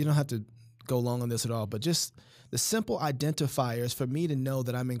you don't have to go long on this at all, but just the simple identifiers for me to know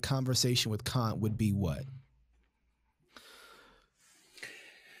that I'm in conversation with Kant would be what?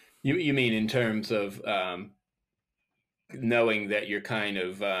 You mean in terms of knowing that you're kind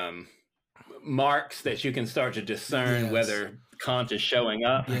of marks that you can start to discern whether Kant is showing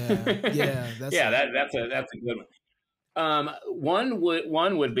up? That's a good one.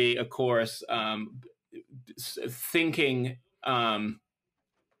 One would be, of course, thinking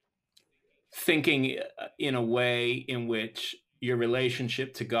in a way in which your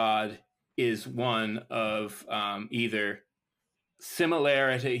relationship to God is one of either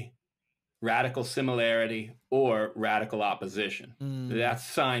similarity, radical similarity, or radical opposition. That's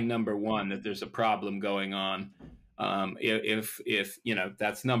sign number one that there's a problem going on. If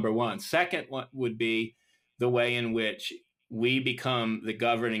that's number one. Second one would be the way in which we become the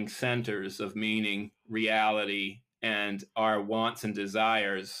governing centers of meaning, reality, and our wants and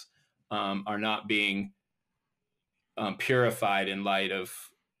desires are not being purified in light of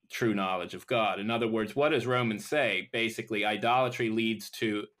true knowledge of God. In other words, what does Romans say? Basically, idolatry leads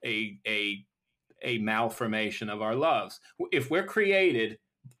to a malformation of our loves. If we're created,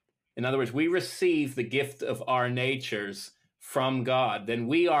 in other words, we receive the gift of our natures from God, then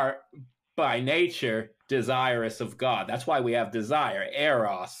we are by nature desirous of God. That's why we have desire,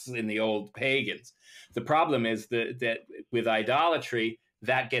 eros in the old pagans. The problem is that with idolatry,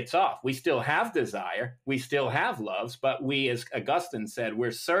 that gets off. We still have desire, we still have loves, but we, as Augustine said,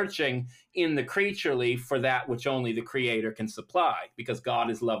 we're searching in the creaturely for that which only the Creator can supply, because God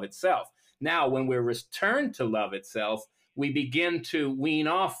is love itself. Now, when we're returned to love itself, we begin to wean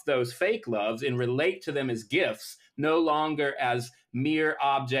off those fake loves and relate to them as gifts, no longer as mere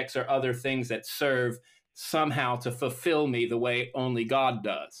objects or other things that serve somehow to fulfill me the way only God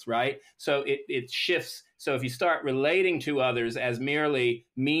does, right? So it shifts. So if you start relating to others as merely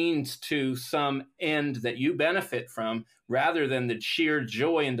means to some end that you benefit from, rather than the sheer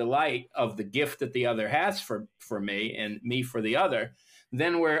joy and delight of the gift that the other has for me and me for the other,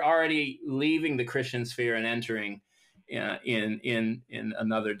 then we're already leaving the Christian sphere and entering in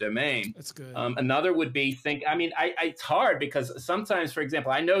another domain. That's good. Another would be it's hard because sometimes, for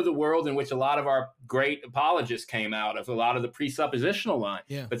example, I know the world in which a lot of our great apologists came out of, a lot of the presuppositional line,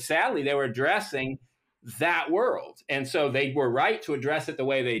 but sadly they were addressing that world. And so they were right to address it the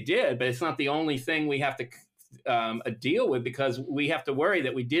way they did, but it's not the only thing we have to deal with, because we have to worry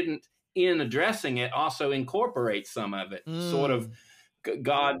that we didn't, in addressing it, also incorporate some of it, sort of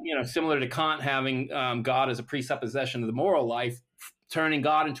God, similar to Kant having God as a presupposition of the moral life, turning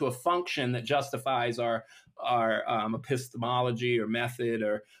God into a function that justifies our epistemology or method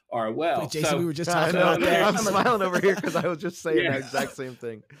or well. Jason, so we were just talking about that. I'm smiling over here because I was just saying the exact same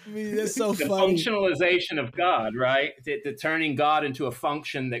thing. I mean, that's so the funny. Functionalization of God, right? The turning God into a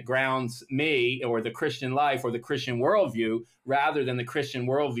function that grounds me or the Christian life or the Christian worldview, rather than the Christian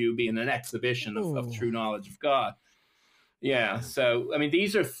worldview being an exhibition of true knowledge of God. Yeah. So, I mean,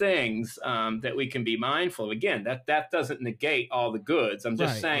 these are things that we can be mindful of. Again, that doesn't negate all the goods. I'm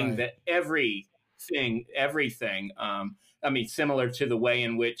just saying that everything, similar to the way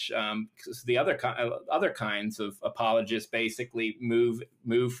in which the other kinds of apologists basically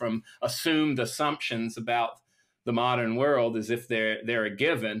move from assumed assumptions about the modern world as if they're a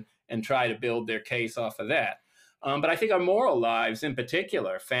given, and try to build their case off of that. But I think our moral lives in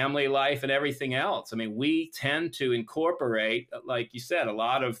particular, family life and everything else, I mean, we tend to incorporate, like you said, a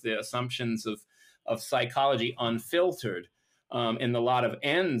lot of the assumptions of psychology unfiltered, and a lot of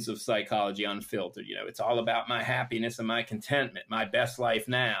ends of psychology unfiltered. It's all about my happiness and my contentment, my best life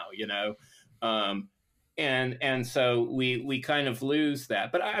now, and so we kind of lose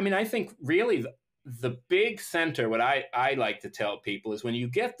that. But I think really the big center, what I like to tell people, is when you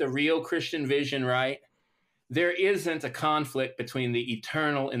get the real Christian vision right, there isn't a conflict between the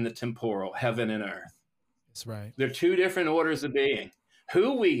eternal and the temporal, heaven and earth. That's right. They're two different orders of being.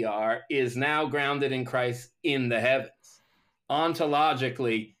 Who we are is now grounded in Christ in the heavens,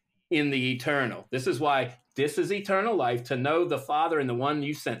 ontologically in the eternal. This is why this is eternal life, to know the Father and the one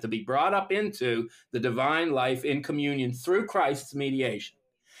you sent, to be brought up into the divine life in communion through Christ's mediation.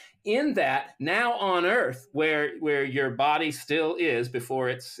 In that, now on earth, where your body still is before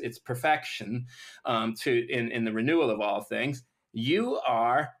its perfection, in the renewal of all things, you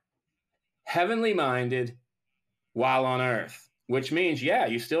are heavenly minded while on earth, which means,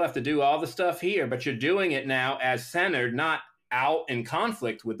 you still have to do all the stuff here, but you're doing it now as centered, not out in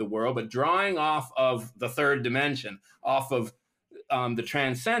conflict with the world, but drawing off of the third dimension, off of the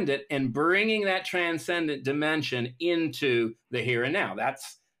transcendent, and bringing that transcendent dimension into the here and now.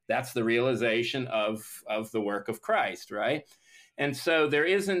 That's the realization of the work of Christ, right? And so there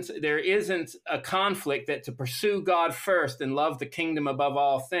isn't a conflict that to pursue God first and love the kingdom above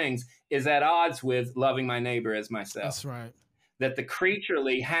all things is at odds with loving my neighbor as myself. That's right. That the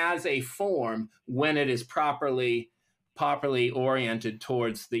creaturely has a form when it is properly oriented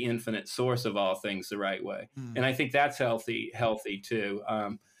towards the infinite source of all things the right way. And I think that's healthy too.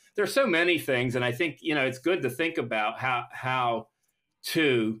 There are so many things, and I think, it's good to think about how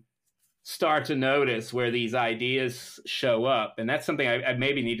to start to notice where these ideas show up. And that's something I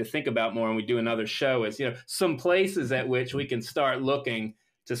maybe need to think about more when we do another show, is, some places at which we can start looking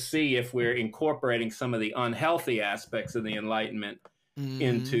to see if we're incorporating some of the unhealthy aspects of the Enlightenment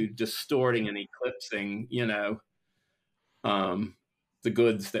into distorting and eclipsing, the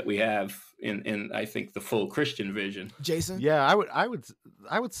goods that we have in I think the full Christian vision. Jason? Yeah, I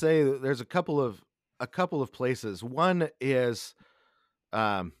would say that there's a couple of places. One is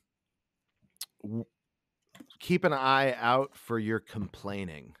keep an eye out for your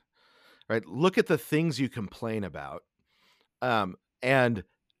complaining, right? Look at the things you complain about, and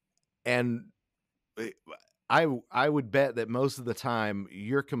And I would bet that most of the time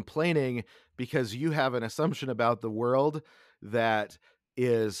you're complaining because you have an assumption about the world that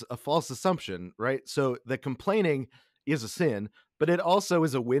is a false assumption, right? So the complaining is a sin, but it also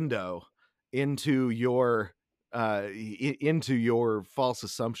is a window into your into your false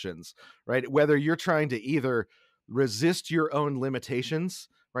assumptions, right? Whether you're trying to either resist your own limitations,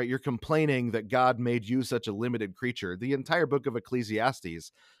 right? You're complaining that God made you such a limited creature. The entire book of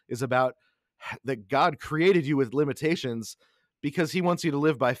Ecclesiastes is about that God created you with limitations because he wants you to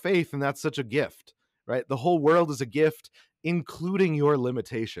live by faith, and that's such a gift, right? The whole world is a gift, including your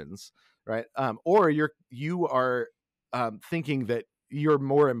limitations, right? Or you are thinking that you're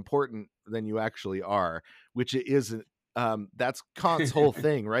more important than you actually are, which it isn't. That's Kant's whole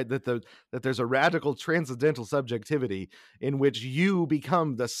thing, right? That there's a radical transcendental subjectivity in which you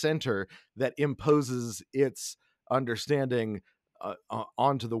become the center that imposes its understanding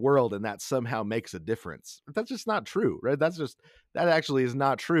onto the world, and that somehow makes a difference. That's just not true, right? That actually is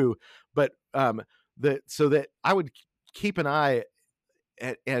not true. But so that I would keep an eye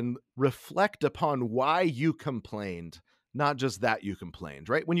and reflect upon why you complained, not just that you complained,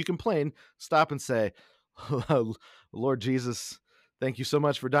 right? When you complain, stop and say, Lord Jesus, thank you so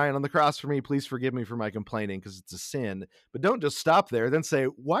much for dying on the cross for me. Please forgive me for my complaining, because it's a sin. But don't just stop there. Then say,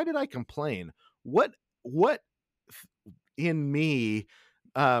 why did I complain? What in me,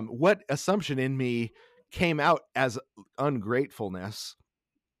 what assumption in me came out as ungratefulness?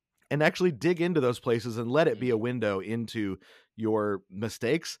 And actually dig into those places and let it be a window into your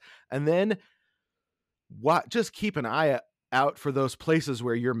mistakes. And then just keep an eye out for those places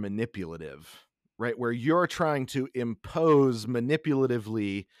where you're manipulative, right? Where you're trying to impose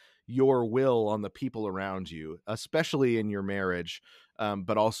manipulatively your will on the people around you, especially in your marriage,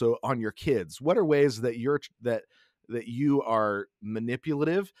 but also on your kids. What are ways that you are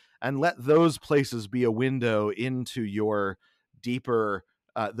manipulative? And let those places be a window into your deeper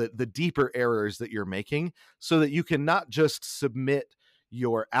the deeper errors that you're making, so that you can not just submit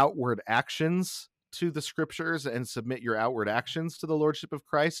your outward actions to the scriptures and submit your outward actions to the lordship of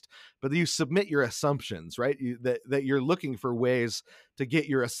Christ, but you submit your assumptions, right? That you're looking for ways to get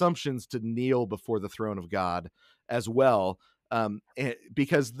your assumptions to kneel before the throne of God as well,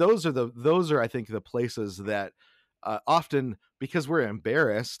 because those are I think the places that often, because we're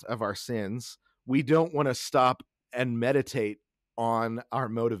embarrassed of our sins, we don't want to stop and meditate on our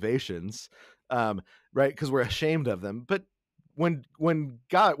motivations, right? Because we're ashamed of them. But when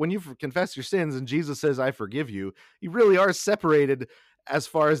you confess your sins and Jesus says, I forgive you, you really are separated as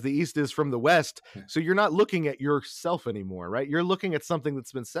far as the east is from the west. So you're not looking at yourself anymore, right? You're looking at something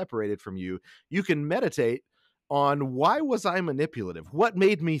that's been separated from you. You can meditate on, why was I manipulative? What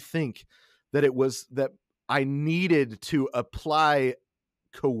made me think that that I needed to apply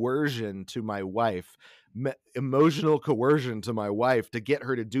coercion to my wife, emotional coercion to my wife, to get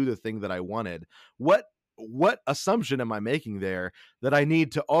her to do the thing that I wanted? What assumption am I making there, that I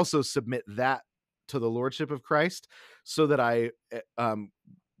need to also submit that to the lordship of Christ, so that I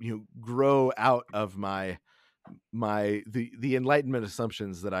grow out of the enlightenment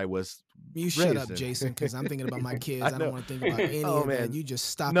assumptions that I was. You shut up, Jason, because I'm thinking about my kids. I don't want to think about any of that. You just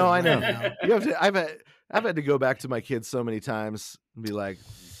stop. No, I know. Now. I've had to go back to my kids so many times and be like,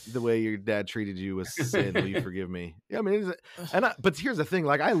 the way your dad treated you was sin. Will you forgive me? Yeah, I mean, but here's the thing: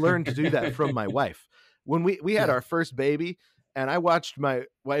 like, I learned to do that from my wife. When we had our first baby, and I watched my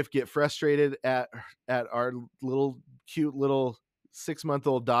wife get frustrated at our cute little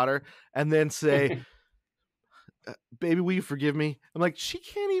 6-month-old daughter, and then say, baby, will you forgive me? I'm like, she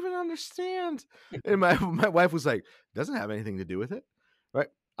can't even understand. And my wife was like, doesn't have anything to do with it, right?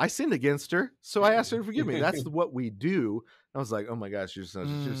 I sinned against her, so I asked her to forgive me. That's what we do. I was like, oh my gosh, you're just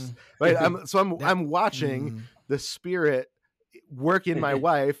right. I'm watching the Spirit work in my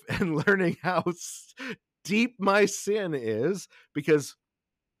wife and learning how deep my sin is, because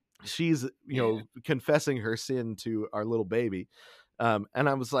she's confessing her sin to our little baby, and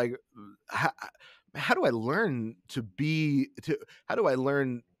I was like, how do I learn how do I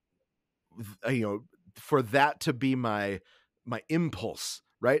learn for that to be my impulse,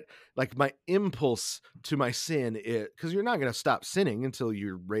 right? Like, my impulse to my sin is, because you're not going to stop sinning until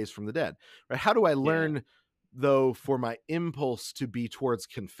you're raised from the dead, right? How do I learn though for my impulse to be towards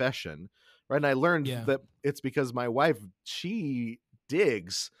confession, right? And I learned that it's because my wife, she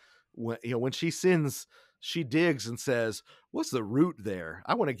digs when she sins, she digs and says, what's the root there?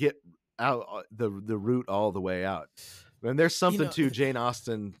 I want to get out the root all the way out. And there's something to Jane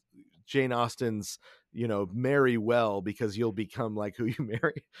Austen's marry well because you'll become like who you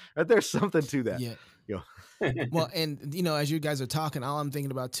marry. There's something to that. Yeah. Well, and as you guys are talking, all I'm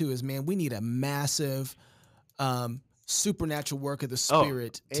thinking about too is, man, we need a massive supernatural work of the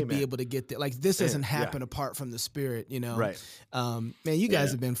Spirit to be able to get there. Like, this doesn't happen apart from the Spirit, Right. Man, you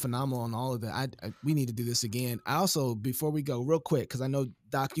guys have been phenomenal on all of that. We need to do this again. I also, before we go, real quick, because I know,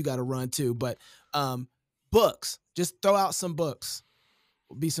 Doc, you got to run too, but books, just throw out some books.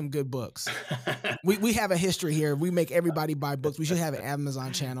 Be some good books. we have a history here. We make everybody buy books. We should have an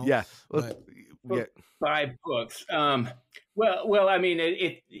Amazon channel. Yeah. Buy books. Well, I mean,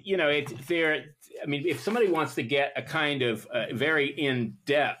 it's there. I mean, if somebody wants to get a kind of very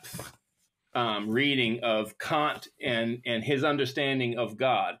in-depth reading of Kant and his understanding of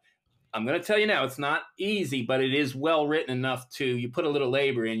God, I'm going to tell you now, it's not easy, but it is well written enough you put a little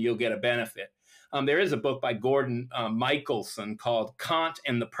labor in, you'll get a benefit. There is a book by Gordon Michelson called Kant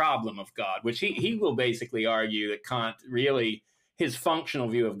and the Problem of God, which he will basically argue that Kant really, his functional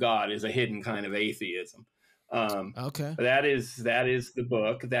view of God is a hidden kind of atheism. Okay. That is the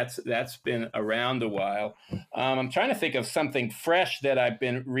book. That's been around a while. I'm trying to think of something fresh that I've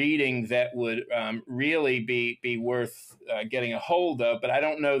been reading that would really be worth getting a hold of, but I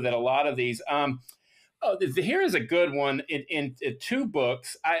don't know that a lot of these. Here is a good one in 2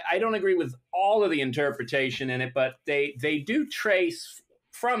 books. I don't agree with all of the interpretation in it, but they do trace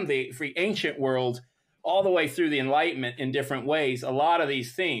from the ancient world all the way through the Enlightenment in different ways a lot of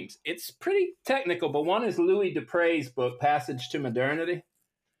these themes. It's pretty technical, but one is Louis Dupre's book, Passage to Modernity,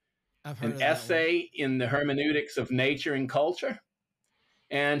 an essay in the hermeneutics of nature and culture.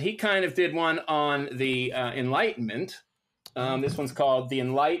 And he kind of did one on the Enlightenment. This one's called The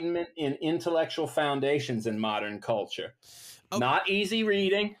Enlightenment in Intellectual Foundations in Modern Culture. Oh. Not easy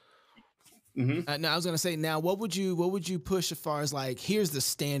reading. Mm-hmm. Now, I was going to say, now, what would you push as far as, like, here's the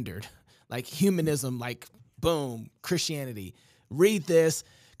standard, like humanism, like, boom, Christianity. Read this.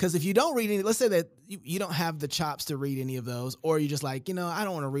 Because if you don't read any, let's say that you don't have the chops to read any of those, or you're just like, I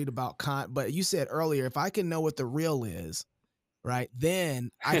don't want to read about Kant. But you said earlier, if I can know what the real is, right, then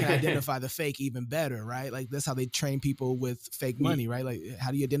I can identify the fake even better, right? Like, that's how they train people with fake money, right? Like,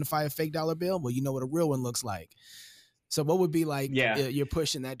 how do you identify a fake dollar bill? Well, you know what a real one looks like. So what would be like your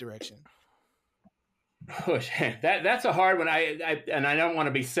push in that direction? Push. That's a hard one. I don't want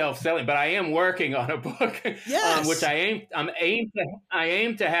to be self-selling, but I am working on a book, yes. Which I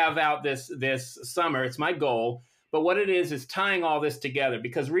aim to have out this summer. It's my goal. But what it is tying all this together,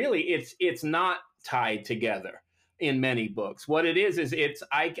 because really it's not tied together in many books. What it is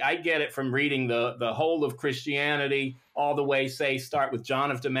I get it from reading the whole of Christianity all the way, start with John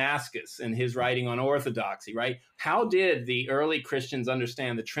of Damascus and his writing on orthodoxy, right? How did the early Christians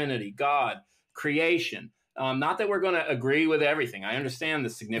understand the Trinity, God, creation? Not that we're going to agree with everything. I understand the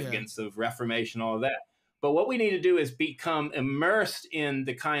significance of Reformation, all of that. But what we need to do is become immersed in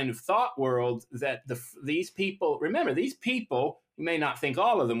the kind of thought world that these people, remember, these people, you may not think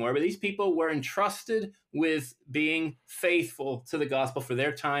all of them were, but these people were entrusted with being faithful to the gospel for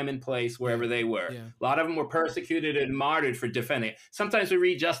their time and place wherever they were. Yeah. A lot of them were persecuted and martyred for defending it. Sometimes we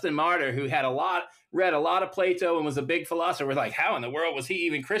read Justin Martyr, who had read a lot of Plato and was a big philosopher. We're like, how in the world was he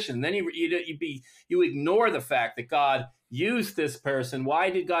even Christian? And then you ignore the fact that God used this person. Why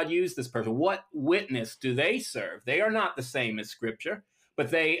did God use this person? What witness do they serve? They are not the same as Scripture,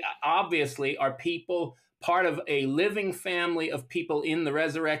 but they obviously are people, part of a living family of people in the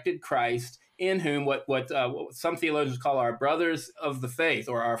resurrected Christ, in whom what some theologians call our brothers of the faith,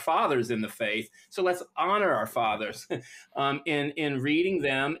 or our fathers in the faith. So let's honor our fathers in reading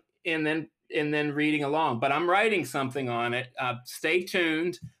them and then reading along. But I'm writing something on it. Stay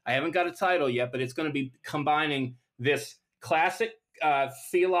tuned. I haven't got a title yet, but it's going to be combining this classic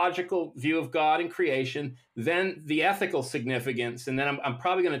theological view of God and creation, then the ethical significance, and then I'm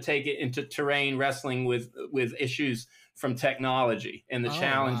probably going to take it into terrain wrestling with issues from technology and the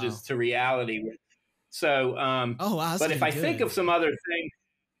challenges to reality. So, but if I think of some other things,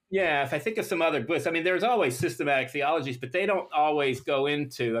 if I think of some other books, I mean, there's always systematic theologies, but they don't always go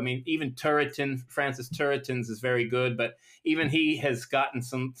into, I mean, even Francis Turretin's is very good, but even he has gotten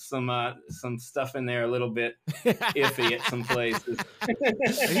some stuff in there a little bit iffy at some places.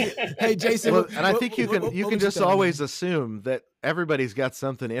 Hey, Jason. Well, and I think you can just always assume that everybody's got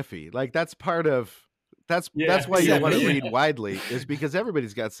something iffy. Like, that's part of, that's why you want to read widely, is because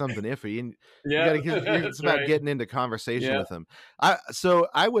everybody's got something iffy, and it's about getting into conversation with them. So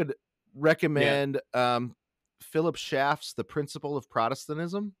I would recommend Philip Schaff's The Principle of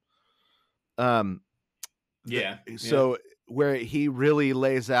Protestantism. So where he really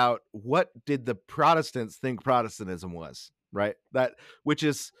lays out, what did the Protestants think Protestantism was, right? Which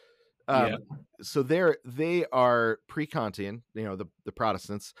is So they are pre-Kantian, the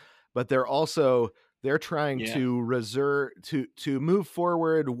Protestants, but they're trying to move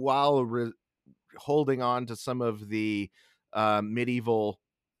forward while holding on to some of the medieval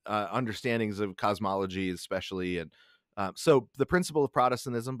understandings of cosmology, especially. And so The Principle of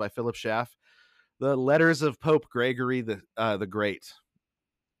Protestantism by Philip Schaff, the letters of Pope Gregory the Great.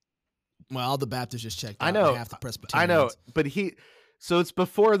 Well, all the Baptists just checked out. I know, half the Presbyterians. I know, but so it's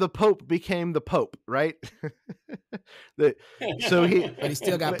before the Pope became the Pope, right? But he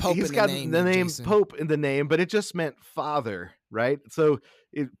still got Pope in the name. The name Jason. Pope in the name, but it just meant father, right? So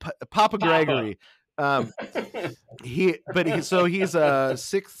Papa Gregory, he's a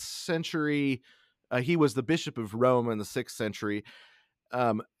 6th century. He was the Bishop of Rome in the 6th century,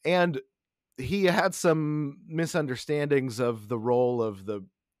 and he had some misunderstandings of the role of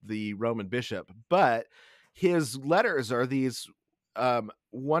the Roman bishop, but his letters are these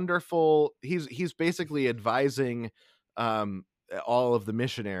wonderful. He's basically advising all of the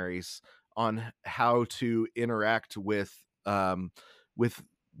missionaries on how to interact with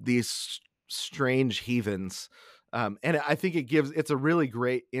these strange heathens, and I think it's a really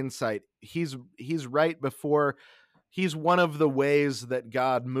great insight. He's right before. He's one of the ways that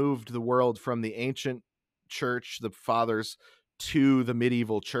God moved the world from the ancient church, the fathers, to the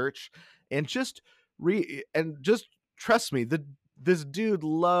medieval church. And just trust me, this dude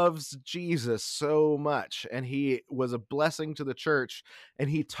loves Jesus so much, and he was a blessing to the church, and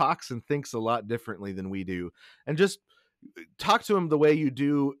he talks and thinks a lot differently than we do. And just talk to him the way you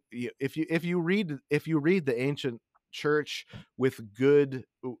do if you read the ancient church with good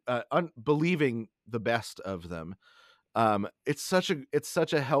believing the best of them. It's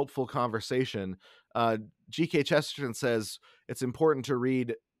such a helpful conversation. G.K. Chesterton says it's important to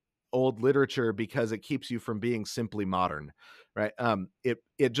read old literature because it keeps you from being simply modern, right?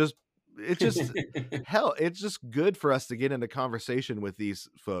 It's just good for us to get into conversation with these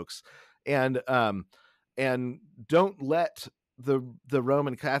folks, and don't let the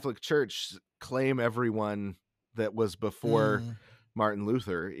Roman Catholic Church claim everyone that was before Martin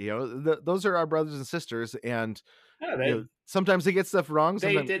Luther. Those are our brothers and sisters, and sometimes they get stuff wrong.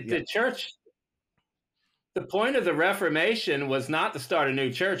 The church. The point of the Reformation was not to start a new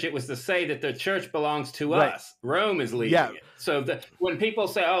church. It was to say that the church belongs to us. Rome is leading it. So when people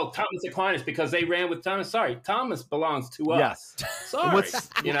say, "Oh, Thomas Aquinas," because they ran with Thomas, sorry, Thomas belongs to us. Sorry,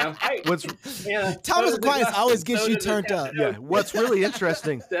 Thomas Aquinas always gets you turned up. Yeah. What's really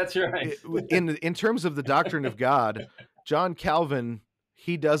interesting? That's right. In terms of the doctrine of God, John Calvin,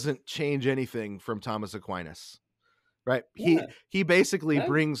 he doesn't change anything from Thomas Aquinas. Right. Yeah. He basically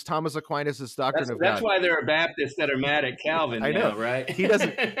brings Thomas Aquinas' doctrine of God. That's why there are Baptists that are mad at Calvin. I know, right? He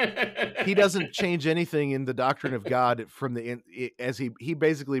doesn't change anything in the doctrine of God as he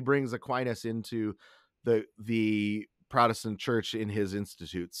basically brings Aquinas into the Protestant church in his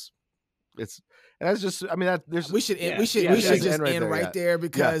institutes. We should just end right there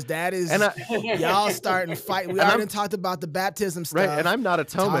because that is y'all starting fight. We already talked about the baptism stuff, right? And I'm not a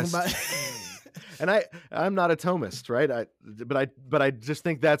Thomist. And I'm not a Thomist, right? But I just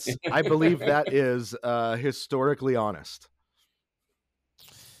think I believe that is historically honest.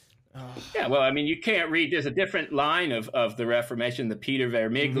 Yeah, well, I mean, you can't read. There's a different line of the Reformation, the Peter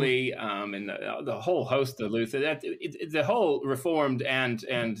Vermigli, and the whole host of Luther. The whole Reformed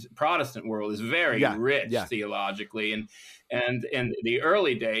and Protestant world is very rich theologically, and in the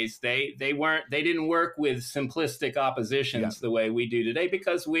early days, they didn't work with simplistic oppositions the way we do today,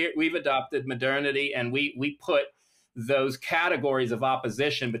 because we've adopted modernity, and we put those categories of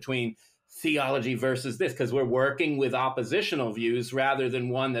opposition between theology versus this, because we're working with oppositional views rather than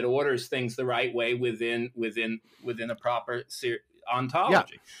one that orders things the right way within a proper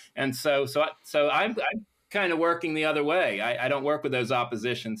ontology. And so I'm kind of working the other way. I don't work with those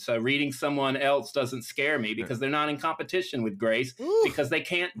oppositions. So reading someone else doesn't scare me, because they're not in competition with grace, because they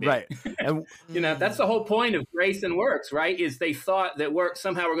can't be. Right. And that's the whole point of grace and works, right? Is they thought that works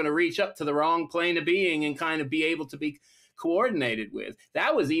somehow were going to reach up to the wrong plane of being and kind of be able to be coordinated with.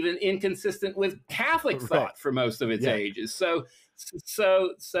 That was even inconsistent with Catholic thought for most of its ages. So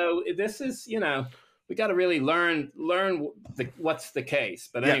this is, we got to really learn what's the case.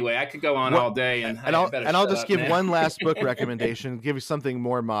 But anyway, I could go on all day, and I'll just give one last book recommendation. Give you something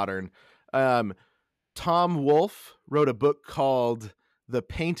more modern. Tom Wolfe wrote a book called The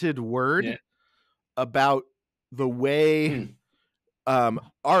Painted Word about the way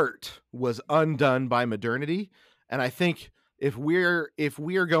art was undone by modernity. And I think if we're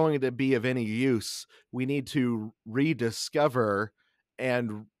going to be of any use, we need to rediscover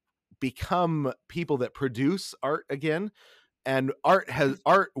and become people that produce art again,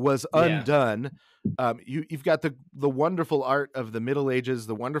 art was undone. You've got the wonderful art of the Middle Ages,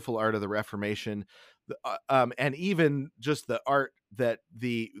 the wonderful art of the Reformation, and even just the art that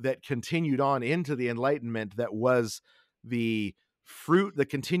continued on into the Enlightenment, that was the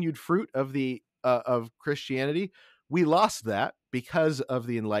continued fruit of of Christianity. We lost that because of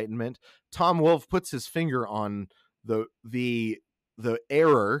the Enlightenment. Tom Wolfe puts his finger on the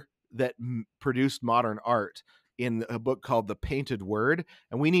error that produced modern art in a book called The Painted Word,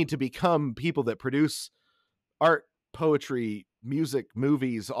 and we need to become people that produce art, poetry, music,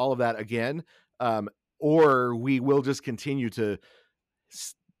 movies, all of that again, or we will just continue to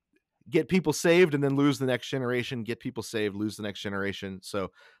get people saved and then lose the next generation, get people saved, lose the next generation.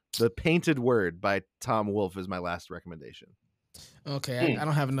 So The Painted Word by Tom Wolfe is my last recommendation. Okay, I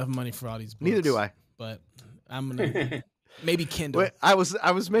don't have enough money for all these books. Neither do I. But I'm gonna maybe Kindle. Wait, I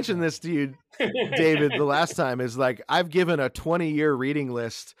was mentioning this to you, David, the last time. Is like, I've given a 20-year reading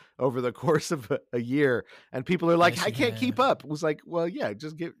list over the course of a year, and people are like, I can't keep up. It was like, well, yeah,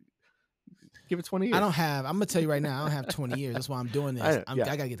 just give it 20 years. I'm gonna tell you right now, I don't have 20 years. That's why I'm doing this. I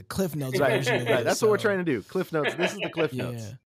gotta get the Cliff Notes right, version of right. this, That's what we're trying to do. Cliff Notes. This is the Cliff Notes. Yeah.